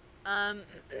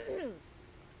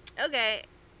 Okay.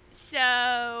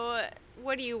 So,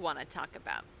 what do you want to talk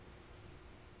about?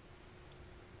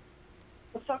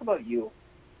 Let's talk about you.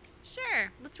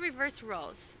 Sure. Let's reverse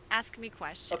roles. Ask me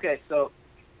questions. Okay, so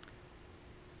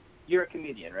you're a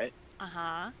comedian, right?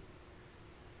 Uh-huh.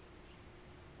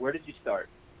 Where did you start?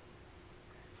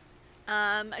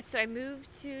 So I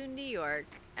moved to New York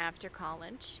after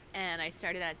college, and I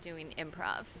started out doing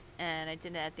improv, and I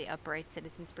did it at the Upright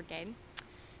Citizens Brigade.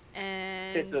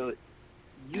 And Okay, so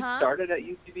you started at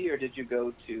UCB, or did you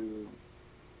go to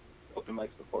open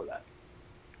mics before that?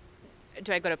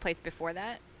 do I go to a place before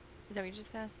that? Is that what you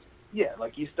just asked? Yeah,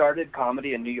 like you started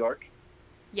comedy in New York?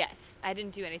 Yes. I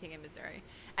didn't do anything in Missouri.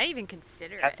 I didn't even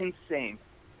consider That's it. insane.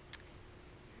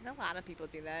 A lot of people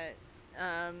do that.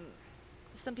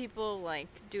 Some people like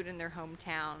do it in their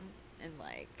hometown and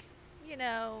like, you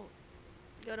know,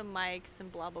 go to mics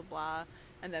and blah blah blah,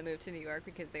 and then move to New York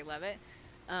because they love it.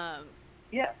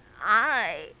 Yeah.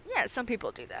 Some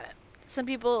people do that. Some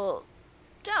people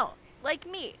don't, like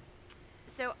me.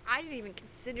 So I didn't even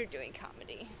consider doing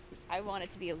comedy. I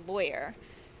wanted to be a lawyer.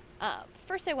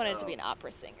 First I wanted to be an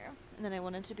opera singer, and then I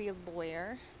wanted to be a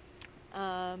lawyer.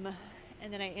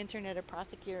 And then I interned at a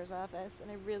prosecutor's office,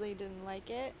 and I really didn't like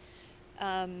it.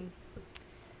 And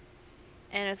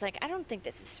I was like, I don't think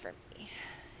this is for me.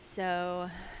 So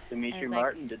Demetri like-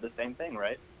 Martin did the same thing,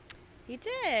 right? he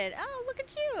did. Oh, look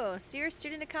at you. So you're a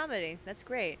student of comedy. That's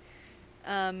great.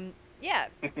 Yeah,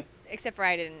 except for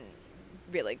I didn't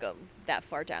really go that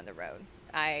far down the road.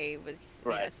 I was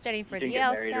Right. studying for You the didn't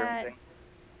get married or LSAT. anything?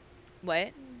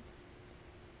 What?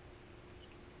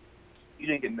 You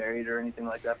didn't get married or anything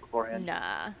like that beforehand?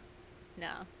 Nah.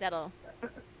 That'll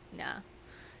nah.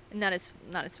 Not as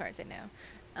far as I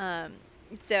know.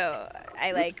 So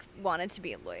I like wanted to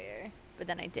be a lawyer, but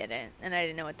then I didn't, and I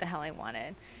didn't know what the hell I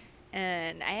wanted.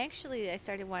 And I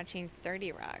started watching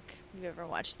 30 Rock. Have you ever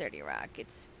watched 30 Rock?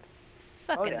 It's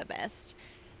fucking yeah. the best.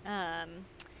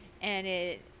 And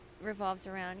it revolves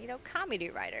around, comedy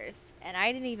writers. And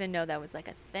I didn't even know that was like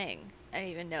a thing. I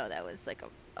didn't even know that was like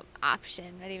a option.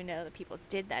 I didn't even know that people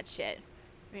did that shit.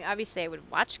 I mean, obviously I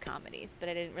would watch comedies, but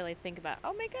I didn't really think about,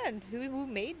 oh my god, who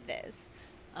made this?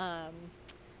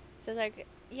 So like,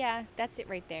 yeah, that's it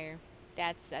right there.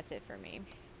 That's it for me.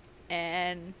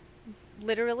 And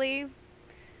literally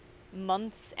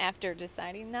months after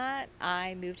deciding that,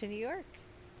 I moved to New York.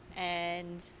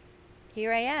 And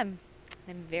here I am.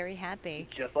 I'm very happy.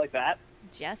 Just like that?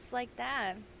 Just like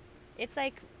that. It's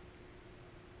like,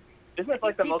 Isn't I it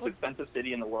like think the most people- expensive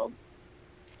city in the world?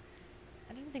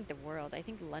 I don't think the world. I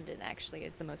think London actually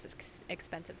is the most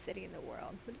expensive city in the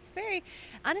world. But it's very,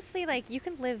 honestly, like, you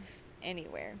can live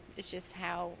anywhere. It's just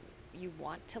how you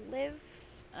want to live.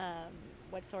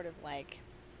 What sort of, like,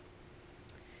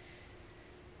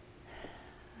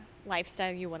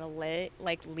 lifestyle you want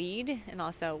to lead, and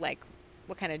also, like,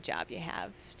 what kind of job you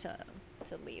have to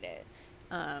lead it.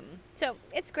 So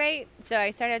it's great. So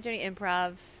I started out doing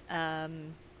improv. I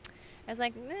was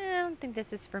like, I don't think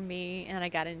this is for me. And I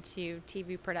got into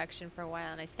TV production for a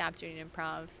while, and I stopped doing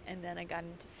improv. And then I got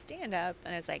into stand-up,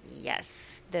 and I was like, yes,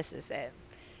 this is it.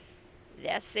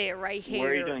 That's it right here.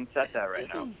 Where are you doing sets at right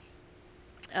now?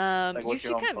 Like, you what's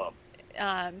should your own come.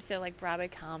 club? So like Broadway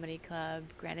Comedy Club,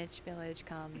 Greenwich Village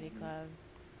Comedy Club,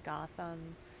 Gotham.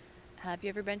 Have you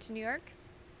ever been to New York?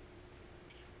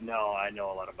 No, I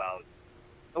know a lot about.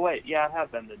 Oh wait, yeah, I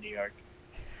have been to New York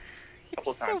a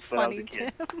couple You're times so when I was a funny,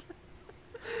 kid. Tim.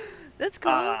 That's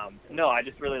cool. No, I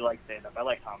just really like stand-up. I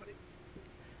like comedy.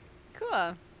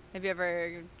 Cool. Have you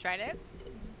ever tried it?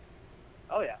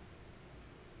 Oh yeah.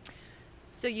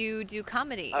 So you do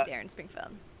comedy there in Springfield?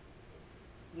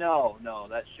 No,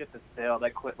 that ship has sailed. I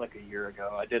quit like a year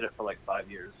ago. I did it for like 5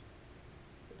 years.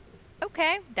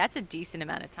 Okay, that's a decent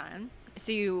amount of time.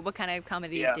 So what kind of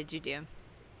comedy Yeah. did you do?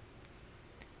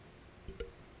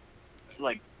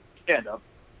 Like stand-up.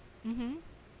 Mm-hmm.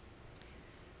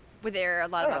 Were there a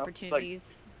lot of I don't know,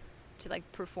 opportunities to like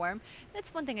perform?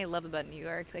 That's one thing I love about New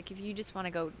York. Like if you just want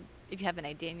to go, if you have an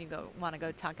idea and you want to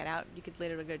go talk it out, you could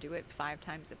literally go do it 5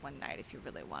 times at one night if you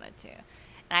really wanted to.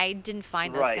 And I didn't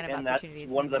find those Right, kind of and that's opportunities.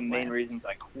 one in of the main Midwest. reasons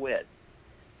I quit.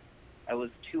 I was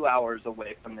 2 hours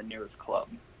away from the nearest club.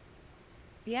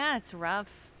 Yeah, it's rough.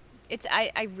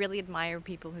 I really admire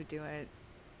people who do it,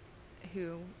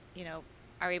 who,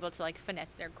 are able to like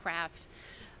finesse their craft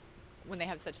when they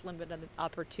have such limited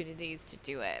opportunities to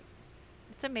do it.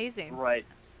 It's amazing. Right.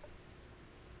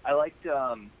 I liked,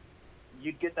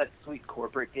 you'd get that sweet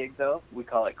corporate gig, though. We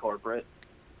call it corporate.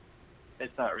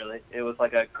 It's not really. It was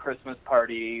like a Christmas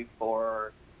party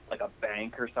for like a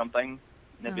bank or something. And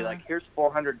they'd be Uh-huh. like, here's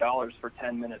 $400 for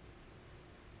 10 minutes.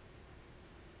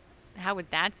 How would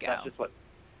that go?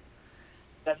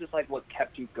 That's just like what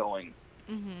kept you going.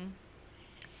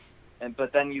 Mm-hmm.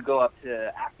 But then you go up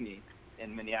to Acme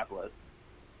in Minneapolis,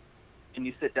 and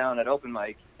you sit down at open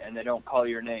mic, and they don't call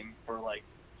your name for like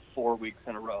 4 weeks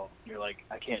in a row. You're like,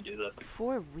 I can't do this.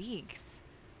 4 weeks.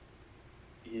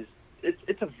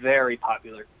 It's a very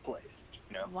popular place,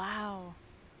 you know. Wow.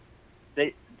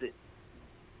 They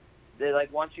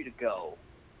like want you to go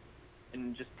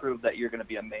and just prove that you're going to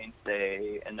be a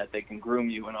mainstay and that they can groom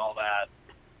you and all that.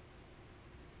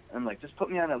 And I'm like, just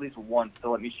put me on at least once to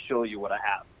let me show you what I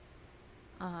have.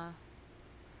 Uh-huh.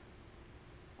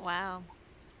 Wow.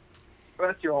 But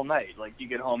that's your whole night. Like, you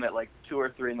get home at like 2 or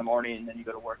 3 in the morning, and then you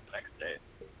go to work the next day.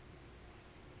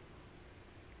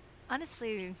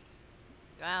 Honestly,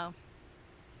 wow.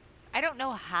 I don't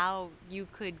know how you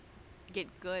could get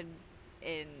good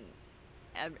in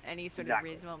any sort of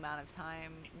Exactly. reasonable amount of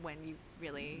time when you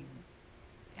really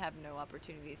have no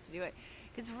opportunities to do it.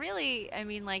 Because really, I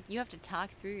mean, like, you have to talk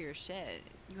through your shit.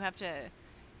 You have to,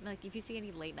 like, if you see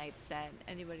any late night set,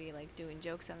 anybody, like, doing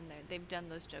jokes on there, they've done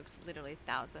those jokes literally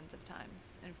thousands of times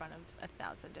in front of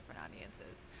 1,000 different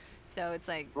audiences. So it's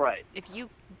like, Right. if you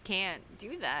can't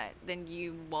do that, then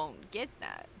you won't get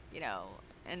that, you know?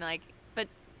 And, like, but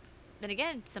then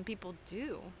again, some people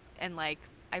do. And, like,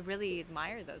 I really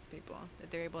admire those people that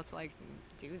they're able to, like,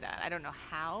 do that. I don't know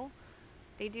how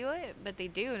they do it, but they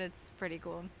do, and it's pretty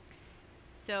cool.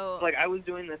 So, Like, I was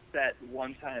doing this set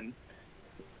one time.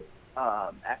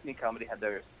 Acme Comedy had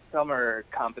their summer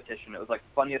competition. It was like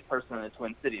funniest person in the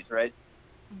Twin Cities, right?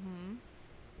 mhm.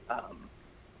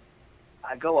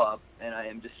 I go up and I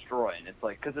am destroying. It's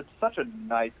like, because it's such a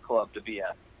nice club to be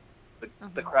at.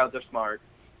 The crowds are smart.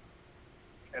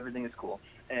 Everything is cool.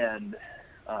 And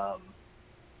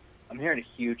I'm hearing a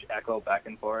huge echo back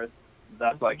and forth.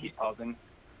 That's why I keep pausing.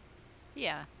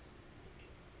 Yeah.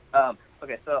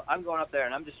 Okay, so I'm going up there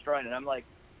and I'm destroying it. I'm like,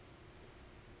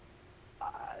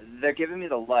 they're giving me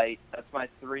the light. That's my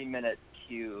 3-minute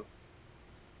cue.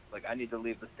 Like, I need to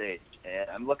leave the stage. And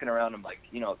I'm looking around. I'm like,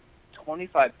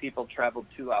 25 people traveled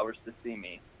 2 hours to see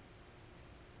me.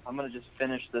 I'm going to just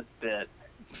finish this bit.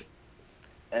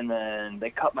 And then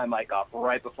they cut my mic off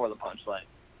right before the punchline.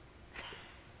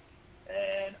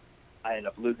 And I end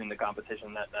up losing the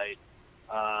competition that night.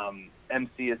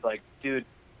 MC is like, dude,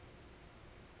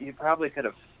 you probably could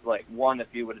have, like, won if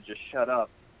you would have just shut up.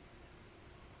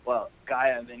 Well,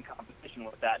 guy I'm in competition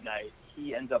with that night,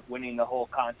 he ends up winning the whole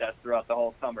contest throughout the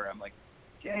whole summer. I'm like,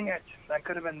 dang it, that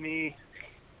could have been me.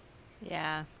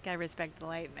 Yeah. Gotta respect the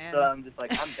light, man. So I'm just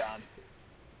like, I'm done.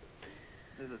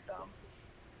 This is dumb.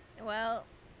 Well,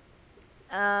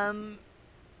 sorry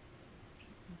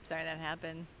that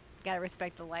happened. Gotta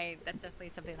respect the light. That's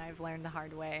definitely something I've learned the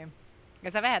hard way.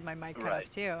 Because I've had my mic cut Right. off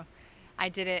too. I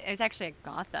did it. It was actually at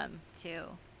Gotham too.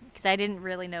 Because I didn't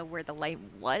really know where the light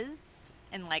was.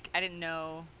 And, like, I didn't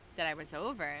know that I was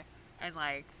over. And,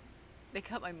 like, they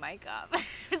cut my mic off. I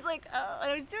was like, oh,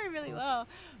 and I was doing really well.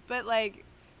 But, like,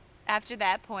 after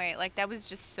that point, like, that was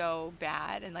just so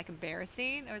bad and, like,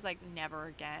 embarrassing. I was like, never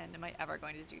again am I ever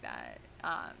going to do that.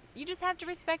 You just have to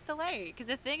respect the light. Because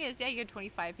the thing is, yeah, you had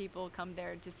 25 people come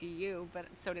there to see you, but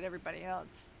so did everybody else.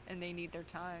 And they need their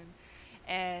time.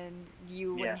 And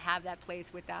you wouldn't have that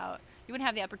place without, you wouldn't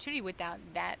have the opportunity without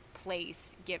that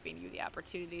place giving you the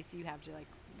opportunity. So you have to, like,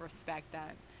 respect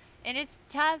that. And it's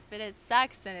tough and it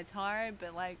sucks and it's hard,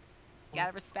 but, like, you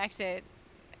gotta respect it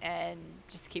and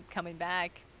just keep coming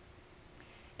back.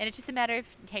 And it's just a matter of,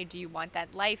 hey, do you want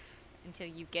that life until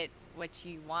you get what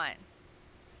you want?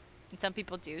 And some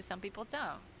people do, some people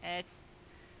don't. And it's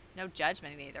no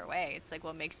judgment in either way. It's like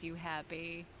what makes you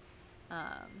happy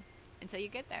until you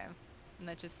get there. And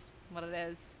that's just what it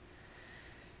is.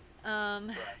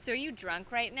 So are you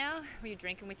drunk right now? Were you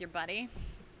drinking with your buddy?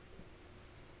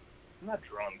 I'm not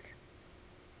drunk.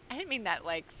 I didn't mean that,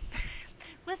 like,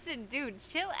 listen, dude,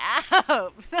 chill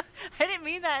out. I didn't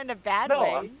mean that in a bad No,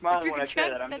 way. I'm smiling If you're when I say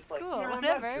drunk, that. I'm that's just like, cool, I'm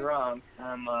whatever. not drunk.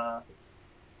 I'm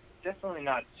definitely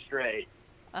not straight.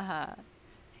 Uh-huh.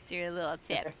 So you're a little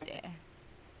tipsy.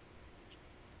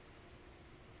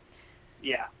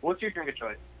 Yeah. What's your drink of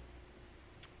choice?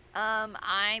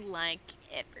 I like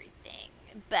everything,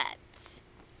 but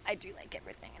I do like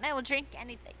everything, and I will drink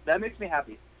anything. That makes me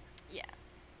happy. Yeah.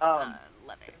 Love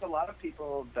it. There's a lot of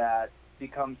people that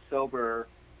become sober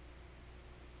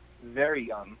very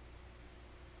young.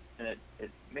 and it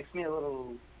makes me a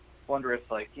little wonder if,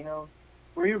 like, you know,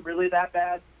 were you really that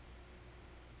bad?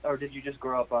 Or did you just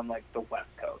grow up on, like, the West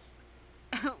Coast?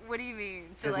 What do you mean?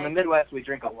 So, Because in the like, Midwest, we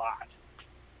drink a lot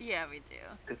yeah, we do.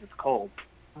 because it's cold.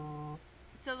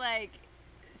 So, like,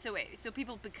 so wait, so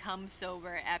people become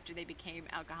sober after they became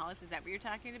alcoholics? Is that what you're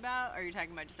talking about? Or are you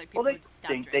talking about just, like, people Well, who they just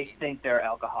stopped think drinking? they're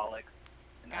alcoholics.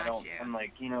 And Got you. I'm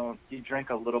like, you know, you drink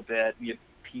a little bit, you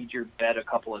peed your bed a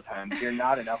couple of times. You're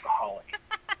not an alcoholic.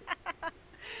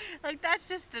 Like, that's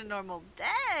just a normal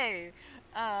day.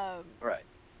 Right.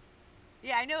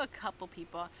 Yeah, I know a couple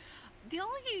people. The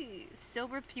only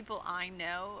sober people I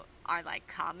know are, like,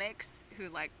 comics who,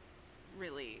 like,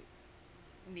 really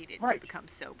needed to Right. become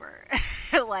sober.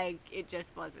 Like, it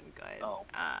just wasn't good. Oh.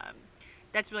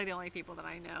 That's really the only people that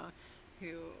I know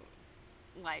who,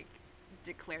 like,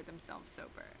 declare themselves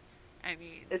sober. I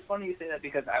mean, It's funny you say that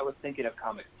because I was thinking of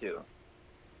comics too.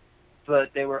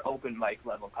 But they were open mic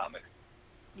level comics.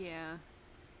 yeah.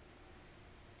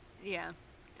 Yeah.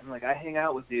 I'm like, I hang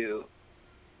out with you.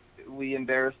 We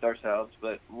embarrassed ourselves,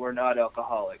 but we're not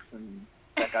alcoholics. And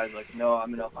that guy's like, no,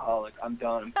 I'm an alcoholic. I'm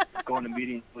done. I'm going to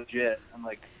meetings legit. I'm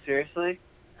like, seriously?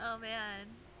 Oh, man.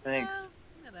 Thanks. Well,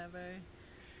 whatever.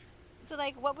 So,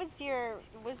 like, what was your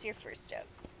first joke?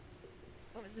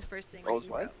 What was the first thing that Rose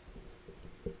you what?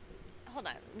 wrote? Hold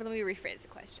on. Let me rephrase the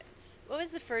question. What was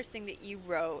the first thing that you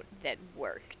wrote that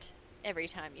worked every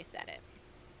time you said it?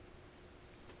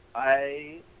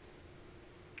 I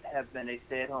have been a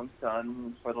stay-at-home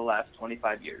son for the last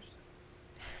 25 years.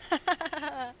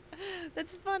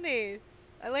 That's funny.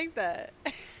 I like that.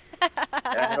 I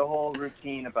had a whole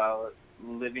routine about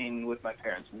living with my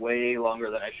parents way longer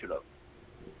than I should have.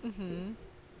 Mm-hmm.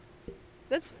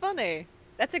 That's funny.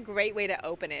 That's a great way to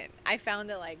open it. I found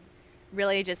that, like,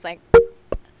 really just, like,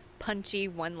 punchy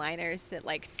one-liners that,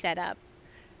 like, set up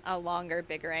a longer,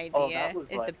 bigger idea that was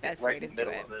is like the best right way to in the do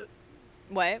middle it. of it.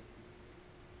 What?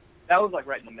 That was like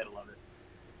right in the middle of it.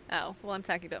 Oh, well, I'm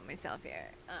talking about myself here.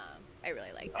 I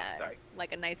really like Oh, that. sorry.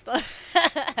 Like a nice...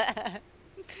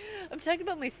 I'm talking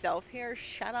about myself here.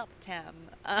 Shut up, Tim.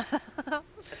 It's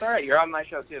all right. You're on my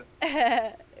show too.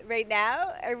 Right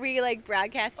now? Are we, like,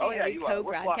 broadcasting? Oh yeah, Are we you are.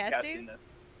 We're co-broadcasting? broadcasting this.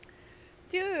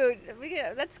 Dude,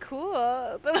 that's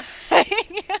cool. But,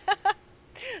 like,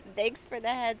 thanks for the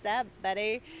heads up,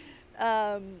 buddy.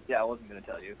 Yeah, I wasn't gonna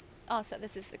tell you. Also,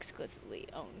 this is exclusively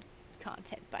owned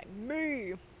content by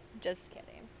me. Just kidding.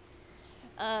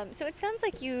 So it sounds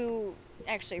like you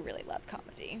actually really love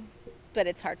comedy, but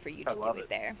it's hard for you I to love do it it.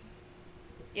 there.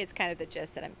 It's kind of the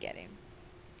gist that I'm getting.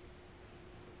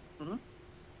 Mhm.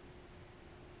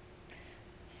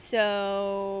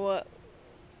 So,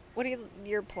 what are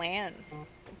your plans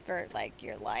for, like,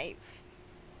 your life?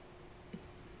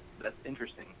 That's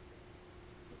interesting.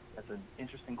 That's an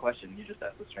interesting question you just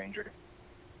asked a stranger.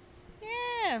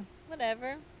 Yeah,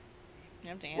 whatever. You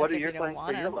have to answer What are if your you don't plans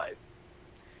want for your to. life?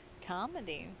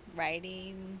 Comedy,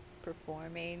 writing,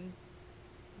 performing,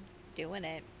 doing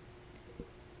it.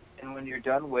 And when you're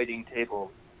done waiting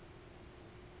tables,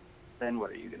 then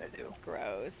what are you gonna do?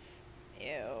 Gross.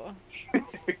 Ew.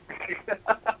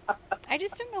 I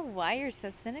just don't know why you're so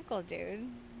cynical, dude.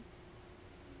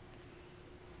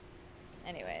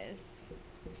 Anyways,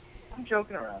 I'm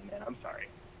joking around, man. I'm sorry.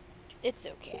 it's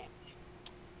okay.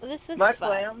 Well, this was My fun.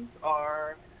 plans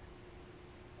are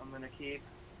I'm gonna keep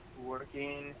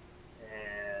working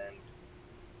and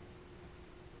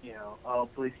I'll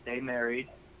hopefully stay married,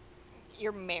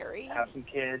 You're married? have some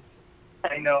kids.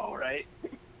 I know, right?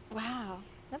 Wow,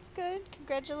 that's good.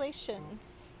 Congratulations.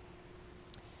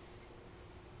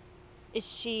 Is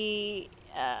she,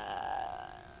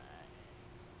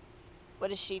 what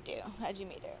does she do? How'd you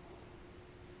meet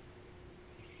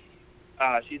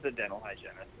her? She's a dental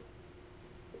hygienist.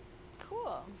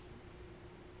 Cool.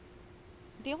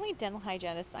 The only dental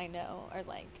hygienists I know are,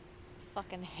 like,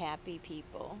 fucking happy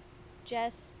people.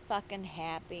 Just fucking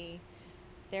happy.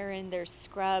 They're in their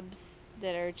scrubs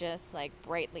that are just, like,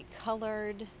 brightly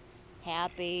colored,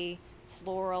 happy,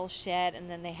 floral shit, and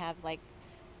then they have, like,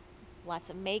 lots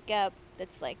of makeup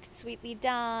that's, like, sweetly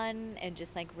done and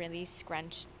just, like, really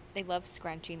scrunched. They love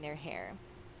scrunching their hair.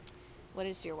 What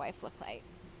does your wife look like?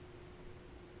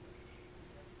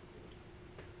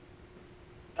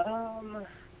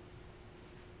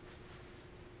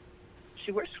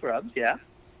 She wears scrubs, yeah.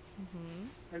 Mm-hmm.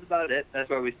 That's about it. That's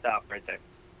where we stop right there.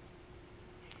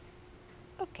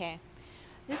 Okay.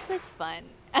 This was fun.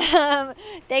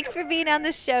 Thanks for being on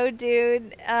the show,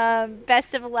 dude.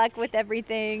 Best of luck with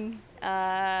everything.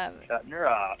 Shutting her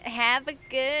off. Have a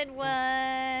good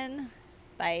one.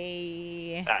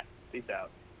 Bye. All right, peace out.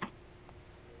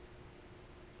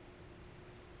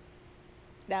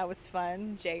 That was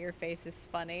fun. Jay, your face is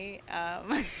funny.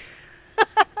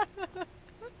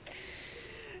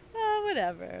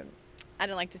 Whatever. I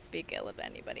don't like to speak ill of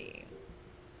anybody,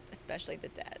 especially the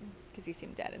dead, because he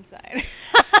seemed dead inside.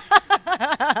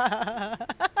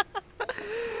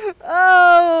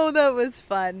 Oh, that was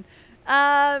fun.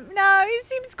 No, he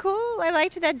seems cool. I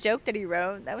liked that joke that he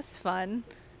wrote. That was fun.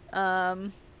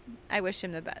 I wish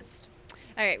him the best.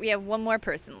 All right, we have one more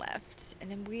person left, and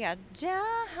then we are done.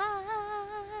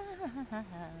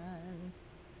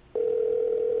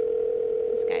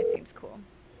 This guy seems cool.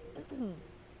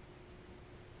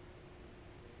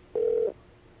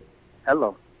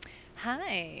 Hello.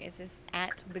 Hi, is this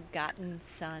at Begotten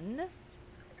Son?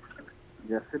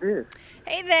 Yes, it is.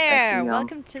 Hey there, Actually,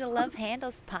 welcome to the Love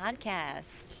Handles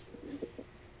podcast.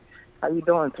 How you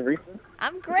doing, Teresa?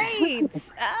 I'm great.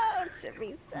 Oh,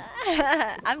 Teresa.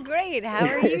 I'm great. How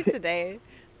are you today?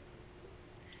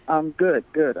 I'm good.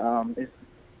 It's,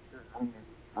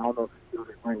 I don't know if it's still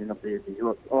raining up there in New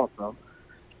York also,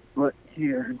 but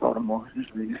here in Baltimore,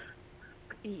 it's raining.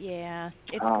 Yeah,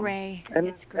 it's gray. And,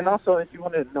 it's gross. and also, if you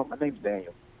want to know, my name's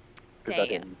Daniel. 'Cause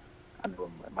Dan. I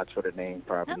know my Twitter name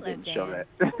probably Hello, didn't show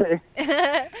Dan.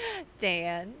 that.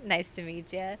 Dan, nice to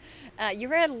meet you. You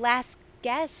were a last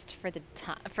guest for the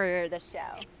show,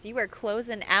 so you were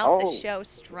closing out the Oh. show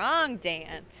strong,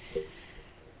 Dan.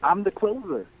 I'm the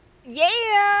closer.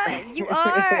 Yeah, you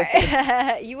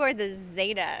are. You are the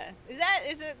Zeta. Is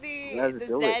it Let's the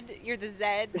do Z? it. You're the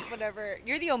Z, whatever.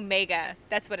 You're the Omega.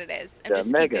 That's what it is. I'm The just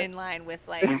Omega. keeping in line with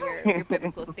like your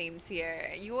biblical themes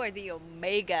here. You are the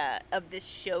Omega of this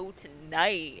show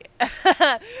tonight.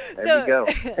 There we go.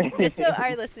 Just so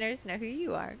our listeners know who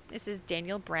you are, this is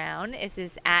Daniel Brown. This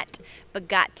is at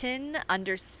Begotten_son.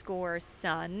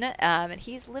 And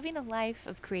he's living a life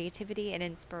of creativity and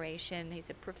inspiration. He's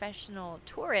a professional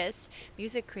tourist,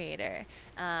 music creator,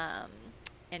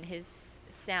 and his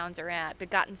sounds are at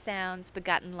Begotten Sounds,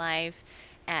 Begotten Life,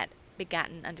 at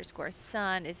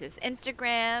Begotten_son is his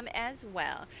Instagram as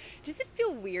well. Does it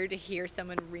feel weird to hear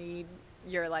someone read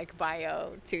your like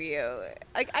bio to you?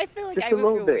 Like I feel like Just I a would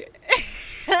little feel bit. weird.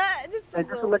 just And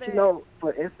just to let you know,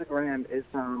 for Instagram, it's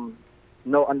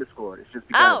no underscore. It's just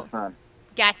Oh. Begotten Son.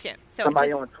 Gotcha. So Somebody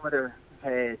just, on Twitter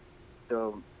had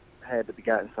the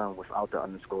Begotten Son without the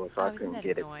underscore, so Oh, I isn't couldn't that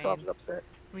get it. So I annoying? was upset.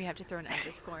 we have to throw an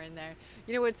underscore in there.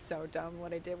 You know what's so dumb?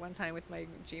 What I did one time with my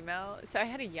Gmail. So I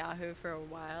had a Yahoo for a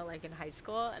while, like in high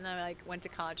school, and then I like went to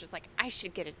college. Was like, I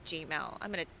should get a Gmail.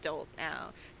 I'm an adult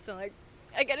now, so like,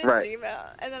 I get a Right. Gmail,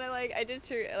 and then I did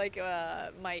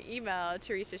my email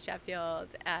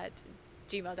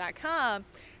teresasheffield@gmail.com,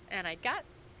 and I got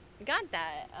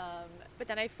that. But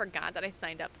then I forgot that I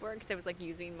signed up for it because I was like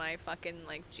using my fucking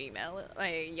like Gmail,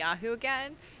 my Yahoo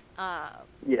again. Yeah.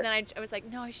 And then I was like,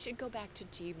 no, I should go back to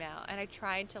Gmail. And I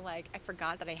tried to I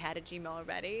forgot that I had a Gmail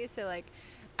already. So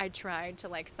I tried to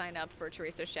sign up for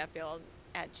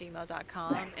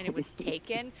teresasheffield@gmail.com, and it was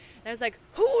taken. And I was like,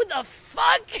 who the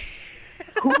fuck?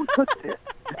 Who took it?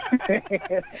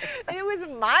 And it was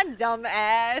my dumb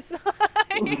ass.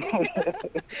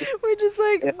 We're just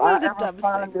like, If what I are the ever dumbest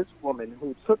find things? this woman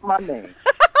who took my name,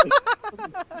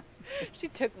 She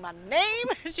took my name.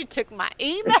 She took my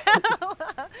email.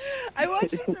 I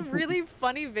watched this really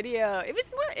funny video. It was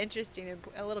more interesting and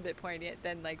a little bit poignant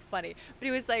than funny. But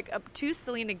it was two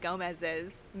Selena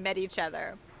Gomez's met each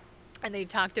other, and they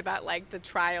talked about the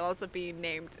trials of being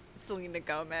named Selena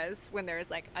Gomez when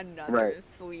there's another Right.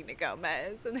 Selena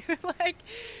Gomez, and they were like,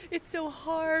 "It's so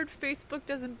hard. Facebook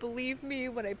doesn't believe me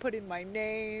when I put in my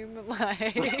name."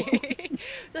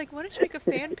 It's like, why don't you make a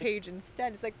fan page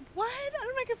instead? It's like, what? I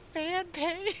don't make a fan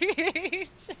page.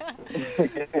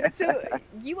 So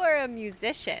you are a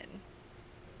musician.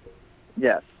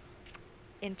 yes.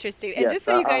 Interesting. And Yes, just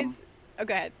so you guys, oh,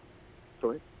 go ahead.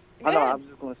 Sorry. Go I know. I ahead. was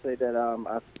just going to say that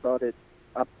I started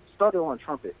on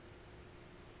trumpet,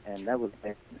 and that was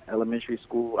in elementary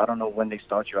school. I don't know when they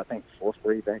start you. I think 4th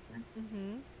grade back then.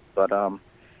 Mm-hmm. But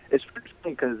it's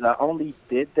interesting because I only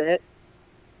did that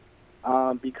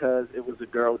because it was a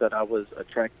girl that I was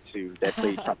attracted to that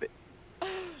played trumpet.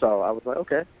 So I was like,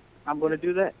 okay, I'm going to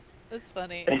do that. That's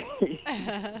funny. Did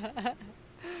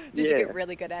you Yeah. get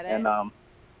really good at it? And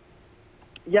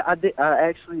yeah, I did. I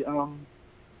actually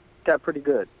got pretty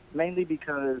good, mainly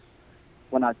because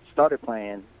when I started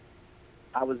playing,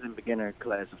 I was in beginner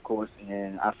class, of course,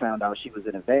 and I found out she was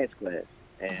in advanced class,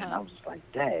 and I was just like,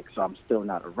 dang, so I'm still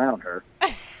not around her.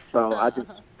 So I just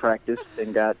practiced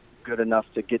and got good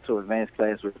enough to get to advanced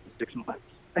class within 6 months.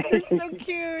 That's so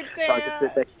cute, So I could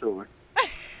sit Dan. next to her.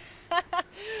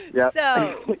 Yep.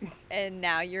 So, and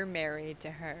now you're married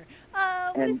to her.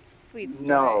 Oh, what a And sweet story.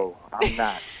 No, I'm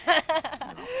not.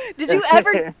 Did you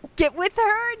ever get with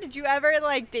her? Did you ever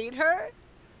like date her?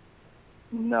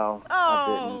 No,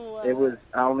 Oh. I didn't.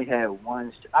 I only had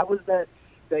one. I was that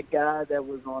guy that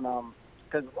was on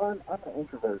because one, I'm an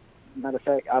introvert. Matter of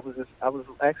fact, I was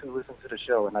actually listening to the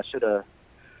show, and I should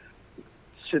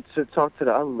talk to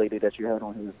the other lady that you had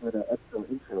on here with an episode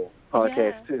intro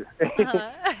podcast too.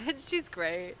 She's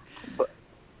great. But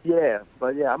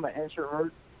I'm an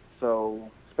introvert.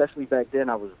 So especially back then,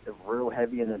 I was real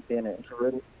heavy in being an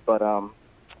introverted. But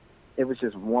it was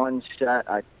just one shot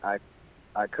I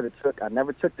could have took. I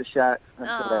never took the shot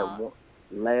until that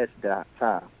last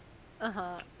time.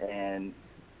 And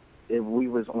we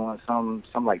was on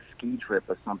some like ski trip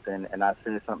or something, and I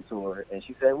said something to her, and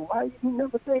she said, "Well, why you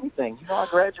never say anything? You know, I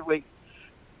graduate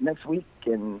next week,"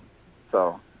 and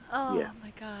so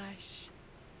my gosh.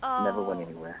 never went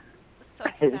anywhere. So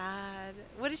sad.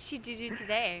 What did she do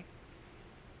today?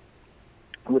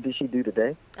 What did she do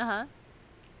today? I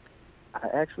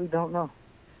actually don't know.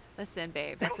 Listen,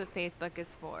 babe, that's what Facebook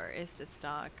is for, is to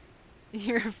stalk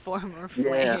your former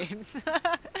Yeah. flames.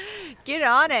 Get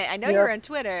on it. I know you're on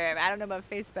Twitter. I don't know about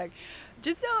Facebook.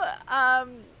 Just so, I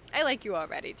like you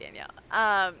already,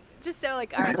 Danielle. Just so,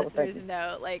 like, our listeners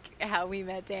know, like, how we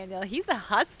met Daniel. He's a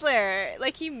hustler.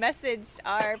 Like, he messaged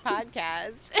our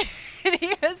podcast, and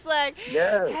he was like,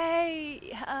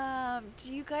 hey,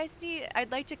 do you guys need,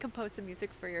 I'd like to compose some music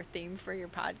for your theme for your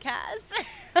podcast.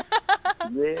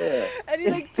 Yeah. And he,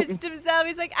 like, pitched himself.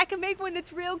 He's like, I can make one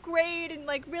that's real great and,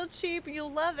 like, real cheap, and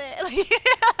you'll love it. Like,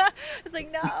 it's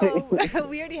like, no,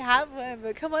 we already have one,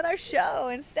 but come on our show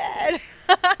instead.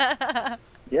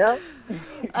 Yeah.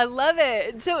 I love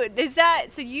it. So is that,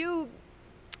 so you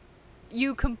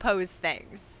compose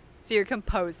things. So you're a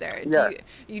composer. Yeah.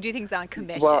 You do things on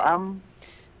commission. Well,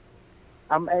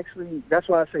 I'm actually, that's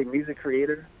why I say music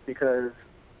creator, because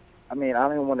I mean, I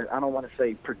don't want to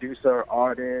say producer,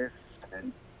 artist,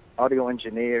 and audio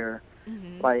engineer.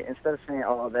 Mm-hmm. Like, instead of saying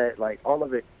all of that, like, all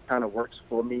of it kind of works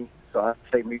for me. So I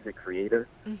say music creator.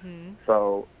 Mm-hmm.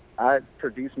 So I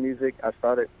produce music. I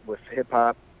started with hip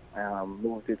hop.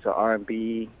 Moved into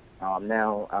R&B.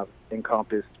 Now I've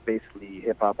encompassed basically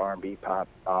hip hop, R&B, pop,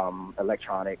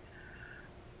 electronic.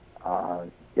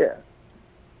 And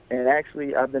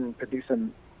actually, I've been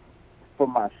producing for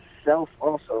myself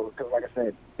also, because like I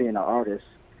said, being an artist,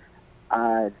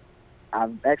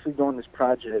 I'm actually doing this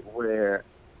project where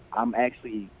I'm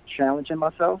actually challenging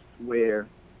myself, where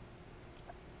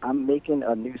I'm making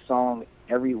a new song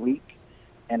every week,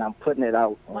 and I'm putting it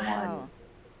out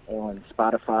on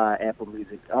Spotify, Apple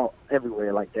Music,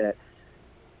 everywhere like that.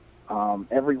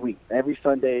 Every week, every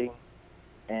Sunday,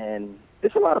 and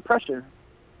it's a lot of pressure,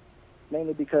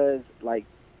 mainly because, like,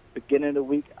 beginning of the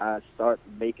week, I start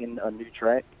making a new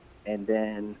track, and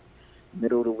then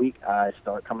middle of the week, I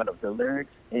start coming up with the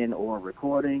lyrics or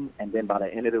recording, and then by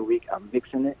the end of the week, I'm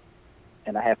mixing it,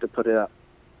 and I have to put it up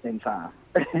in time.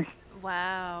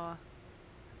 Wow.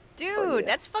 Dude,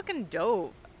 that's fucking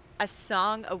dope. A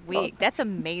song a week. That's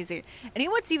amazing. And you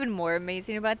know what's even more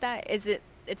amazing about that is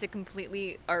it's a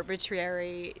completely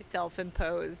arbitrary,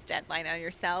 self-imposed deadline on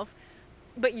yourself,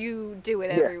 but you do it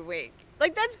every week.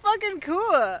 Like, that's fucking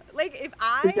cool. Like,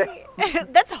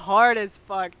 if that's hard as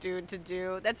fuck, dude, to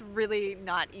do. That's really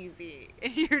not easy.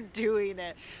 And you're doing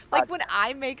it. Like, when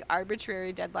I make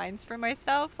arbitrary deadlines for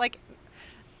myself, like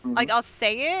I'll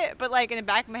say it, but, like, in the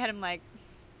back of my head, I'm like,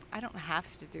 I don't have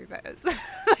to do this.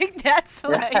 Like, that's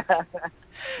like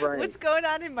what's going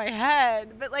on in my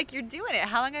head. But, like, you're doing it.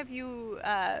 How long have you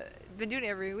been doing it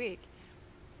every week?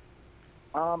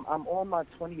 I'm on my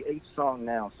 28th song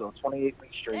now, so 28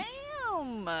 weeks straight.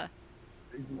 Damn. Wow.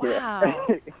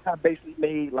 Yeah. I basically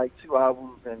made like 2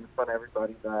 albums in front of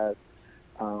everybody's eyes.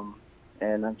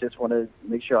 And I just want to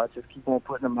make sure I just keep on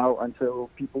putting them out until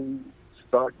people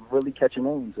start really catching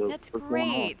on. So that's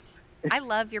great. I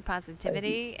love your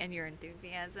positivity and your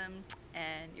enthusiasm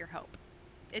and your hope.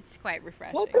 It's quite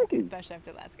refreshing, especially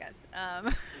after the last guest. I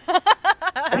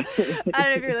don't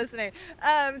know if you're listening.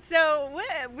 So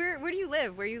where do you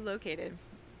live? Where are you located?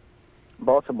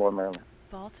 Baltimore, Maryland.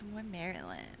 Baltimore,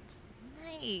 Maryland.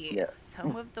 Nice. Yes.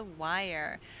 Home of The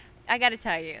Wire. I got to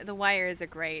tell you, The Wire is a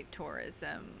great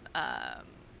tourism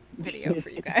video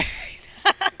for you guys.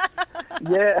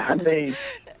 Yeah, I mean,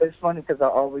 it's funny because I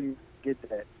always get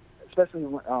that. Especially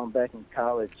when, back in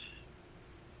college,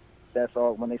 that's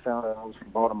all, when they found out I was from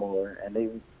Baltimore,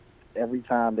 and every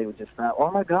time they would just stop, oh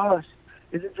my gosh,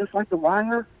 is it just like The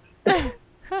Wire? Is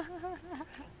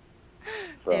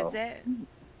it?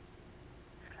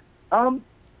 On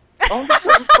the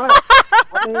certain spot.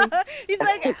 mean, He's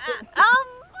like,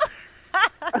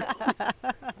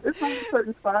 it's on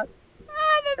certain spots.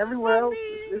 that's Everywhere else,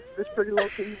 funny. it's pretty low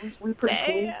key. We pretty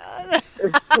clean. Damn.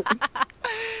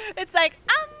 It's like,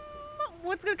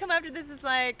 what's gonna come after this is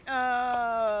like,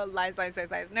 lies.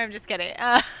 No, I'm just kidding.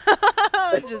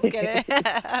 I'm just kidding.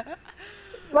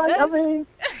 Like, I mean,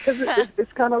 cause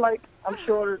it's kind of like, I'm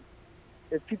sure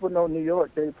if people know New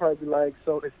York, they'd probably be like,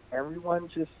 so is everyone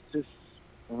just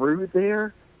rude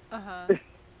there? Uh-huh.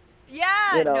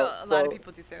 Yeah, You know, no, a lot of so-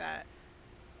 people do say that.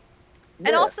 Yeah.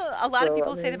 And also, a lot of So,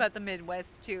 people I say mean- about the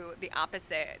Midwest, too, the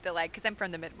opposite. They're like, because I'm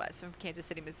from the Midwest, from Kansas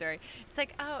City, Missouri. It's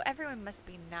like, oh, everyone must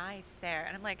be nice there.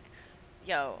 And I'm like,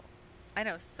 yo, I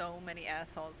know so many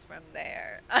assholes from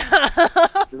there.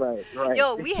 Right, right.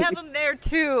 Yo, we have them there,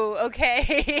 too,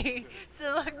 okay?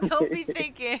 So, like, don't be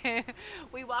thinking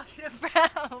we walking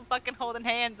around fucking holding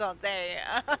hands all day.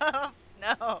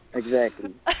 No.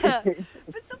 Exactly. But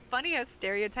it's so funny how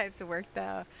stereotypes work,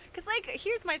 though. Because, like,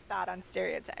 here's my thought on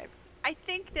stereotypes. I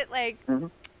think that, like, Mhm.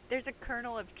 there's a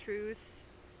kernel of truth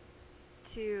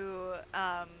to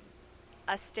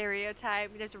a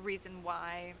stereotype. There's a reason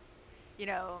why, you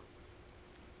know,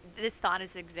 this thought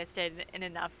has existed in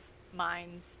enough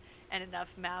minds and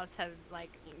enough mouths have, like,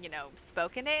 you know,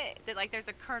 spoken it, that, like, there's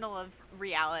a kernel of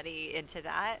reality into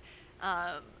that.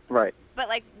 Right. But,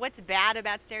 like, what's bad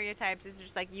about stereotypes is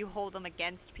just, like, you hold them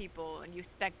against people and you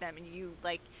expect them and you,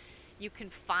 like, you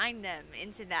confine them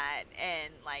into that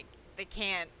and, like, they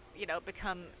can't, you know,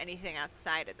 become anything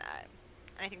outside of that.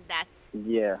 And I think that's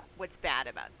Yeah. what's bad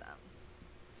about them.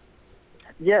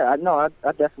 Yeah,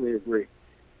 I definitely agree.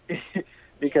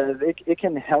 Because it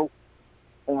can help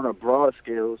on a broad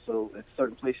scale. So at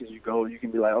certain places you go, you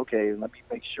can be like, okay, let me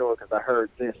make sure because I heard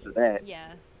this or that.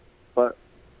 Yeah. But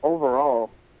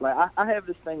overall, like I have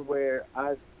this thing where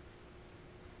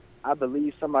I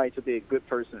believe somebody to be a good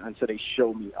person until they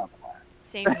show me otherwise.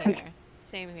 Same here.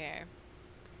 Same here.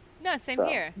 No, same So,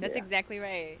 here. That's yeah. exactly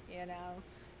right.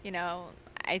 You know,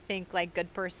 I think, like,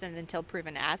 good person until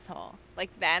proven asshole. Like,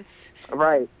 that's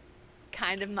Right.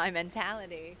 kind of my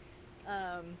mentality.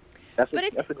 That's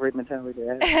But a great mentality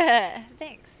to have.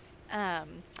 Thanks. I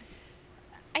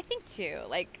think too,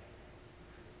 like,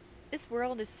 this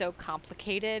world is so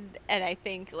complicated, and I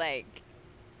think like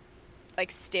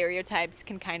stereotypes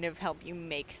can kind of help you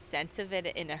make sense of it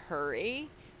in a hurry.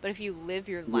 But if you live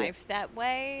your Yeah. life that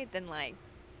way, then, like,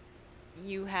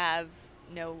 you have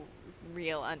no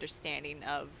real understanding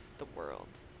of the world.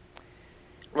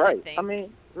 And Right. I think-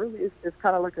 mean, really, it's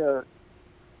kind of like a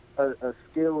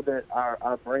skill that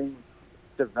our brains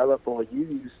develop or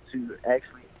use to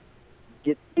actually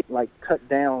get, like, cut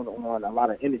down on a lot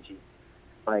of energy.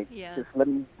 Like, Yeah. just let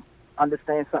me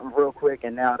understand something real quick,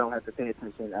 and now I don't have to pay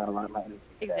attention out of a lot of my energy.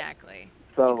 to that. Exactly.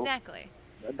 So Exactly.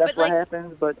 that's But, what like-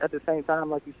 happens. But at the same time,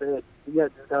 like you said,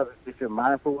 just gotta, if you're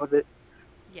mindful of it,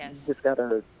 Yes. you just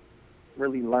gotta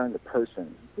really learn the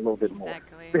person a little bit more.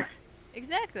 Exactly.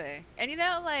 Exactly. And, you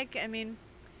know, like, I mean,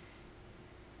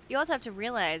 you also have to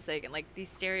realize, like these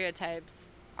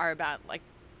stereotypes are about, like,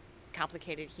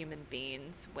 complicated human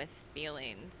beings with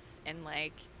feelings, and,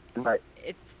 like, Right.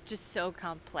 it's just so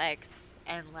complex,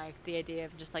 and, like, the idea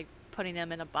of just, like, putting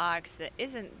them in a box that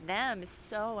isn't them is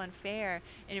so unfair,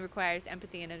 and it requires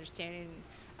empathy and understanding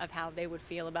of how they would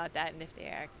feel about that and if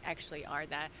they actually are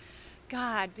that.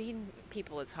 God, being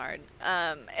people is hard.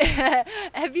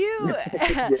 Have you?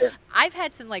 Yeah. I've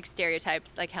had some, like,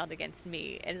 stereotypes, like, held against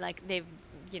me, and, like, they've,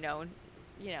 you know,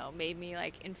 made me,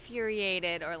 like,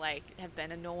 infuriated or, like, have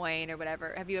been annoying or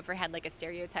whatever. Have you ever had, like, a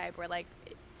stereotype where, like,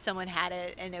 someone had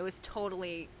it and it was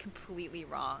totally, completely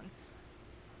wrong?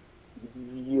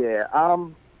 Yeah.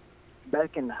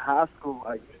 Back in high school,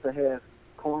 I used to have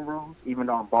cornrows, even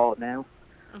though I'm bald now.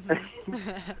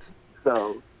 Mhm.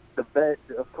 So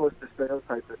of course, the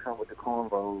stereotypes that come with the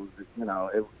cornrows, you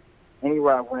know,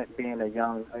 anywhere I went, being a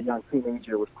young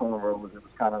teenager with cornrows, it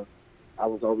was kind of, I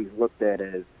was always looked at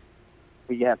as,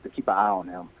 well, you have to keep an eye on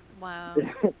him. Wow.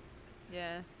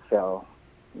 Yeah. So,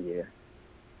 yeah.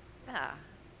 Ah,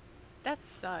 that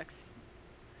sucks.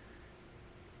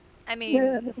 I mean,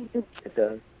 Yeah, it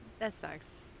does. that sucks.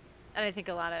 And I think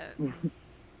a lot of.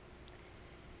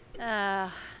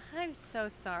 I'm so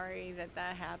sorry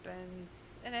that happens.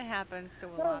 And it happens to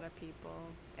a lot of people.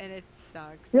 And it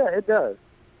sucks. Yeah, it does.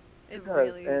 It does.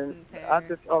 really And isn't fair.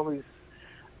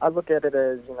 I look at it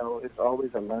as, you know, it's always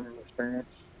a learning experience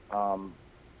on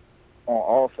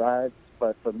all sides.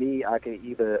 But for me, I could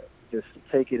either just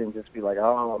take it and just be like,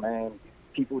 oh, man,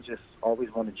 people just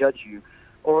always want to judge you.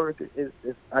 Or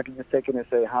if I can just take it and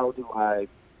say, how do I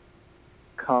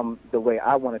come the way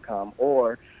I want to come?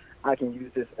 Or I can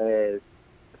use this as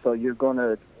So you're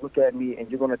gonna look at me and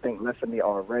you're gonna think less of me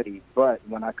already. But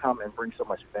when I come and bring so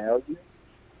much value,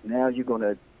 now you're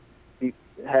gonna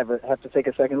have to take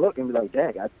a second look and be like,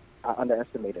 "Dang, I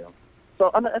underestimated him." So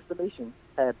underestimation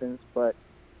happens, but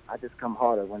I just come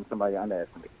harder when somebody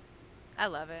underestimates. I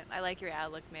love it. I like your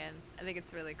outlook, man. I think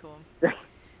it's really cool.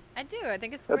 I do. I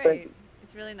think it's Well, thank great. you.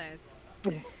 It's really nice.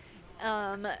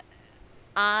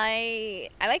 I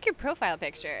like your profile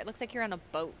picture. It looks like you're on a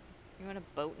boat. You're on a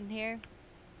boat in here.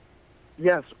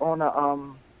 Yes, on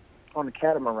a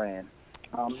catamaran.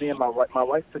 Me and my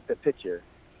wife took the picture.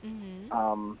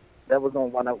 Mm-hmm. That was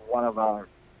on one of our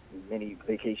many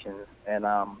vacations, and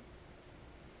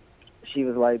she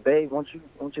was like, "Babe, won't you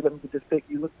let me get this pic?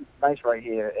 You look nice right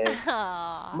here." And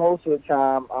Aww. most of the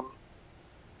time,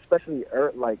 especially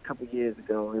like a couple years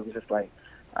ago, it was just like,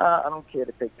 I don't care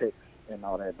to take pics and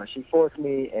all that. But she forced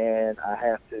me, and I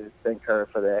have to thank her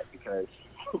for that because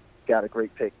she got a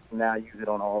great pic. Now I use it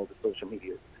on all the social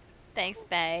media. Thanks,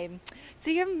 babe.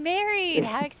 So you're married.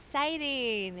 How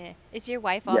exciting. Is your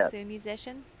wife Yes. also a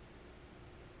musician?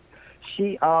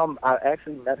 I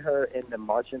actually met her in the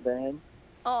marching band,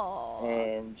 Oh.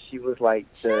 and she was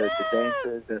like the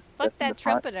dancer. Fuck that's in that the front.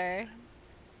 trumpeter.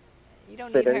 You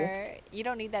don't Say need that again? her. You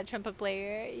don't need that trumpet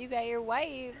player. You got your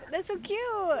wife. That's so cute.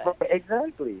 Right,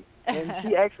 exactly. And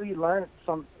she actually learned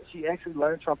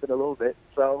trumpet a little bit.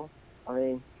 So, I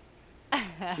mean,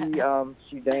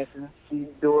 she dances, she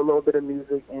do a little bit of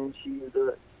music, and she's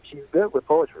good with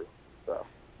poetry. So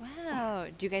Wow.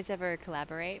 Do you guys ever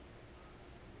collaborate?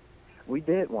 we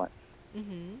did once. Mm-hmm.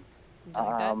 Did you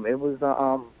like that? It was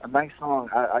a nice song.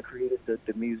 I created the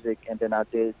music, and then I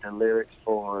did the lyrics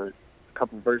for a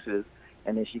couple verses,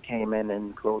 and then she came in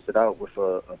and closed it out with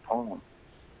a poem.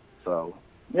 So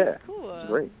yeah, That's cool. it was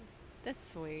great.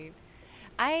 That's sweet.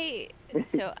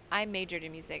 So I majored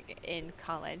in music in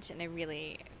college, and I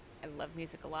love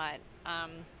music a lot.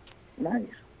 Nice.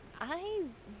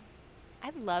 I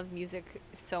love music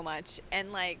so much,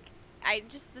 and like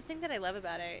the thing that I love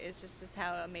about it is just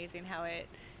how amazing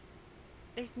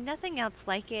there's nothing else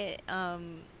like it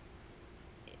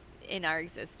in our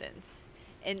existence,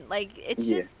 and like it's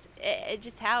Yeah.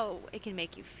 just how it can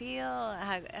make you feel,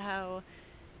 how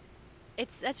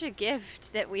it's such a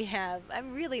gift that we have.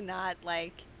 I'm really not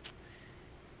like,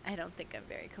 I don't think I'm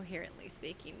very coherently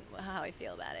speaking how I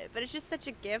feel about it, but it's just such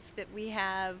a gift that we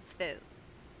have that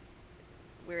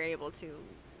we're able to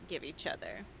give each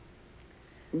other.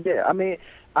 Yeah, I mean,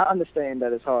 I understand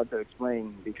that it's hard to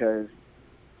explain because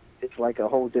it's like a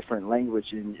whole different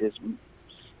language and it's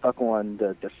stuck on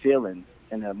the feelings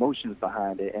and the emotions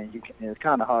behind it, and it's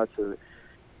kind of hard to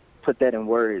put that in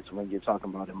words when you're talking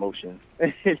about emotions.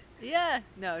 Yeah,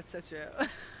 no, it's so true.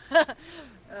 But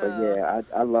yeah,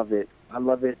 I love it. I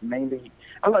love it mainly.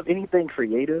 I love anything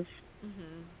creative.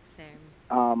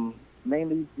 Same.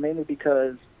 Mainly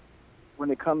because when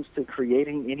it comes to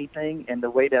creating anything and the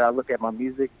way that I look at my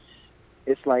music,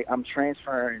 it's like I'm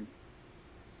transferring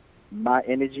my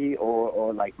energy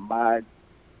or like my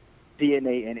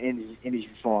DNA and energy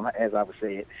form, as I would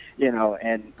say it, and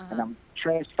I'm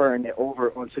transferring it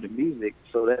over onto the music.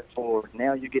 So therefore,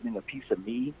 now you're getting a piece of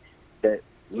me that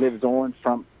lives on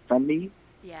from me.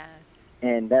 Yes.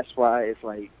 And that's why it's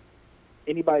like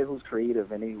anybody who's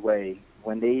creative in any way,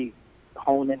 when they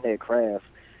hone in their craft,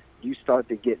 you start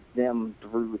to get them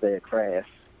through their craft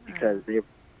because they're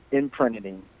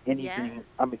imprinting anything. Yes.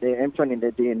 I mean, they're imprinting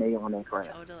their DNA on their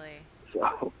craft. Totally.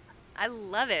 So I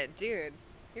love it, dude.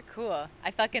 You're cool.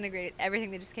 I fucking agree with everything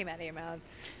that just came out of your mouth.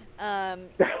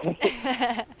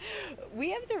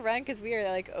 We have to run because we are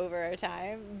like over our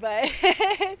time, but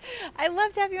I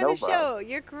love to have you on No the show. problem.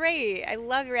 You're great. I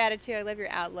love your attitude. I love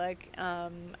your outlook.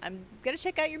 I'm gonna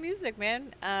check out your music,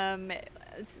 man. I'm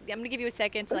gonna give you a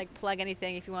second to like plug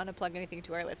anything if you want to plug anything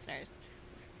to our listeners.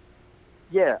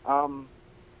 yeah,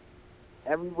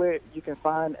 everywhere you can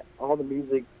find all the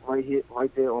music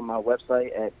right there on my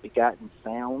website at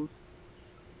begottensounds.com.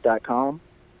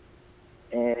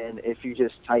 And if you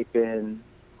just type in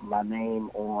my name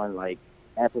on like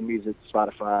Apple Music,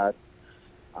 Spotify,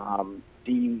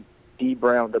 D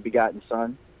Brown, The Begotten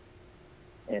Son,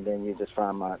 and then you just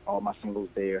find all my singles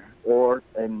there. Or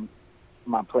in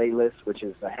my playlist, which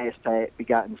is the hashtag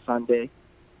Begotten Sunday,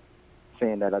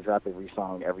 saying that I drop every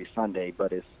song every Sunday,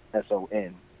 but it's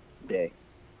SON day.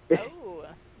 Oh,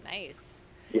 nice.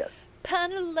 Yes.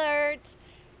 Pun alert.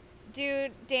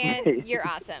 Dude, Dan, you're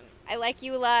awesome. I like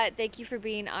you a lot. Thank you for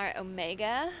being our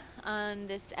Omega on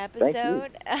this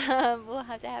episode. We'll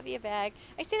have to have you back.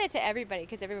 I say that to everybody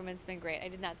because everyone's been great. I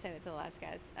did not say that to the last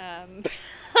guest.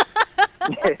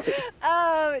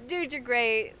 Dude, you're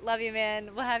great. Love you, man.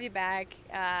 We'll have you back.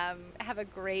 Have a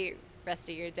great rest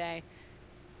of your day.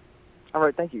 All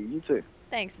right, thank you. You too.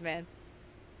 Thanks, man.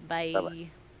 Bye. Bye-bye.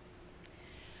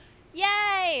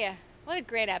 Yay! What a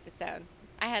great episode.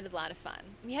 I had a lot of fun.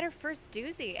 We had our first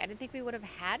doozy. I didn't think we would have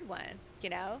had one, you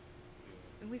know?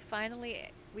 And we finally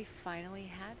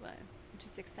had one, which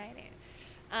is exciting.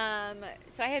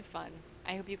 So I had fun.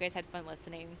 I hope you guys had fun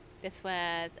listening. This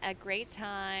was a great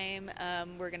time.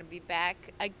 We're going to be back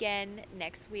again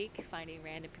next week, finding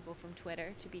random people from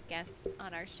Twitter to be guests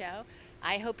on our show.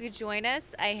 I hope you join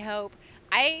us. I'm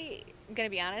going to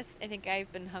be honest, I think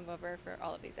I've been hungover for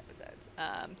all of these episodes.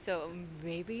 So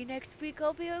maybe next week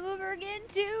I'll be hungover again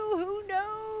too. Who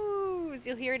knows?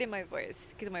 You'll hear it in my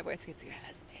voice, because my voice gets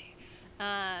raspy.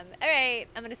 All right,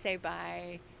 I'm going to say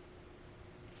bye.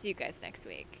 See you guys next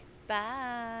week.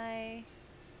 Bye.